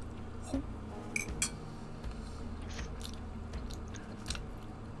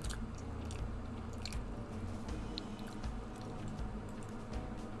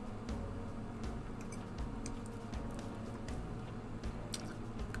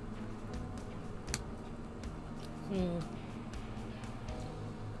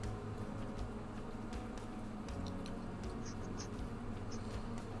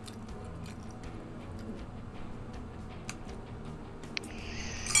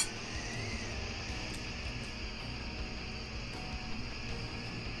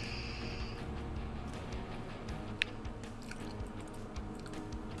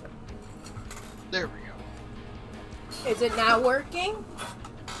 There we go. Is it now working?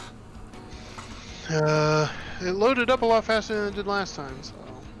 It loaded up a lot faster than it did last time, so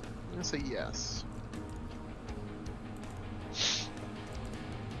I'm gonna say yes.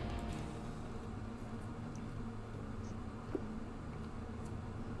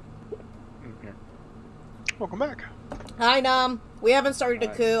 Okay. Welcome back. Hi, Nom. We haven't started a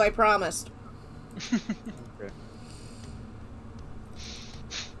Hi. coup, I promised. Okay.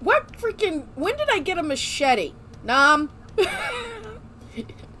 What freaking... When did I get a machete? Nom? A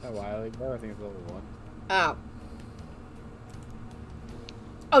while ago, I think it's level 1. Oh.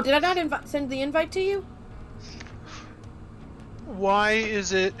 Oh, did I not send the invite to you? Why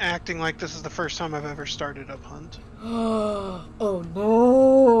is it acting like this is the first time I've ever started up hunt? Oh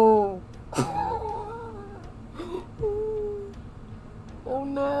no! Oh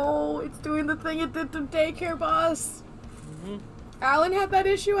no! It's doing the thing it did to Daycare Boss! Alan had that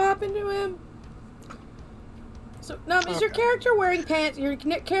issue happen to him. So, Nom, is your character wearing pants? Your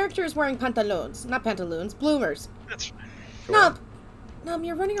character is wearing pantaloons. Not pantaloons, bloomers. That's fine. Nom! Nom,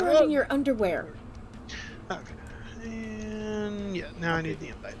 you're running around in your underwear. Okay. And yeah, now I need the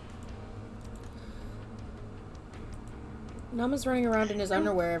invite. Nom is running around in his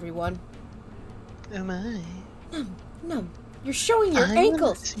underwear, everyone. Am I? Nom, you're showing your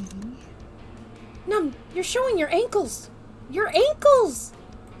ankles. Nom, you're showing your ankles. Your ankles!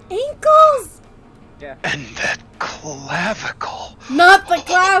 Ankles! Yeah. And that clavicle. Not the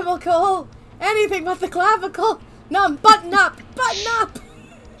clavicle! Anything but the clavicle! Nom, button up! Button up!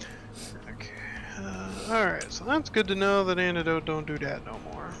 Okay. Alright, so that's good to know that antidote don't do that no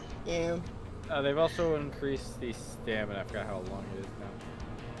more. Yeah. They've also increased the stamina. I forgot how long it is now.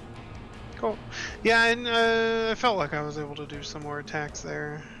 Cool. Yeah, and I felt like I was able to do some more attacks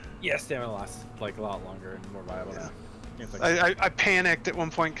there. Yeah, stamina lasts like a lot longer and more viable now. It's like, I panicked at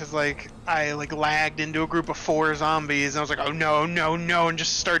one point because I lagged into a group of 4 zombies and I was like, oh no, and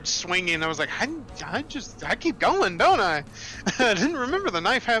just started swinging. I was like, I keep going, don't I? I didn't remember the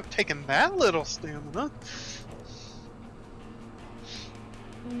knife have taken that little stamina.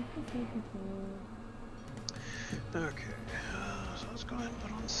 Okay, so let's go ahead and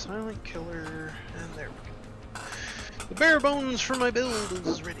put on Silent Killer, and there we go. The bare bones for my build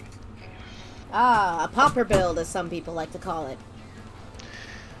is ready. Ah, a popper build, as some people like to call it.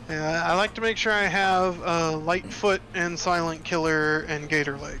 I like to make sure I have Lightfoot and Silent Killer and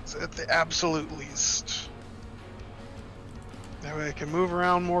Gator Legs at the absolute least. That way I can move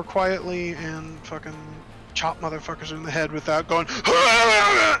around more quietly and fucking chop motherfuckers in the head without going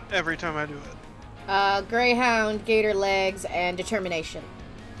every time I do it. Greyhound, Gator Legs, and Determination.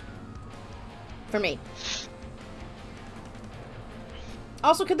 For me.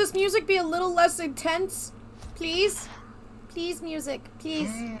 Also, could this music be a little less intense? Please? Please, music.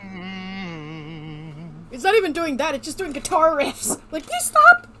 Please. It's not even doing that, it's just doing guitar riffs. Like, please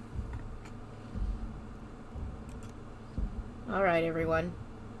stop! Alright, everyone.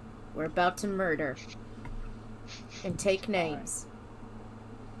 We're about to murder. and take names.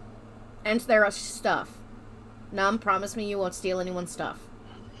 And their stuff. Num, promise me you won't steal anyone's stuff.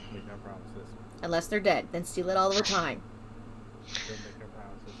 Make no promises. Unless they're dead, then steal it all the time. Don't make no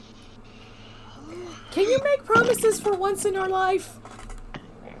promises. Can you make promises for once in our life?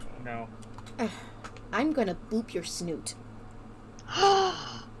 No. I'm gonna boop your snoot.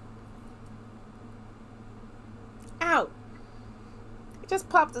 Ow! It just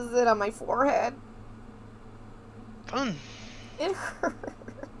popped a zit on my forehead. Fun. It hurt.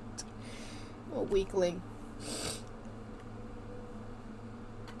 A weakling.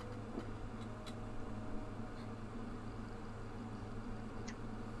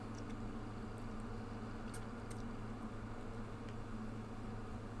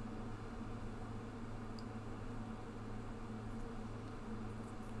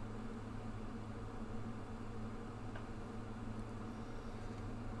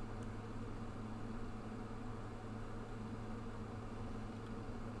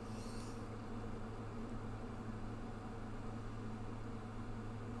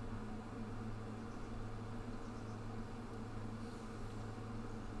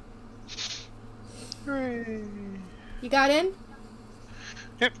 Hooray. You got in?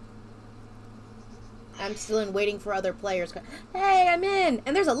 Yep. I'm still in waiting for other players. Hey, I'm in!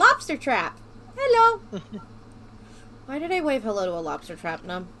 And there's a lobster trap! Hello! Why did I wave hello to a lobster trap,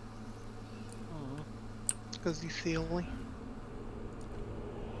 Num? Because he's silly.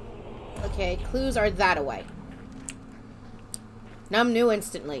 Okay, clues are that away. Num knew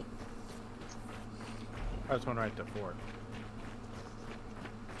instantly. I just went right to 4.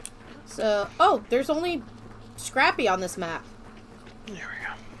 So, oh, there's only Scrappy on this map. There we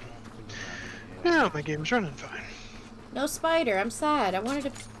go. Yeah, my game's running fine. No spider, I'm sad. I wanted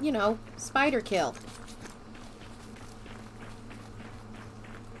to, you know, spider kill.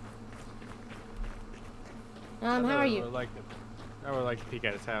 How are you? I would like to peek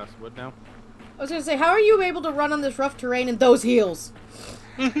at his house. What now? I was gonna say, how are you able to run on this rough terrain in those heels?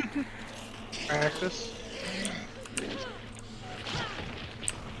 Practice.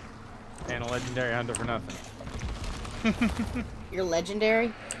 And a legendary hunter for nothing. You're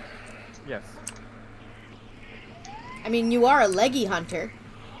legendary? Yes. I mean, you are a leggy hunter.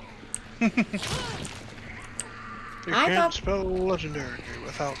 You I can't thought- spell legendary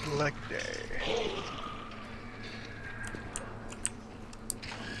without leg day.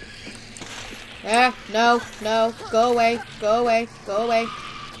 No, no, go away, go away, go away,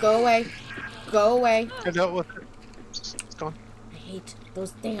 go away, go away. I dealt with it. It's gone. I hate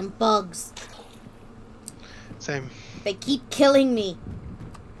those damn bugs. Same. They keep killing me.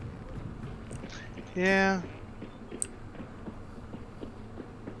 Yeah.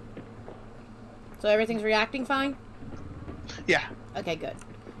 So everything's reacting fine? Yeah. Okay, good.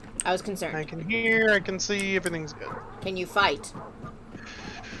 I was concerned. I can hear, I can see, everything's good. Can you fight?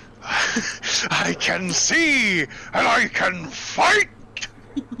 I can see, and I can fight!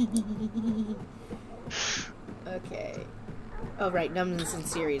 Okay. Oh, right, Num's in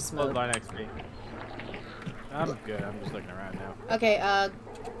serious mode. Bloodline XP. I'm good. I'm just looking around now. Okay,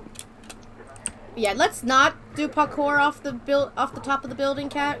 yeah, let's not do parkour off the top of the building,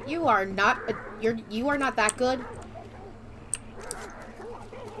 Cat. You are not you are not that good.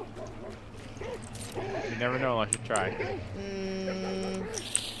 You never know unless you try.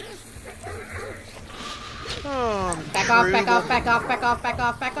 Oh, Back off, back off, back off, back off, back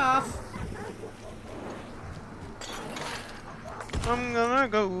off, back off. I'm gonna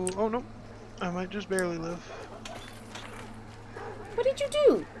go. Oh no. I might just barely live. What did you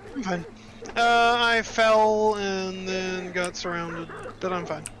do? I'm fine. I fell and then got surrounded, but I'm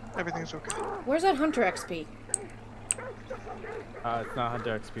fine. Everything's okay. Where's that Hunter XP? It's not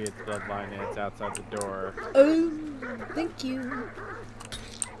Hunter XP, it's Bloodline, and it's outside the door. Oh, thank you.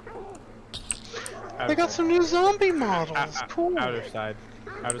 I got some new zombie models. Cool. Outer side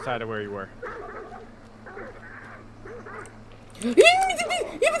of where you were.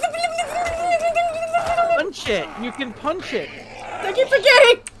 Punch it! You can punch it! I keep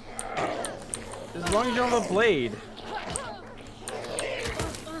forgetting! As long as you don't have a blade.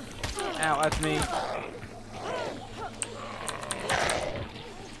 Ow, that's me.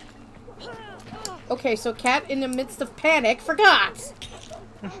 Okay, so Cat, in the midst of panic, forgot!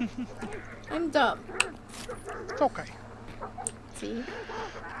 I'm dumb. It's okay. See?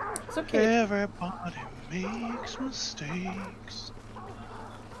 It's okay. Everybody makes mistakes.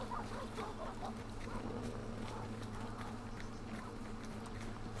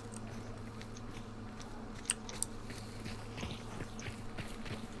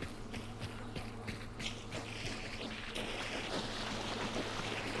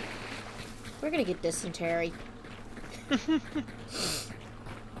 We're gonna get dysentery.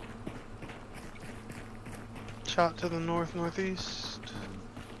 Shot to the north-northeast.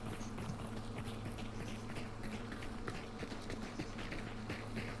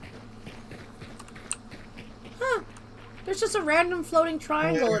 Huh. There's just a random floating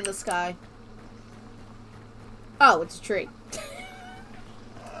triangle in the sky. Oh, it's a tree.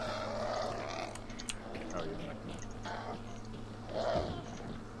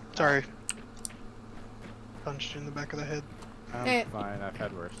 Sorry. Punched you in the back of the head. I'm fine, I've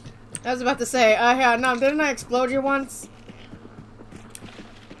had worse. I was about to say, no, didn't I explode you once?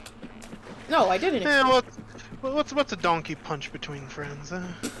 No, I didn't. Yeah, what's a donkey punch between friends?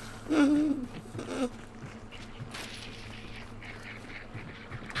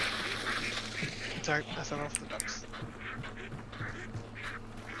 Sorry, I set off the ducks.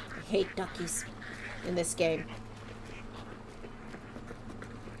 I hate duckies in this game.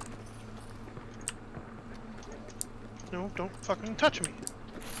 No, don't fucking touch me.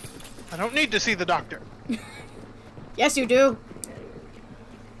 I don't need to see the doctor. Yes, you do.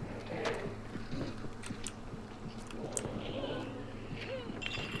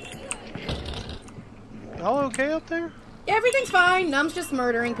 All okay up there? Yeah, everything's fine. Num's just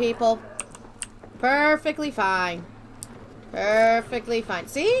murdering people. Perfectly fine. Perfectly fine.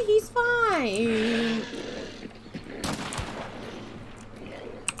 See? He's fine.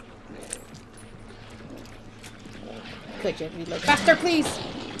 Could you reload faster, please?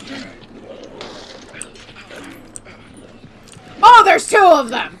 Oh, there's two of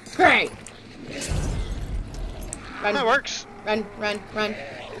them! Great! Run. That works. Run, run, run.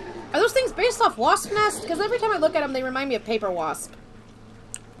 Are those things based off wasp nest? Because every time I look at them, they remind me of paper wasp.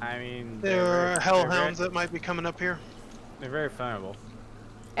 I mean, There are hellhounds that might be coming up here. They're very flammable.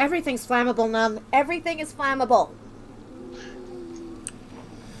 Everything's flammable, Num. Everything is flammable.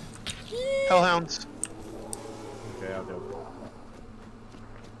 Hellhounds. Okay, I'll go.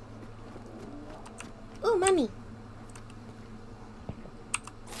 Ooh, money.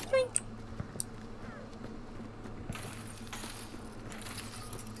 Drink.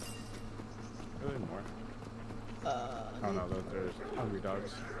 Really more. Oh no, those are hungry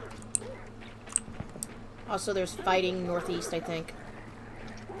dogs. Also, there's fighting northeast, I think.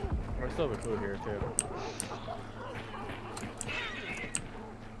 We're still have a clue here too.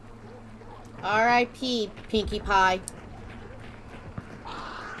 R.I.P. Pinkie Pie.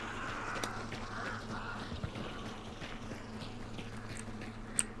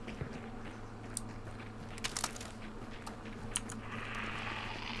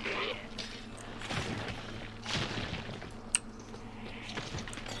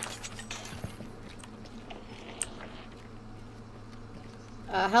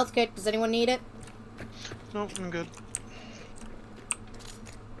 Health kit. Does anyone need it? Nope, I'm good.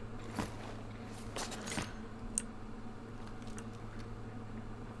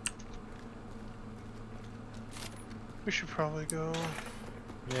 We should probably go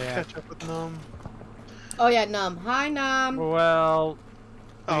catch up with Num. Oh yeah, Num. Hi, Num. Well.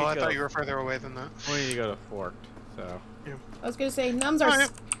 Oh, I thought you were further away than that. We need to go to Forked, so. Yeah. I was gonna say Num's our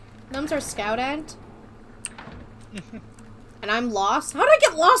Num's our scout ant. And I'm lost? How did I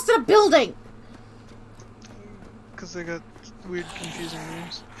get lost in a building? Because they got weird, confusing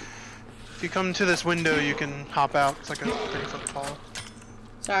names. If you come to this window, you can hop out. It's like a 3-foot tall.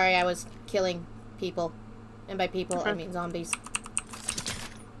 Sorry, I was killing people. And by people, Okay. I mean zombies.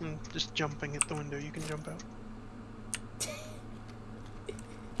 And just jumping at the window, you can jump out.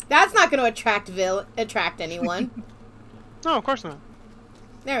 That's not going to attract anyone. No, of course not.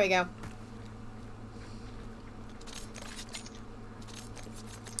 There we go.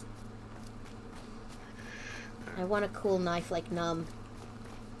 I want a cool knife like Num.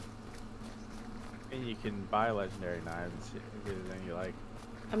 And you can buy legendary knives if there's anything you like.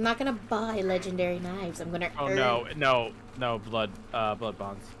 I'm not gonna buy legendary knives. I'm gonna Oh earn... no, blood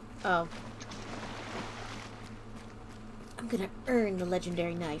bonds. Oh. I'm gonna earn the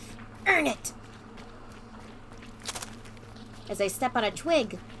legendary knife. Earn it! As I step on a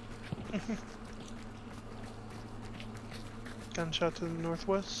twig. Gunshot to the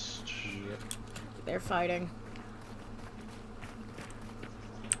northwest. Yep. They're fighting.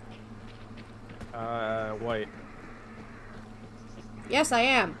 White. Yes, I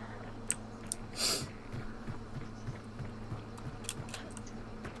am.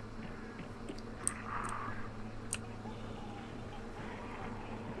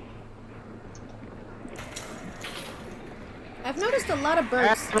 I've noticed a lot of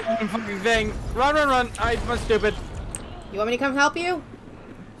birds. Run, fucking thing! Run, run, run! I'm stupid! You want me to come help you?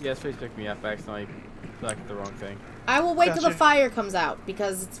 Yes, please pick me up. I accidentally selected the wrong thing. I will wait till the Gotcha. fire comes out,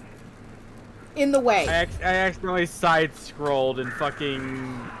 because it's... in the way. I accidentally side-scrolled and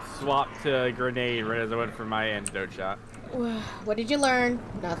fucking swapped to a grenade right as I went for my antidote shot. What did you learn?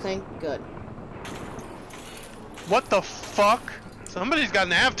 Nothing. Good. What the fuck? Somebody's got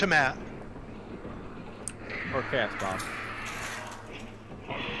an avtomat. Or chaos bomb.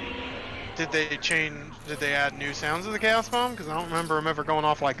 Did they add new sounds of the chaos bomb? Because I don't remember them ever going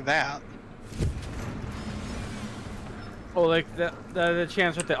off like that. Oh, like the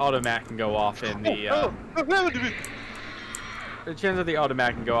chance that the automat can go off in the the chance that the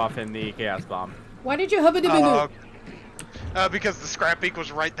automat can go off in the chaos bomb. Why did you hubba because the scrap beak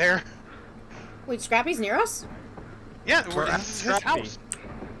was right there. Wait, Scrappy's near us? Yeah, We're at this is his Scrappy. house.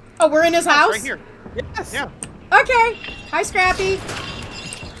 Oh, we're in his house? Right here. Yes. Yeah. Okay. Hi, Scrappy.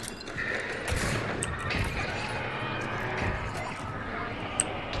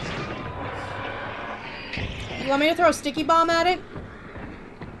 You want me to throw a sticky bomb at it?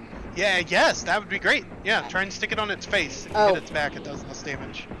 Yeah, yes, that would be great. Yeah, try and stick it on its face. If you hit its back, it does less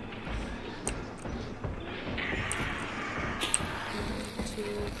damage. 2,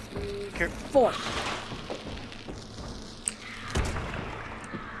 3, 4.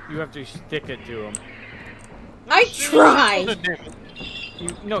 You have to stick it to him. I tried.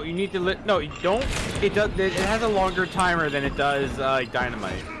 You need to no, you don't. It does. It has a longer timer than it does like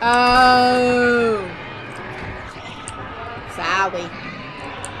dynamite. Oh. Sorry.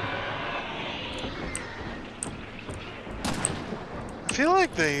 I feel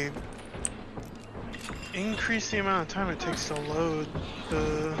like they increase the amount of time it takes to load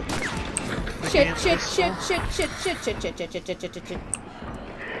the Shit.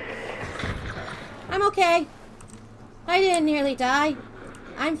 I'm okay. I didn't nearly die.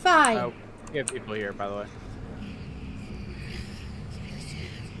 I'm fine. Oh, we have people here, by the way.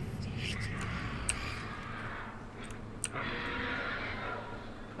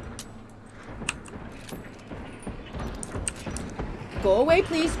 Go away,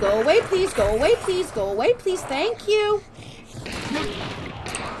 please. Go away, please. Go away, please. Go away, please. Thank you.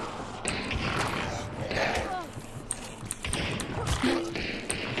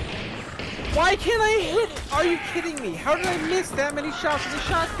 Why can't I hit? Are you kidding me? How did I miss that many shots with a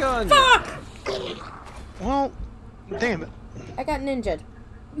shotgun? Fuck! Well, damn it. I got ninja'd.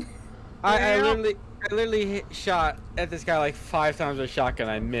 I literally shot at this guy like 5 times with a shotgun.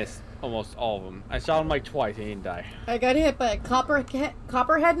 I missed almost all of them. I shot him like twice. He didn't die. I got hit by a copperhead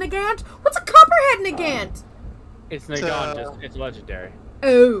Nagant? What's a copperhead Nagant? It's Nagant. It's legendary.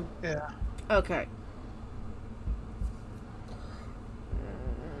 Oh. Yeah. Okay.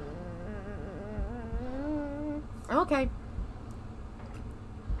 Okay.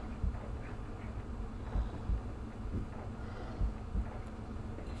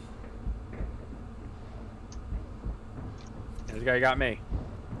 This guy got me.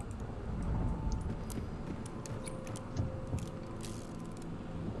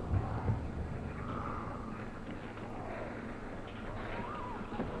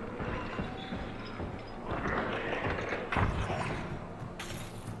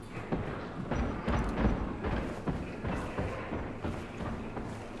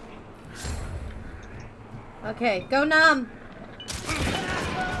 Okay, go numb.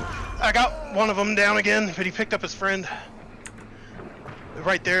 I got one of them down again, but he picked up his friend.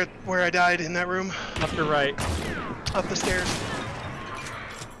 Right there where I died in that room. Left or right? Up the stairs.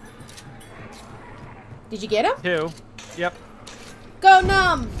 Did you get him? 2. Yep. Go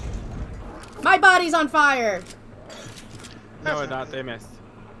numb. My body's on fire. No, not. They missed.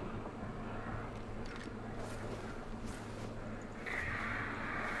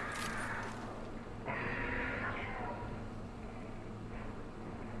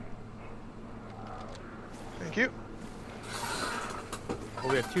 Thank you. Well,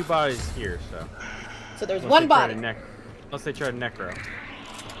 we have 2 bodies here, so. So there's Unless one they try body. to unless they try to necro.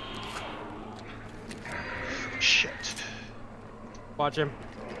 Shit. Watch him.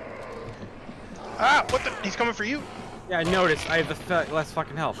 Ah, what the? He's coming for you. Yeah, I noticed. I have the less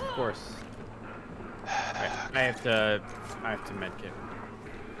fucking health, of course. Right, I have to medkit.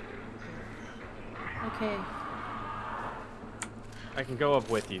 Okay. I can go up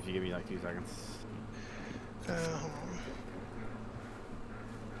with you if you give me like 2 seconds. Hold on.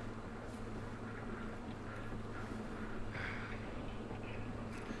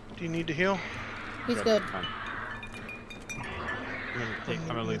 Do you need to heal? He's good. Fine. I'm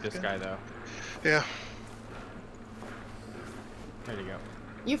gonna leave this guy though. Yeah. There you go.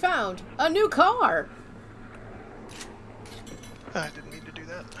 You found a new car. I didn't need to do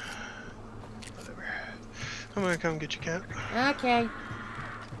that. Whatever. I'm gonna come get you, cat. Okay.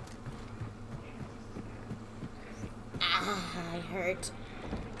 Ah, I hurt.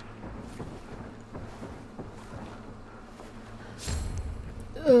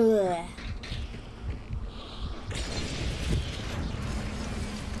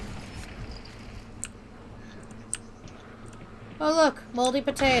 Oh look, moldy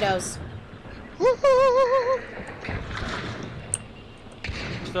potatoes.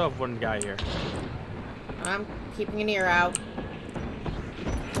 Still have one guy here. I'm keeping an ear out.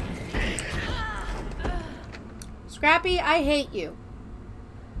 Scrappy, I hate you.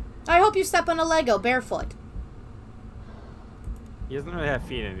 I hope you step on a Lego barefoot. He doesn't really have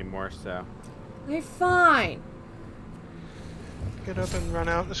feet anymore, so. You're fine. Get up and run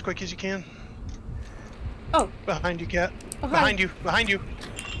out as quick as you can. Oh. Behind you, cat. Oh, behind you. Behind you.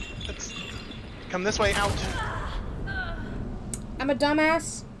 Let's come this way out. I'm a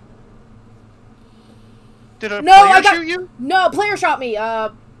dumbass. Did a No, player shoot you? No, player shot me.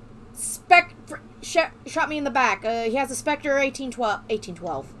 Shot me in the back. He has a Spectre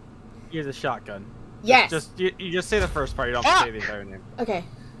 1812. He has a shotgun. Yes. You just say the first part. You don't have to say the entire name. Okay.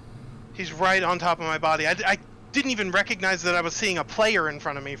 He's right on top of my body. I didn't even recognize that I was seeing a player in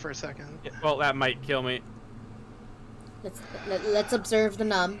front of me for a second. Yeah, well, that might kill me. Let's observe the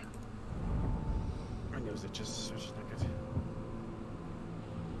numb. My nose itches. It's not good.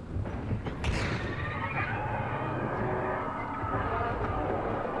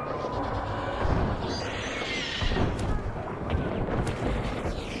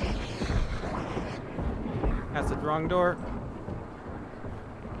 That's the wrong door.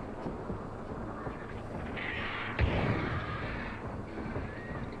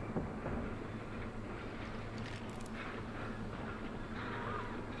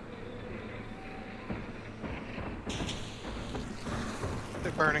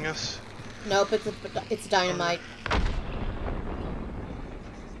 They're burning us. Nope, it's dynamite.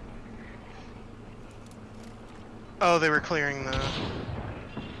 Oh, they were clearing the...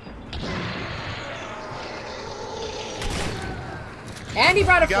 And he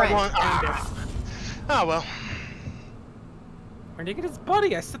brought a Got friend. one. Ah. Oh, well. Where'd he get his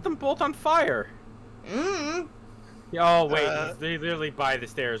buddy? I set them both on fire. Mm-hmm. Oh, wait. He's literally by the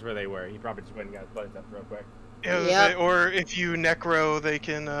stairs where they were. He probably just went and got his buddies up real quick. Yep. Or if you necro, they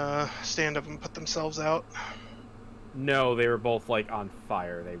can stand up and put themselves out. No, they were both, like, on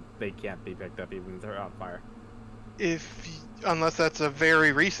fire. They can't be picked up even if they're on fire. Unless that's a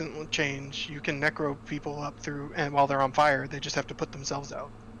very recent change, you can necro people up through, and while they're on fire, they just have to put themselves out.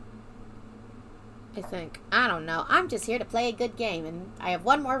 I think. I don't know. I'm just here to play a good game, and I have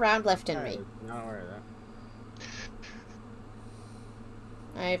one more round left in me. Not aware of that.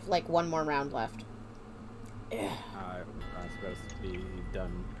 I have, like, one more round left. I'm supposed to be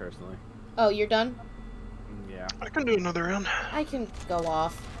done, personally. Oh, you're done? Yeah. I can do another round. I can go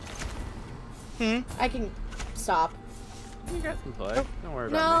off. Hmm? I can stop. You guys can play. Don't worry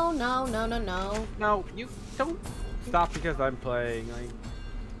about me. No. No, you don't stop because I'm playing.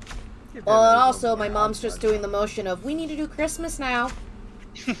 Like, Well, and also, my mom's just doing the motion of, we need to do Christmas now.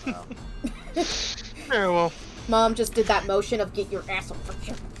 Wow. Yeah, well. Mom just did that motion of, get your ass over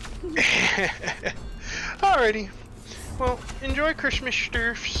here. Alrighty. Well, enjoy Christmas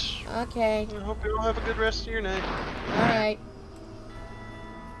stuffs. Okay. I hope you all have a good rest of your night. Alright.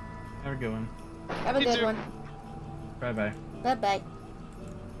 Have a good one. Have a You good too. one. Bye-bye. Bye-bye.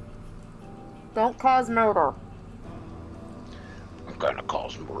 Don't cause murder. I'm gonna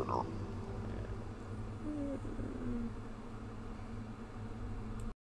cause murder.